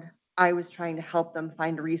 And I was trying to help them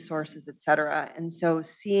find resources, et cetera. And so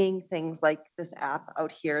seeing things like this app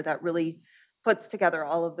out here that really puts together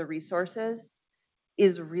all of the resources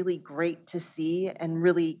is really great to see and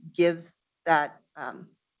really gives that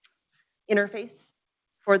interface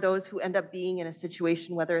for those who end up being in a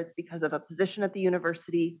situation, whether it's because of a position at the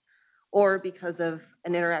university or because of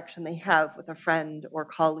an interaction they have with a friend or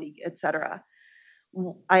colleague, et cetera.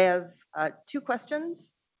 I have 2 questions.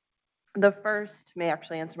 The first may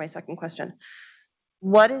actually answer my second question.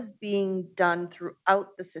 What is being done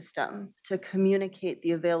throughout the system to communicate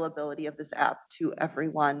the availability of this app to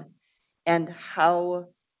everyone? And how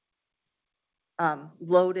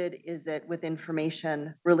loaded is it with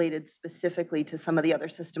information related specifically to some of the other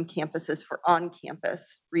system campuses for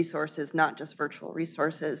on-campus resources, not just virtual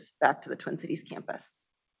resources back to the Twin Cities campus?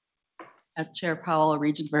 Chair Powell,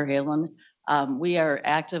 Regent Verhalen, we are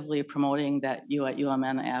actively promoting that You at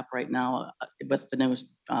UMN app right now with the new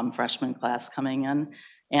freshman class coming in.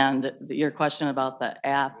 And your question about the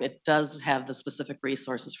app, it does have the specific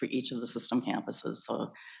resources for each of the system campuses.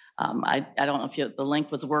 So I don't know if the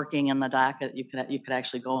link was working in the docket. You could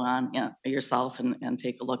actually go on yourself and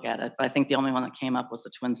take a look at it. But I think the only one that came up was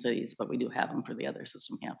the Twin Cities, but we do have them for the other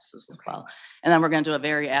system campuses as well. And then we're going to do a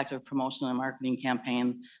very active promotion and marketing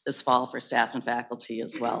campaign this fall for staff and faculty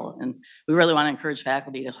as well. And we really want to encourage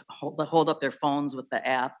faculty to hold up their phones with the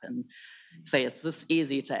app and say it's this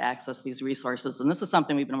easy to access these resources. And this is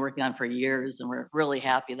something we've been working on for years, and we're really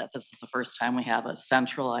happy that this is the first time we have a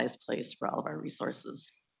centralized place for all of our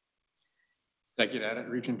resources. Thank you, Dada.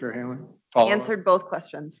 Regent Verhalen? Answered both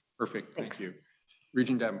questions. Perfect, Thanks. thank you.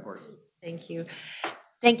 Regent Davenport. Thank you.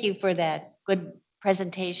 Thank you for that good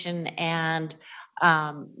presentation, and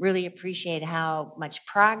really appreciate how much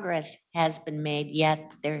progress has been made, yet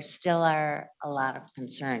there still are a lot of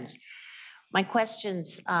concerns. My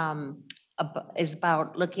questions is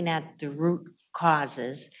about looking at the root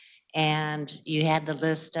causes, and you had the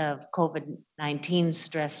list of COVID-19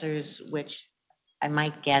 stressors, which I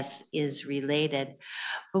might guess is related.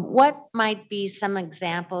 But what might be some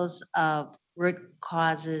examples of root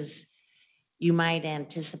causes you might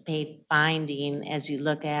anticipate finding as you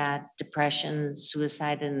look at depression,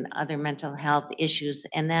 suicide, and other mental health issues?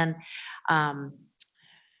 And then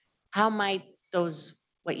how might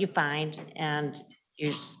what you find, and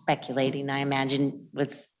you're speculating, I imagine,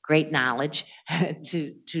 with great knowledge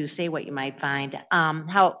to say what you might find,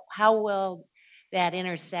 how will that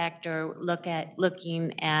intersect, or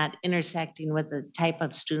looking at intersecting with the type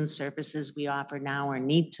of student services we offer now or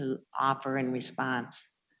need to offer in response?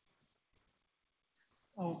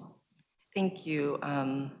 Oh, Thank you,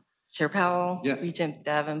 Chair Powell, Yes. Regent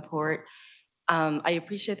Davenport. I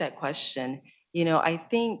appreciate that question. You know, I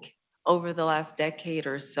think over the last decade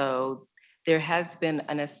or so, there has been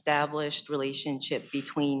an established relationship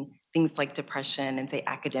between things like depression and, say,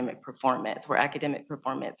 academic performance, where academic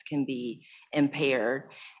performance can be impaired.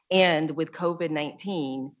 And with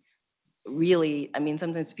COVID-19, really, I mean,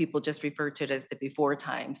 sometimes people just refer to it as the before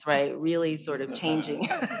times, right? Really sort of changing,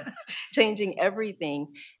 changing everything.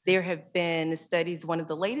 There have been studies, one of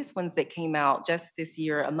the latest ones that came out just this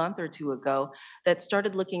year, a month or two ago, that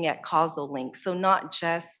started looking at causal links. So not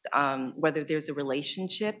just whether there's a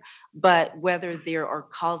relationship, but whether there are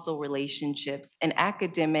causal relationships. And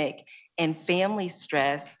academic and family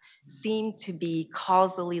stress seem to be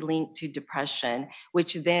causally linked to depression,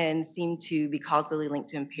 which then seem to be causally linked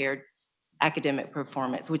to impaired academic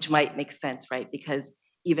performance, which might make sense, right? Because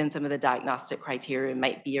even some of the diagnostic criteria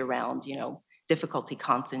might be around, you know, difficulty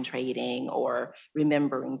concentrating or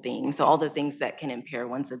remembering things. So all the things that can impair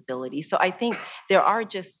one's ability. So I think there are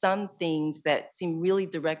just some things that seem really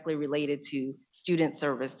directly related to student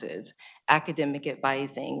services, academic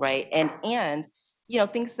advising, right? And you know,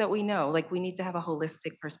 things that we know, like we need to have a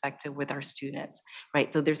holistic perspective with our students,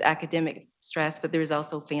 right? So there's academic stress, but there's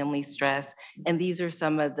also family stress, and these are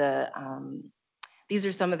some of the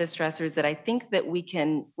stressors that I think that we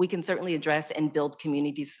can certainly address and build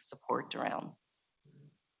communities of support around.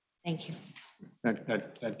 Thank you.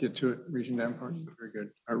 That get to it, Regent Davenport? Very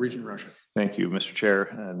good. Regent Russia. Thank you, Mr. Chair,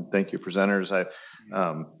 and thank you, presenters.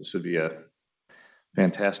 This would be a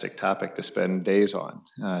fantastic topic to spend days on,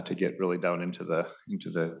 to get really down into the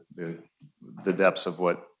depths of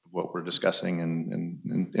what we're discussing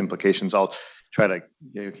and implications. I'll try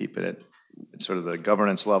to keep it at sort of the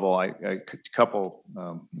governance level. I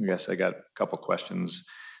guess I got a couple questions.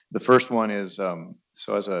 The first one is,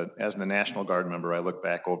 so as a National Guard member, I look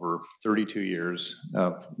back over 32 years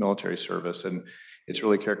of military service, and it's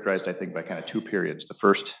really characterized, I think, by kind of two periods. The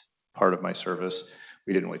first part of my service,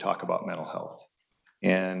 we didn't really talk about mental health.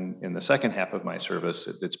 And in the second half of my service,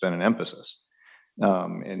 it's been an emphasis.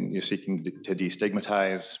 And you're seeking to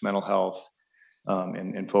destigmatize mental health,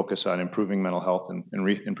 and focus on improving mental health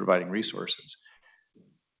and providing resources.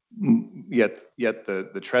 Yet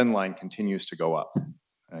the trend line continues to go up.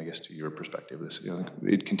 I guess to your perspective,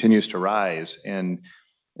 it continues to rise. And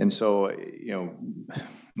so,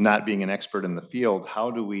 not being an expert in the field, how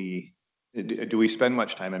do we spend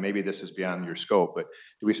much time, and maybe this is beyond your scope, but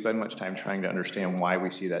do we spend much time trying to understand why we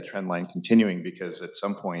see that trend line continuing? Because at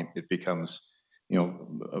some point it becomes,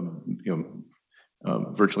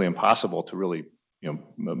 virtually impossible to really,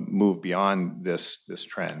 move beyond this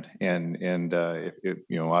trend. And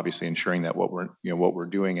obviously ensuring that what we're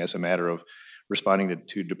doing as a matter of responding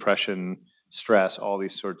to depression, stress, all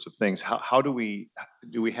these sorts of things. How do we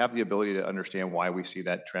have the ability to understand why we see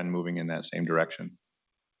that trend moving in that same direction?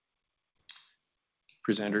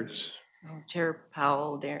 Presenters. Chair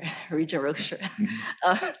Powell, Regent Rocha.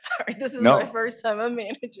 Sorry, this is No. my first time I'm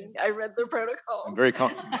managing. I read the protocol. I'm very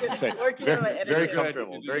Working on my very editing.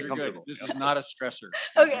 comfortable. Very comfortable. This is not a stressor.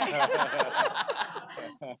 Okay.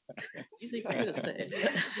 Easy for you to say.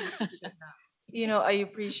 I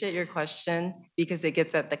appreciate your question because it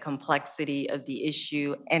gets at the complexity of the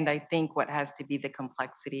issue, and I think what has to be the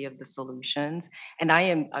complexity of the solutions. And I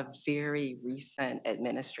am a very recent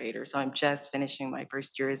administrator, so I'm just finishing my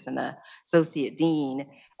first year as an associate dean,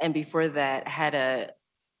 and before that had a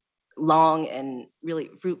long and really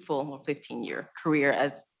fruitful 15-year career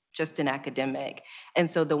as just an academic. And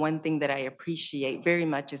so the one thing that I appreciate very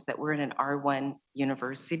much is that we're in an R1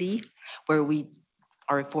 university where we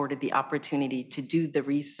are afforded the opportunity to do the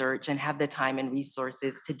research and have the time and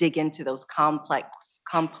resources to dig into those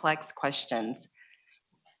complex questions.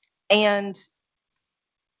 And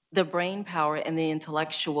the brain power and the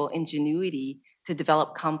intellectual ingenuity to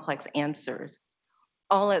develop complex answers,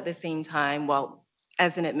 all at the same time. While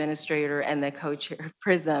as an administrator and the co-chair of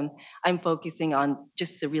PRISM, I'm focusing on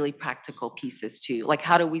just the really practical pieces too. Like,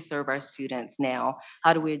 how do we serve our students now?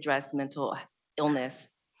 How do we address mental illness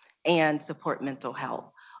and support mental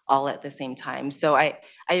health all at the same time? So I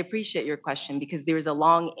appreciate your question because there's a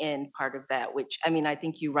long end part of that, which, I mean, I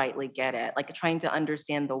think you rightly get at, like trying to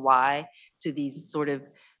understand the why to these sort of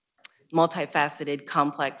multifaceted,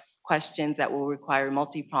 complex questions that will require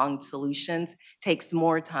multi-pronged solutions takes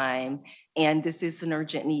more time. And this is an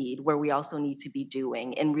urgent need where we also need to be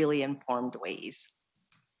doing in really informed ways.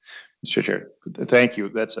 Mr. Chair, thank you.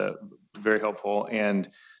 That's very helpful. And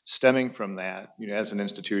stemming from that, as an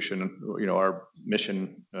institution, our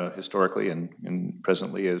mission historically and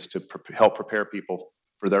presently is to help prepare people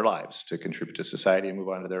for their lives, to contribute to society and move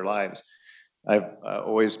on to their lives. I've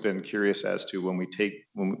always been curious as to when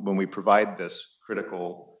we provide this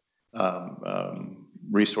critical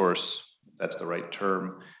resource, if that's the right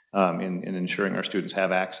term, in ensuring our students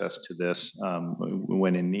have access to this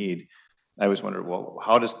when in need. I always wonder, well,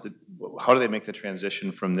 how do they make the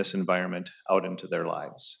transition from this environment out into their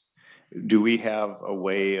lives? Do we have a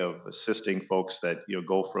way of assisting folks that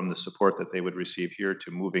go from the support that they would receive here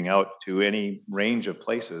to moving out to any range of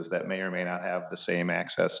places that may or may not have the same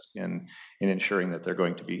access in ensuring that they're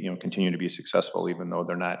going to be continue to be successful, even though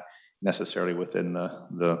they're not necessarily within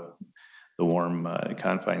the warm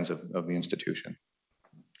confines of the institution?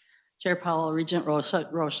 Chair Powell, Regent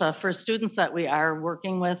Rocha, for students that we are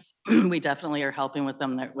working with, we definitely are helping with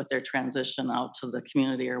them with their transition out to the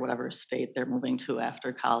community or whatever state they're moving to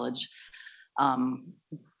after college.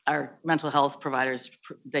 Our mental health providers,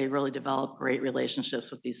 they really develop great relationships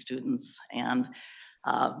with these students. And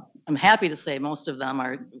I'm happy to say most of them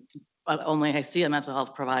are only I see a mental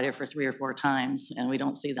health provider for 3 or 4 times and we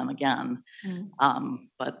don't see them again.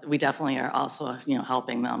 But we definitely are also,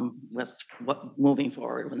 helping them with moving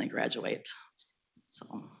forward when they graduate. So.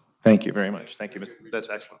 Thank you very much. Thank you. That's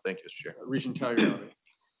excellent. Thank you, Mr. Chair. Regent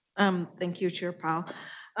Talliarelli. Thank you, Chair Powell.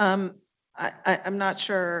 I'm not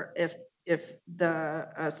sure if the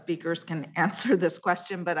speakers can answer this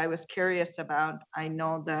question, but I was curious about, I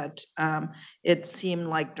know that it seemed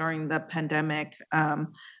like during the pandemic,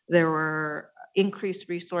 there were increased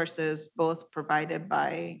resources both provided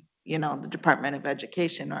by the Department of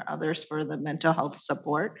Education or others for the mental health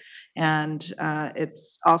support. And it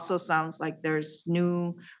also sounds like there's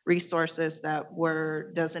new resources that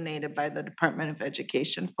were designated by the Department of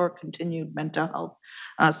Education for continued mental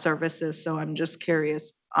health services. So I'm just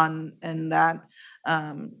curious in that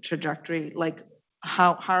trajectory, like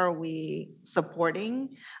how are we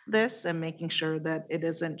supporting this and making sure that it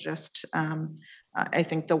isn't just, I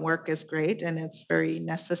think the work is great and it's very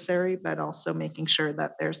necessary, but also making sure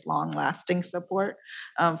that there's long lasting support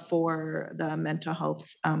for the mental health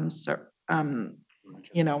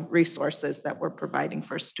resources that we're providing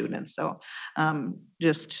for students. So I'm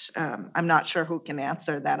not sure who can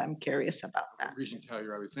answer that. I'm curious about that. Regent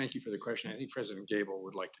Talliarelli, thank you for the question. I think President Gable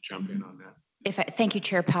would like to jump in on that. Thank you,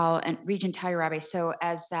 Chair Powell and Regent Talliarelli. So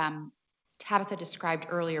as Tabitha described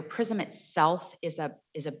earlier, PRISM itself is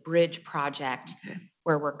a bridge project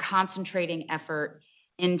where we're concentrating effort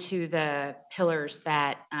into the pillars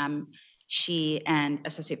that she and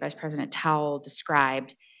Associate Vice President Towle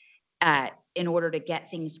described in order to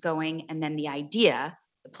get things going. And then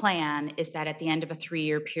the plan is that at the end of a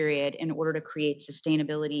 3-year period, in order to create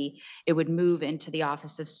sustainability, it would move into the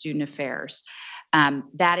Office of Student Affairs.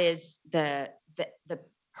 That is the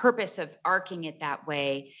purpose of arcing it that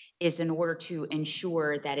way, is in order to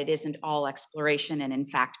ensure that it isn't all exploration and in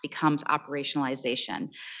fact becomes operationalization.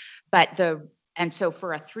 And so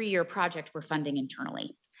for a 3-year project, we're funding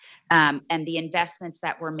internally. And the investments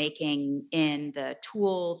that we're making in the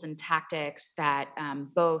tools and tactics that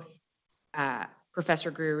both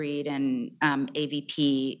Professor Greer-Reed and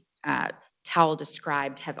AVP Towle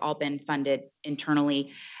described have all been funded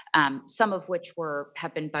internally, some of which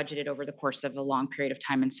have been budgeted over the course of a long period of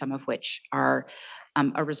time, and some of which are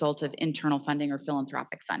a result of internal funding or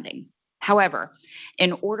philanthropic funding. However,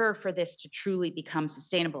 in order for this to truly become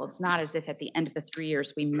sustainable, it's not as if at the end of the 3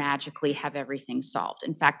 years we magically have everything solved.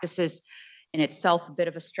 In fact, this is in itself a bit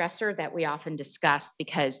of a stressor that we often discuss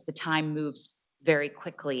because the time moves very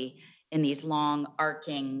quickly in these long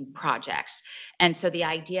arcing projects. And so the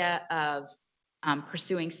idea of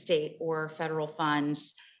pursuing state or federal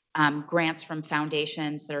funds, grants from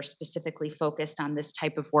foundations that are specifically focused on this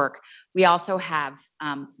type of work. We also have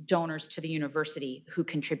donors to the university who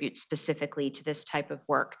contribute specifically to this type of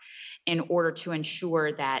work in order to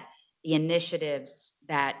ensure that the initiatives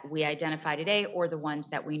that we identify today or the ones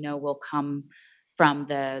that we know will come from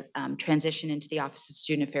the transition into the Office of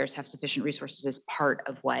Student Affairs have sufficient resources as part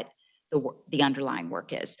of what the underlying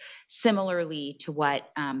work is. Similarly to what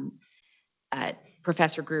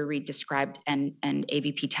Professor Greer-Reed described and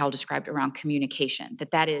AVP Towle described around communication,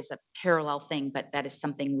 that is a parallel thing, but that is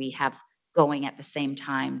something we have going at the same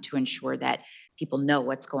time to ensure that people know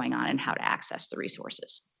what's going on and how to access the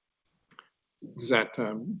resources. Does that?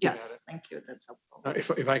 Yes, thank you. That's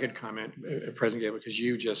helpful. If I could comment, President Gable, because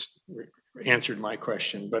you just answered my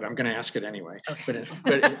question, but I'm going to ask it anyway. Okay.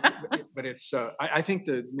 But it's. I think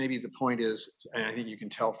maybe the point is, and I think you can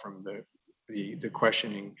tell from the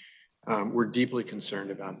questioning, we're deeply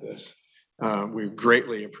concerned about this. We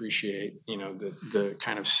greatly appreciate, the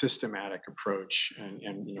kind of systematic approach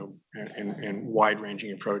and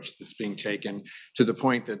wide-ranging approach that's being taken, to the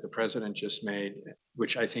point that the president just made,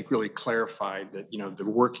 which I think really clarified that, the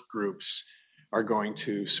work groups are going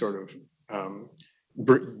to sort of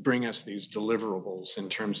bring us these deliverables in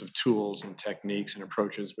terms of tools and techniques and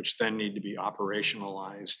approaches, which then need to be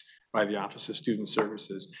operationalized by the Office of Student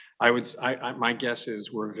Services. My guess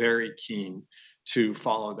is we're very keen to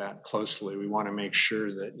follow that closely. We want to make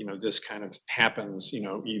sure that, this kind of happens,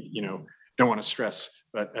 don't want to stress,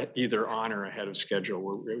 but either on or ahead of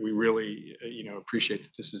schedule. We really, appreciate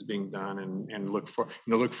that this is being done and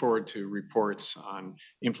look forward to reports on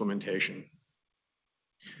implementation.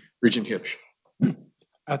 Regent Hipsch.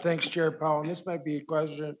 Thanks, Chair Powell. And this might be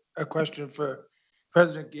a question for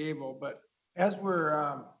President Gable, but as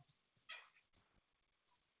we're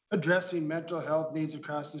addressing mental health needs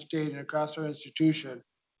across the state and across our institution,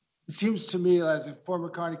 it seems to me, as a former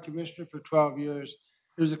county commissioner for 12 years,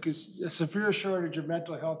 there's a severe shortage of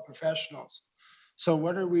mental health professionals. So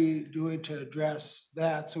what are we doing to address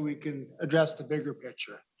that so we can address the bigger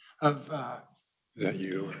picture of Is that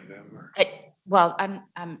you or them? Or? Well,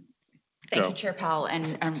 thank Go. you, Chair Powell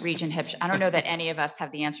and Regent Hipsch. I don't know that any of us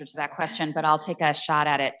have the answer to that question, but I'll take a shot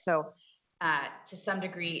at it. So to some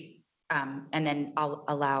degree, and then I'll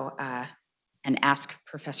allow and ask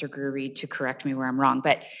Professor Grury to correct me where I'm wrong.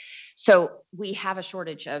 But so we have a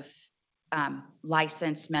shortage of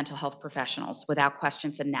licensed mental health professionals. Without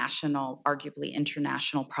question, it's a national, arguably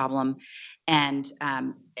international problem. And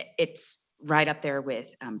it's right up there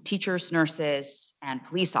with teachers, nurses, and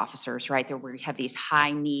police officers, right? There we have these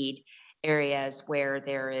high need areas where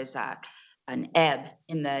there is an ebb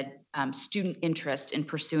in the student interest in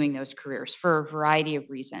pursuing those careers for a variety of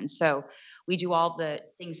reasons. So we do all the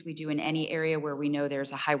things we do in any area where we know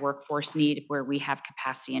there's a high workforce need, where we have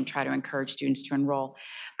capacity, and try to encourage students to enroll,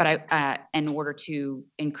 but in order to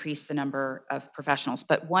increase the number of professionals.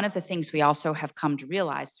 But one of the things we also have come to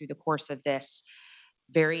realize through the course of this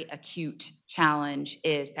very acute challenge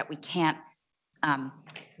is that we can't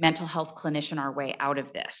mental health clinician our way out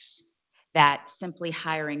of this. That simply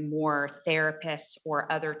hiring more therapists or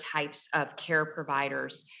other types of care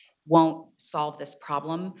providers won't solve this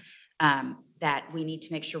problem. That we need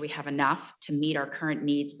to make sure we have enough to meet our current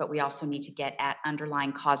needs, but we also need to get at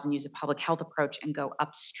underlying cause and use a public health approach and go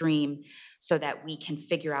upstream so that we can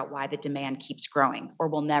figure out why the demand keeps growing, or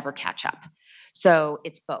we'll never catch up. So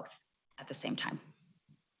it's both at the same time.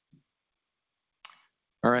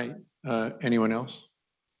 All right. Anyone else?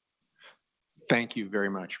 Thank you very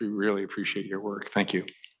much. We really appreciate your work. Thank you.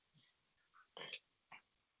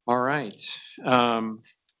 All right.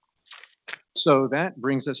 So that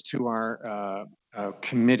brings us to our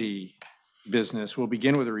committee business. We'll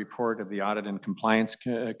begin with a report of the Audit and Compliance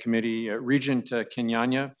Committee. Regent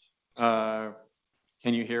Kenyanya,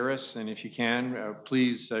 can you hear us? And if you can,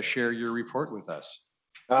 please share your report with us.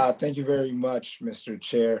 Thank you very much, Mr.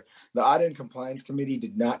 Chair. The Audit and Compliance Committee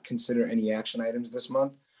did not consider any action items this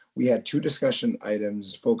month. We had 2 discussion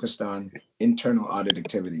items focused on internal audit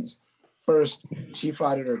activities. First, Chief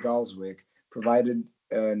Auditor Galswick provided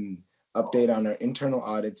an update on our internal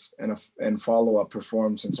audits and follow-up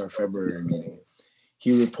performed since our February meeting.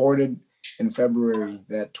 He reported in February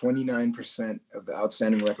that 29% of the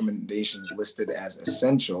outstanding recommendations listed as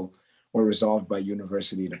essential were resolved by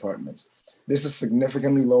university departments. This is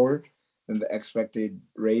significantly lower than the expected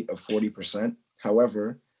rate of 40%.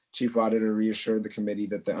 However, Chief Auditor reassured the committee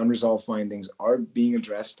that the unresolved findings are being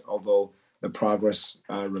addressed, although the progress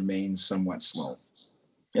remains somewhat slow.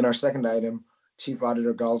 In our second item, Chief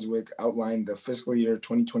Auditor Galswick outlined the fiscal year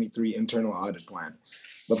 2023 internal audit plan.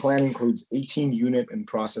 The plan includes 18 unit and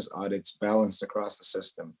process audits balanced across the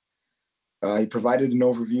system. He provided an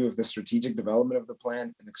overview of the strategic development of the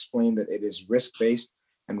plan and explained that it is risk-based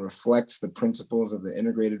and reflects the principles of the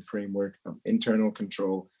integrated framework of internal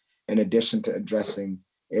control, in addition to addressing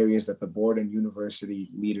areas that the board and university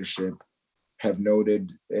leadership have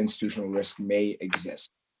noted institutional risk may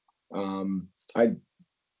exist.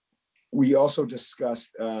 We also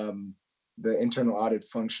discussed the internal audit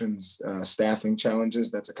functions staffing challenges.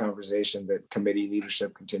 That's a conversation that committee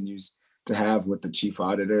leadership continues to have with the chief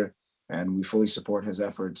auditor, and we fully support his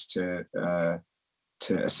efforts to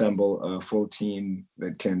assemble a full team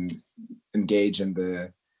that can engage in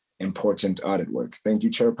the important audit work. Thank you,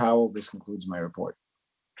 Chair Powell. This concludes my report.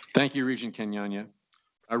 Thank you, Regent Kenyanya.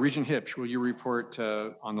 Regent Hipsch, will you report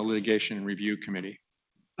on the Litigation Review Committee?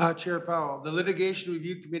 Chair Powell, the Litigation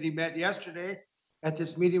Review Committee met yesterday. At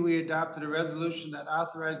this meeting, we adopted a resolution that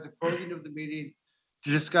authorized the closing of the meeting to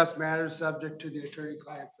discuss matters subject to the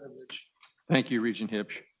attorney-client privilege. Thank you, Regent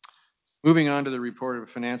Hipsch. Moving on to the report of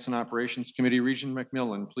Finance and Operations Committee, Regent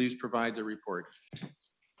McMillan, please provide the report.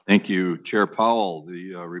 Thank you, Chair Powell.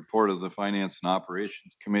 The report of the Finance and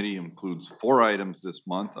Operations Committee includes 4 items this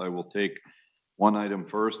month. I will take one item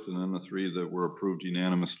first and then the three that were approved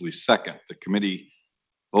unanimously second. The committee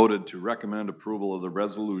voted to recommend approval of the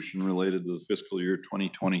resolution related to the fiscal year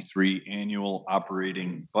 2023 annual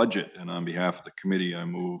operating budget. And on behalf of the committee, I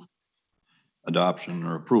move adoption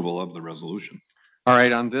or approval of the resolution. All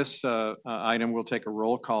right, on this item, we'll take a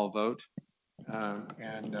roll call vote.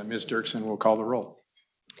 Ms. Dirksen will call the roll.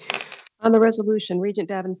 On the resolution, Regent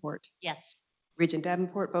Davenport. Yes. Regent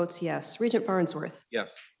Davenport votes yes. Regent Farnsworth.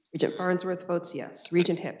 Yes. Regent Farnsworth votes yes.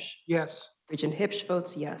 Regent Hipsch. Yes. Regent Hipsch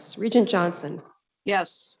votes yes. Regent Johnson.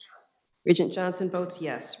 Yes. Regent Johnson votes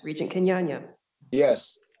yes. Regent Kenyanya.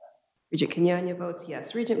 Yes. Regent Kenyanya votes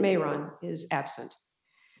yes. Regent Mayron is absent.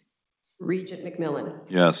 Regent McMillan.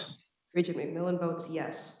 Yes. Regent McMillan votes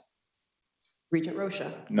yes. Regent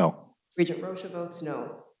Rocha. No. Regent Rocha votes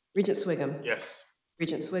no. Regent Swigum. Yes.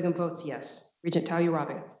 Regent Swigum votes yes. Regent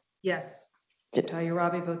Tayurabi. Yes. Regent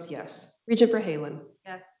Tayurabi votes yes. Regent Verhalen.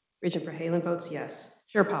 Yes. Regent Verhalen votes yes.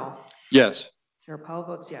 Chair Powell. Yes. Chair Powell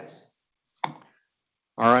votes yes.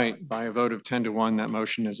 All right, by a vote of 10-1, that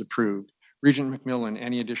motion is approved. Regent McMillan,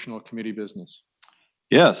 any additional committee business?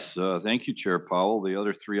 Yes, thank you, Chair Powell. The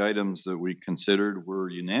other three items that we considered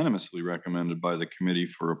were unanimously recommended by the committee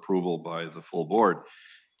for approval by the full board.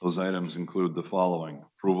 Those items include the following: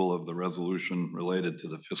 approval of the resolution related to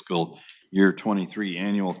the fiscal year 23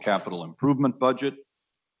 annual capital improvement budget,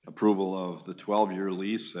 approval of the 12-year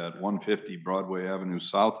lease at 150 Broadway Avenue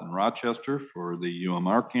South in Rochester for the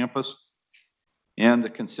UMR campus, and the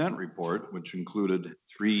consent report, which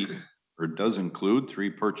does include three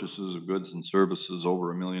purchases of goods and services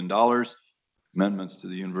over $1 million, amendments to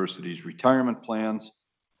the university's retirement plans,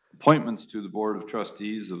 appointments to the Board of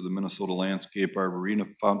Trustees of the Minnesota Landscape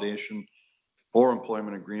Arboretum Foundation, 4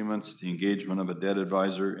 employment agreements, the engagement of a debt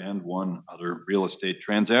advisor, and 1 other real estate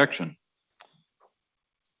transaction.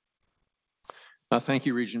 Thank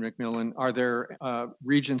you, Regent McMillan. Are there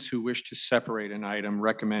regents who wish to separate an item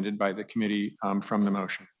recommended by the committee from the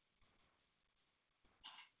motion?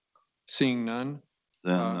 Seeing none.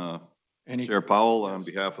 Then, any Chair Powell, on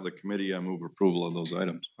behalf of the committee, I move approval of those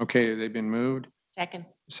items. Okay, they've been moved. Second.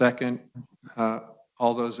 Second.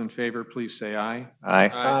 All those in favor, please say aye. Aye.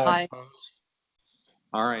 Aye.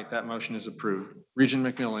 All right, that motion is approved. Regent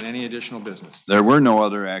McMillan, any additional business? There were no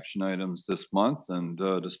other action items this month, and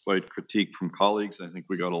despite critique from colleagues, I think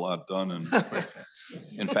we got a lot done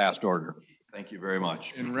in fast order. Thank you very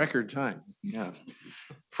much. In record time, yes.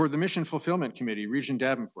 For the Mission Fulfillment Committee, Regent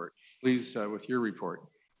Davenport, please, with your report.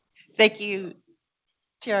 Thank you,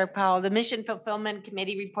 Chair Powell. The Mission Fulfillment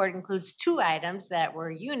Committee report includes 2 items that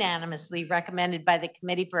were unanimously recommended by the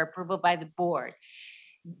committee for approval by the board.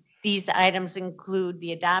 These items include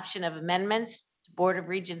the adoption of amendments to Board of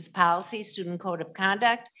Regents policy, student code of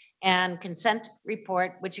conduct, and consent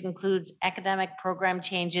report, which includes academic program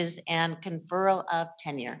changes and conferral of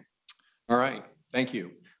tenure. All right, thank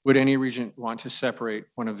you. Would any regent want to separate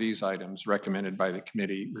one of these items recommended by the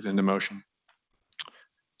committee within the motion?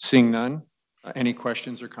 Seeing none, any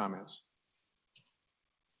questions or comments?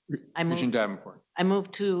 Regent Davenport. I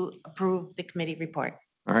move to approve the committee report.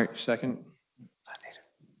 All right, second.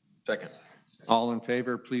 Second. All in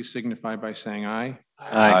favor, please signify by saying aye.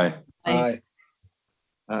 Aye. Aye.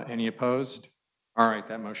 Any opposed? All right,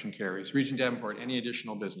 that motion carries. Regent Davenport, any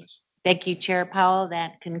additional business? Thank you, Chair Powell.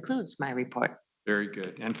 That concludes my report. Very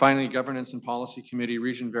good. And finally, Governance and Policy Committee,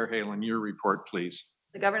 Regent Verhalen, your report, please.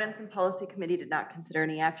 The Governance and Policy Committee did not consider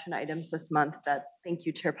any action items this month. Thank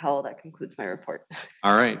you, Chair Powell. That concludes my report.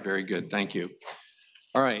 All right, very good. Thank you.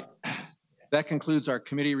 All right, that concludes our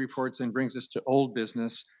committee reports and brings us to old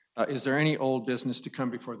business. Is there any old business to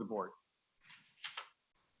come before the board?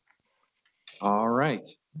 All right.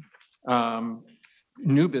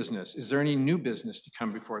 New business. Is there any new business to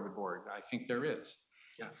come before the board? I think there is.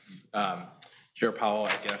 Yes. Chair Powell,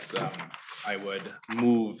 I guess I would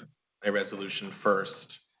move a resolution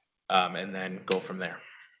first and then go from there.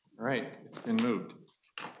 All right, it's been moved.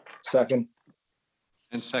 Second.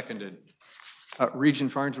 And seconded.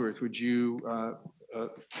 Regent Farnsworth, would you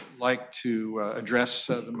like to address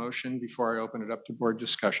the motion before I open it up to board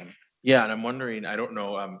discussion? Yeah, and I'm wondering, I don't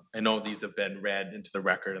know, I know these have been read into the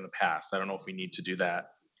record in the past. I don't know if we need to do that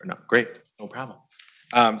or not. Great, no problem.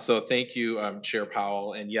 So thank you, Chair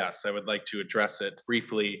Powell. And yes, I would like to address it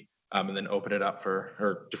briefly and then open it up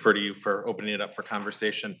or defer to you for opening it up for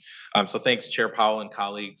conversation. So thanks, Chair Powell and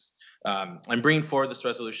colleagues. I'm bringing forward this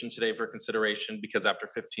resolution today for consideration because after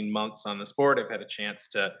 15 months on this board, I've had a chance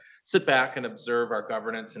to sit back and observe our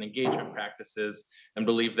governance and engagement practices and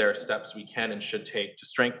believe there are steps we can and should take to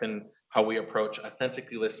strengthen how we approach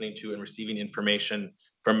authentically listening to and receiving information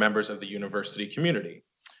from members of the university community.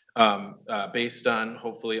 Based on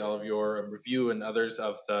hopefully all of your review and others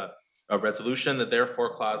of the resolution, the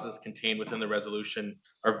therefore clauses contained within the resolution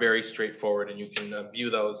are very straightforward, and you can view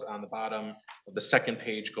those on the bottom of the second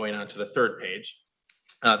page going on to the third page.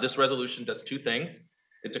 This resolution does two things.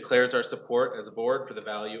 It declares our support as a board for the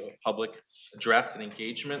value of public address and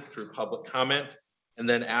engagement through public comment, and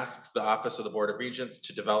then asks the Office of the Board of Regents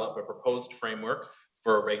to develop a proposed framework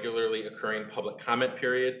for a regularly occurring public comment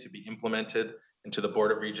period to be implemented into the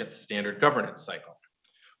Board of Regents standard governance cycle.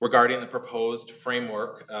 Regarding the proposed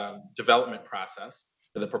framework development process,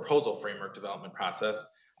 or the proposal framework development process,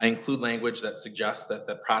 I include language that suggests that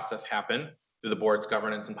the process happen through the board's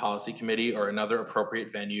governance and policy committee or another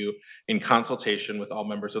appropriate venue in consultation with all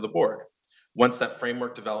members of the board. Once that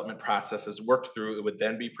framework development process is worked through, it would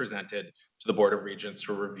then be presented to the Board of Regents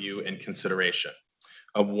for review and consideration.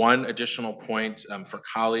 One additional point for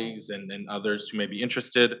colleagues and others who may be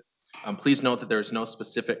interested, please note that there is no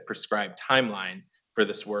specific prescribed timeline for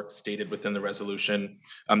this work stated within the resolution.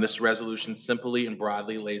 This resolution simply and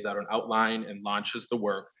broadly lays out an outline and launches the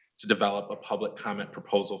work to develop a public comment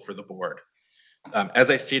proposal for the board. As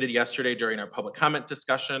I stated yesterday during our public comment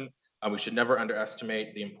discussion, we should never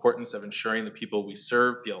underestimate the importance of ensuring the people we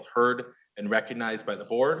serve feel heard and recognized by the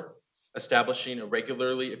board. Establishing a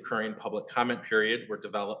regularly occurring public comment period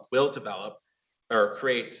will develop or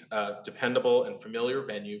create a dependable and familiar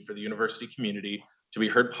venue for the university community to be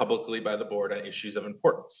heard publicly by the board on issues of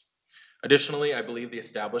importance. Additionally, I believe the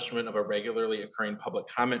establishment of a regularly occurring public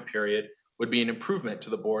comment period would be an improvement to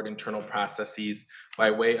the board internal processes by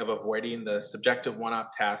way of avoiding the subjective one-off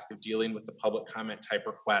task of dealing with the public comment type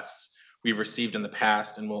requests we've received in the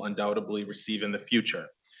past and will undoubtedly receive in the future.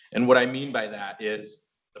 And what I mean by that is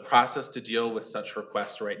the process to deal with such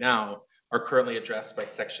requests right now are currently addressed by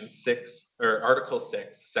Section 6 or Article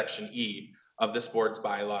 6, Section E of this board's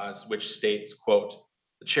bylaws, which states, quote,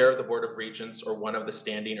 "The chair of the Board of Regents or one of the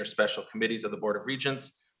standing or special committees of the Board of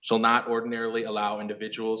Regents shall not ordinarily allow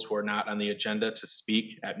individuals who are not on the agenda to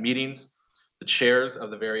speak at meetings. The chairs of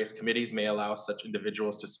the various committees may allow such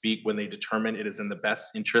individuals to speak when they determine it is in the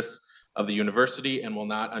best interests of the university and will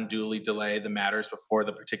not unduly delay the matters before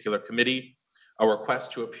the particular committee. A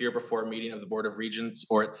request to appear before a meeting of the Board of Regents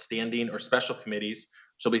or its standing or special committees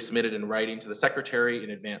shall be submitted in writing to the secretary in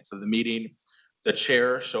advance of the meeting. The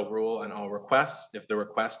chair shall rule on all requests. If the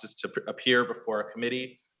request is to appear before a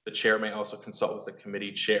committee, the chair may also consult with the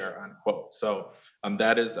committee chair," unquote. So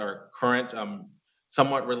that is our current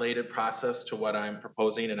somewhat related process to what I'm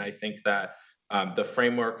proposing. And I think that the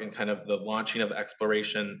framework and kind of the launching of the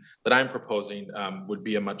exploration that I'm proposing would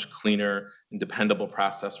be a much cleaner and dependable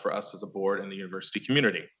process for us as a board and the university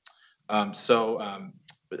community.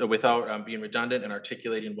 Without being redundant and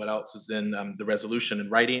articulating what else is in the resolution in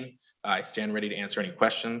writing, I stand ready to answer any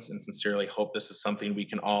questions and sincerely hope this is something we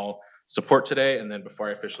can all support today. And then before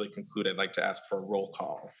I officially conclude, I'd like to ask for a roll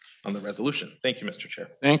call on the resolution. Thank you, Mr. Chair.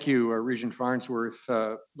 Thank you, Regent Farnsworth.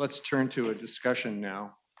 Let's turn to a discussion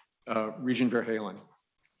now. Regent Verhalen.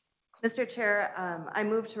 Mr. Chair, I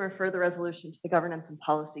move to refer the resolution to the Governance and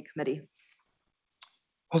Policy Committee.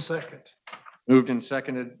 I'll second. Moved and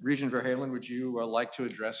seconded. Regent Verhalen, would you like to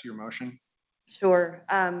address your motion? Sure.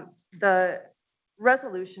 The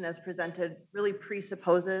resolution as presented really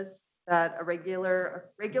presupposes that a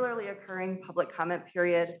regularly occurring public comment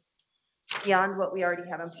period beyond what we already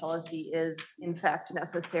have in policy is in fact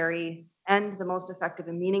necessary and the most effective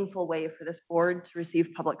and meaningful way for this board to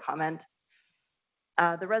receive public comment.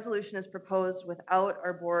 The resolution is proposed without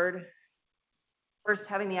our board first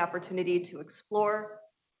having the opportunity to explore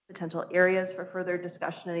potential areas for further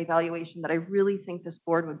discussion and evaluation that I really think this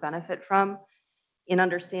board would benefit from in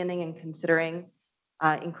understanding and considering,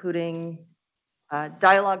 including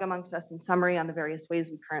dialogue amongst us in summary on the various ways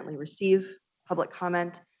we currently receive public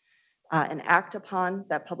comment and act upon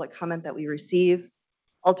that public comment that we receive,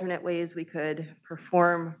 alternate ways we could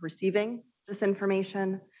perform receiving this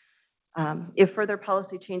information, if further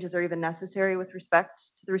policy changes are even necessary with respect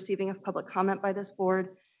to the receiving of public comment by this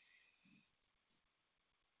board,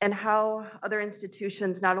 and how other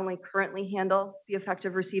institutions not only currently handle the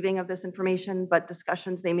effective receiving of this information, but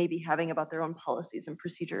discussions they may be having about their own policies and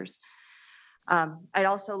procedures. I'd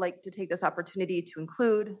also like to take this opportunity to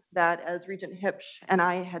include that as Regent Hipsch and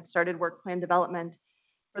I had started work plan development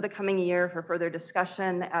for the coming year for further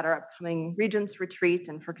discussion at our upcoming Regents retreat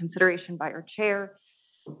and for consideration by our chair,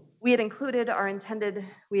 we had included in our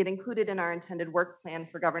intended work plan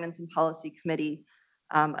for Governance and Policy Committee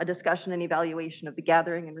a discussion and evaluation of the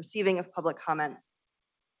gathering and receiving of public comment.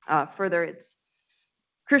 Further, it's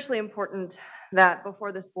crucially important that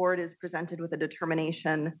before this board is presented with a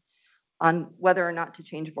determination on whether or not to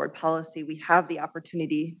change board policy, we have the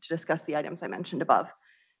opportunity to discuss the items I mentioned above.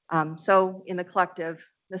 So in the collective,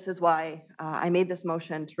 this is why I made this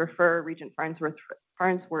motion to refer Regent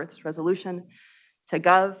Farnsworth's resolution to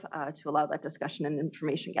Gov to allow that discussion and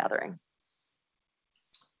information gathering.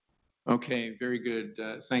 Okay, very good.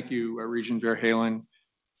 Thank you, Regent Verhalen.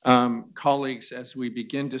 Colleagues, as we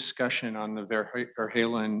begin discussion on the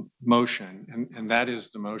Verhalen motion, and that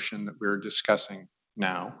is the motion that we're discussing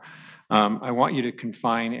now, I want you to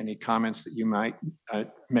confine any comments that you might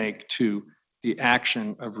make to the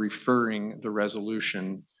action of referring the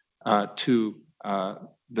resolution to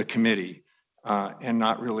the committee and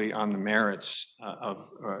not really on the merits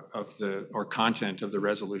of the or content of the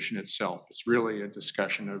resolution itself. It's really a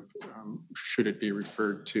discussion of should it be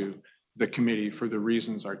referred to the committee for the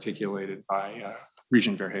reasons articulated by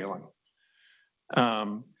Regent Verhalen.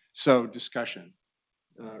 So discussion.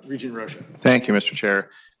 Regent Rocha. Thank you, Mr.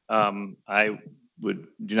 Chair. I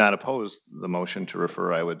do not oppose the motion to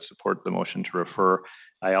refer. I would support the motion to refer.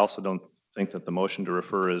 I also don't think that the motion to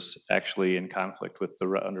refer is actually in conflict with the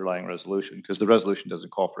underlying resolution, because the resolution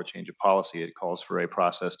doesn't call for a change of policy. It calls for a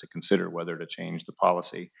process to consider whether to change the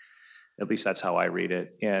policy. At least that's how I read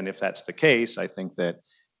it. And if that's the case, I think that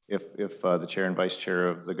if the chair and vice chair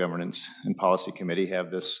of the Governance and Policy Committee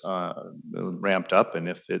have this ramped up, and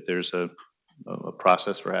if there's a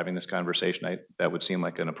process for having this conversation, that would seem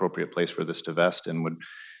like an appropriate place for this to vest, and would,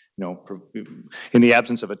 in the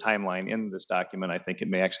absence of a timeline in this document, I think it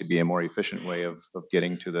may actually be a more efficient way of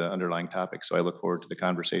getting to the underlying topic. So I look forward to the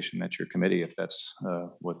conversation at your committee if that's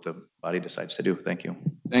what the body decides to do. Thank you.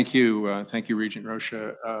 Thank you. Thank you, Regent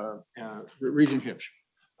Rocha. Regent Hipsch.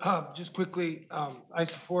 Just quickly, I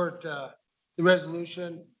support the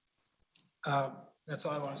resolution. That's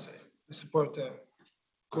all I want to say. I support the.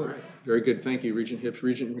 All right. Very good. Thank you, Regent Hipsch.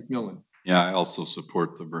 Regent McMillan. Yeah, I also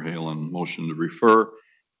support the Verhalen motion to refer.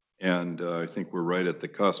 And I think we're right at the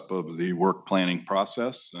cusp of the work planning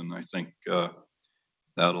process. And I think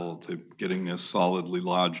getting this solidly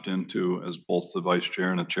lodged into, as both the vice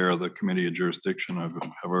chair and the chair of the committee of jurisdiction have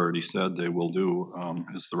already said they will do,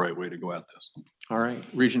 is the right way to go at this. All right,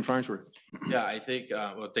 Regent Farnsworth. Yeah, I think,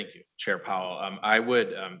 well, thank you, Chair Powell. I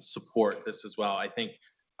would support this as well. I think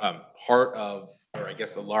part of, or I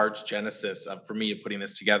guess a large genesis for me of putting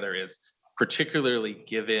this together is particularly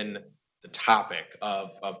given the topic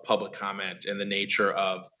of public comment and the nature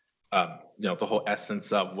of, the whole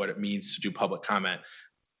essence of what it means to do public comment.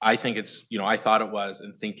 I think it's, I thought it was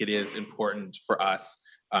and think it is important for us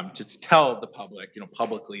to tell the public,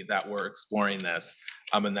 publicly that we're exploring this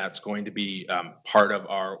and that's going to be part of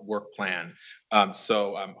our work plan.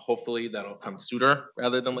 So hopefully that'll come sooner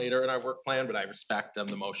rather than later in our work plan, but I respect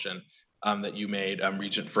the motion that you made,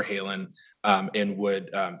 Regent Verhalen, and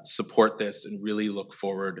would support this and really look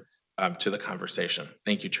forward to the conversation.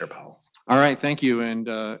 Thank you, Chair Powell. All right, thank you. And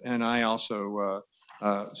I also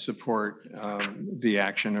support the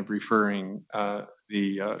action of referring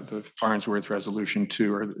the Farnsworth resolution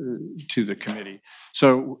to the committee.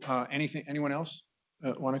 So anyone else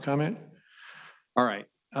want to comment? All right.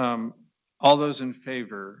 All those in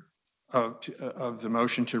favor of the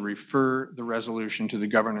motion to refer the resolution to the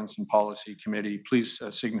Governance and Policy Committee, please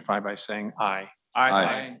signify by saying aye.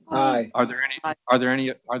 Aye. Aye. Are there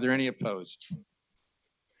any opposed?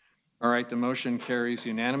 All right, the motion carries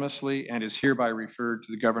unanimously and is hereby referred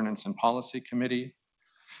to the Governance and Policy Committee.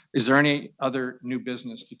 Is there any other new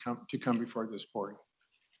business to come before this board?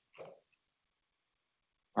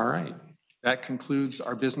 All right, that concludes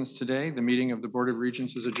our business today. The meeting of the Board of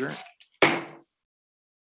Regents is adjourned.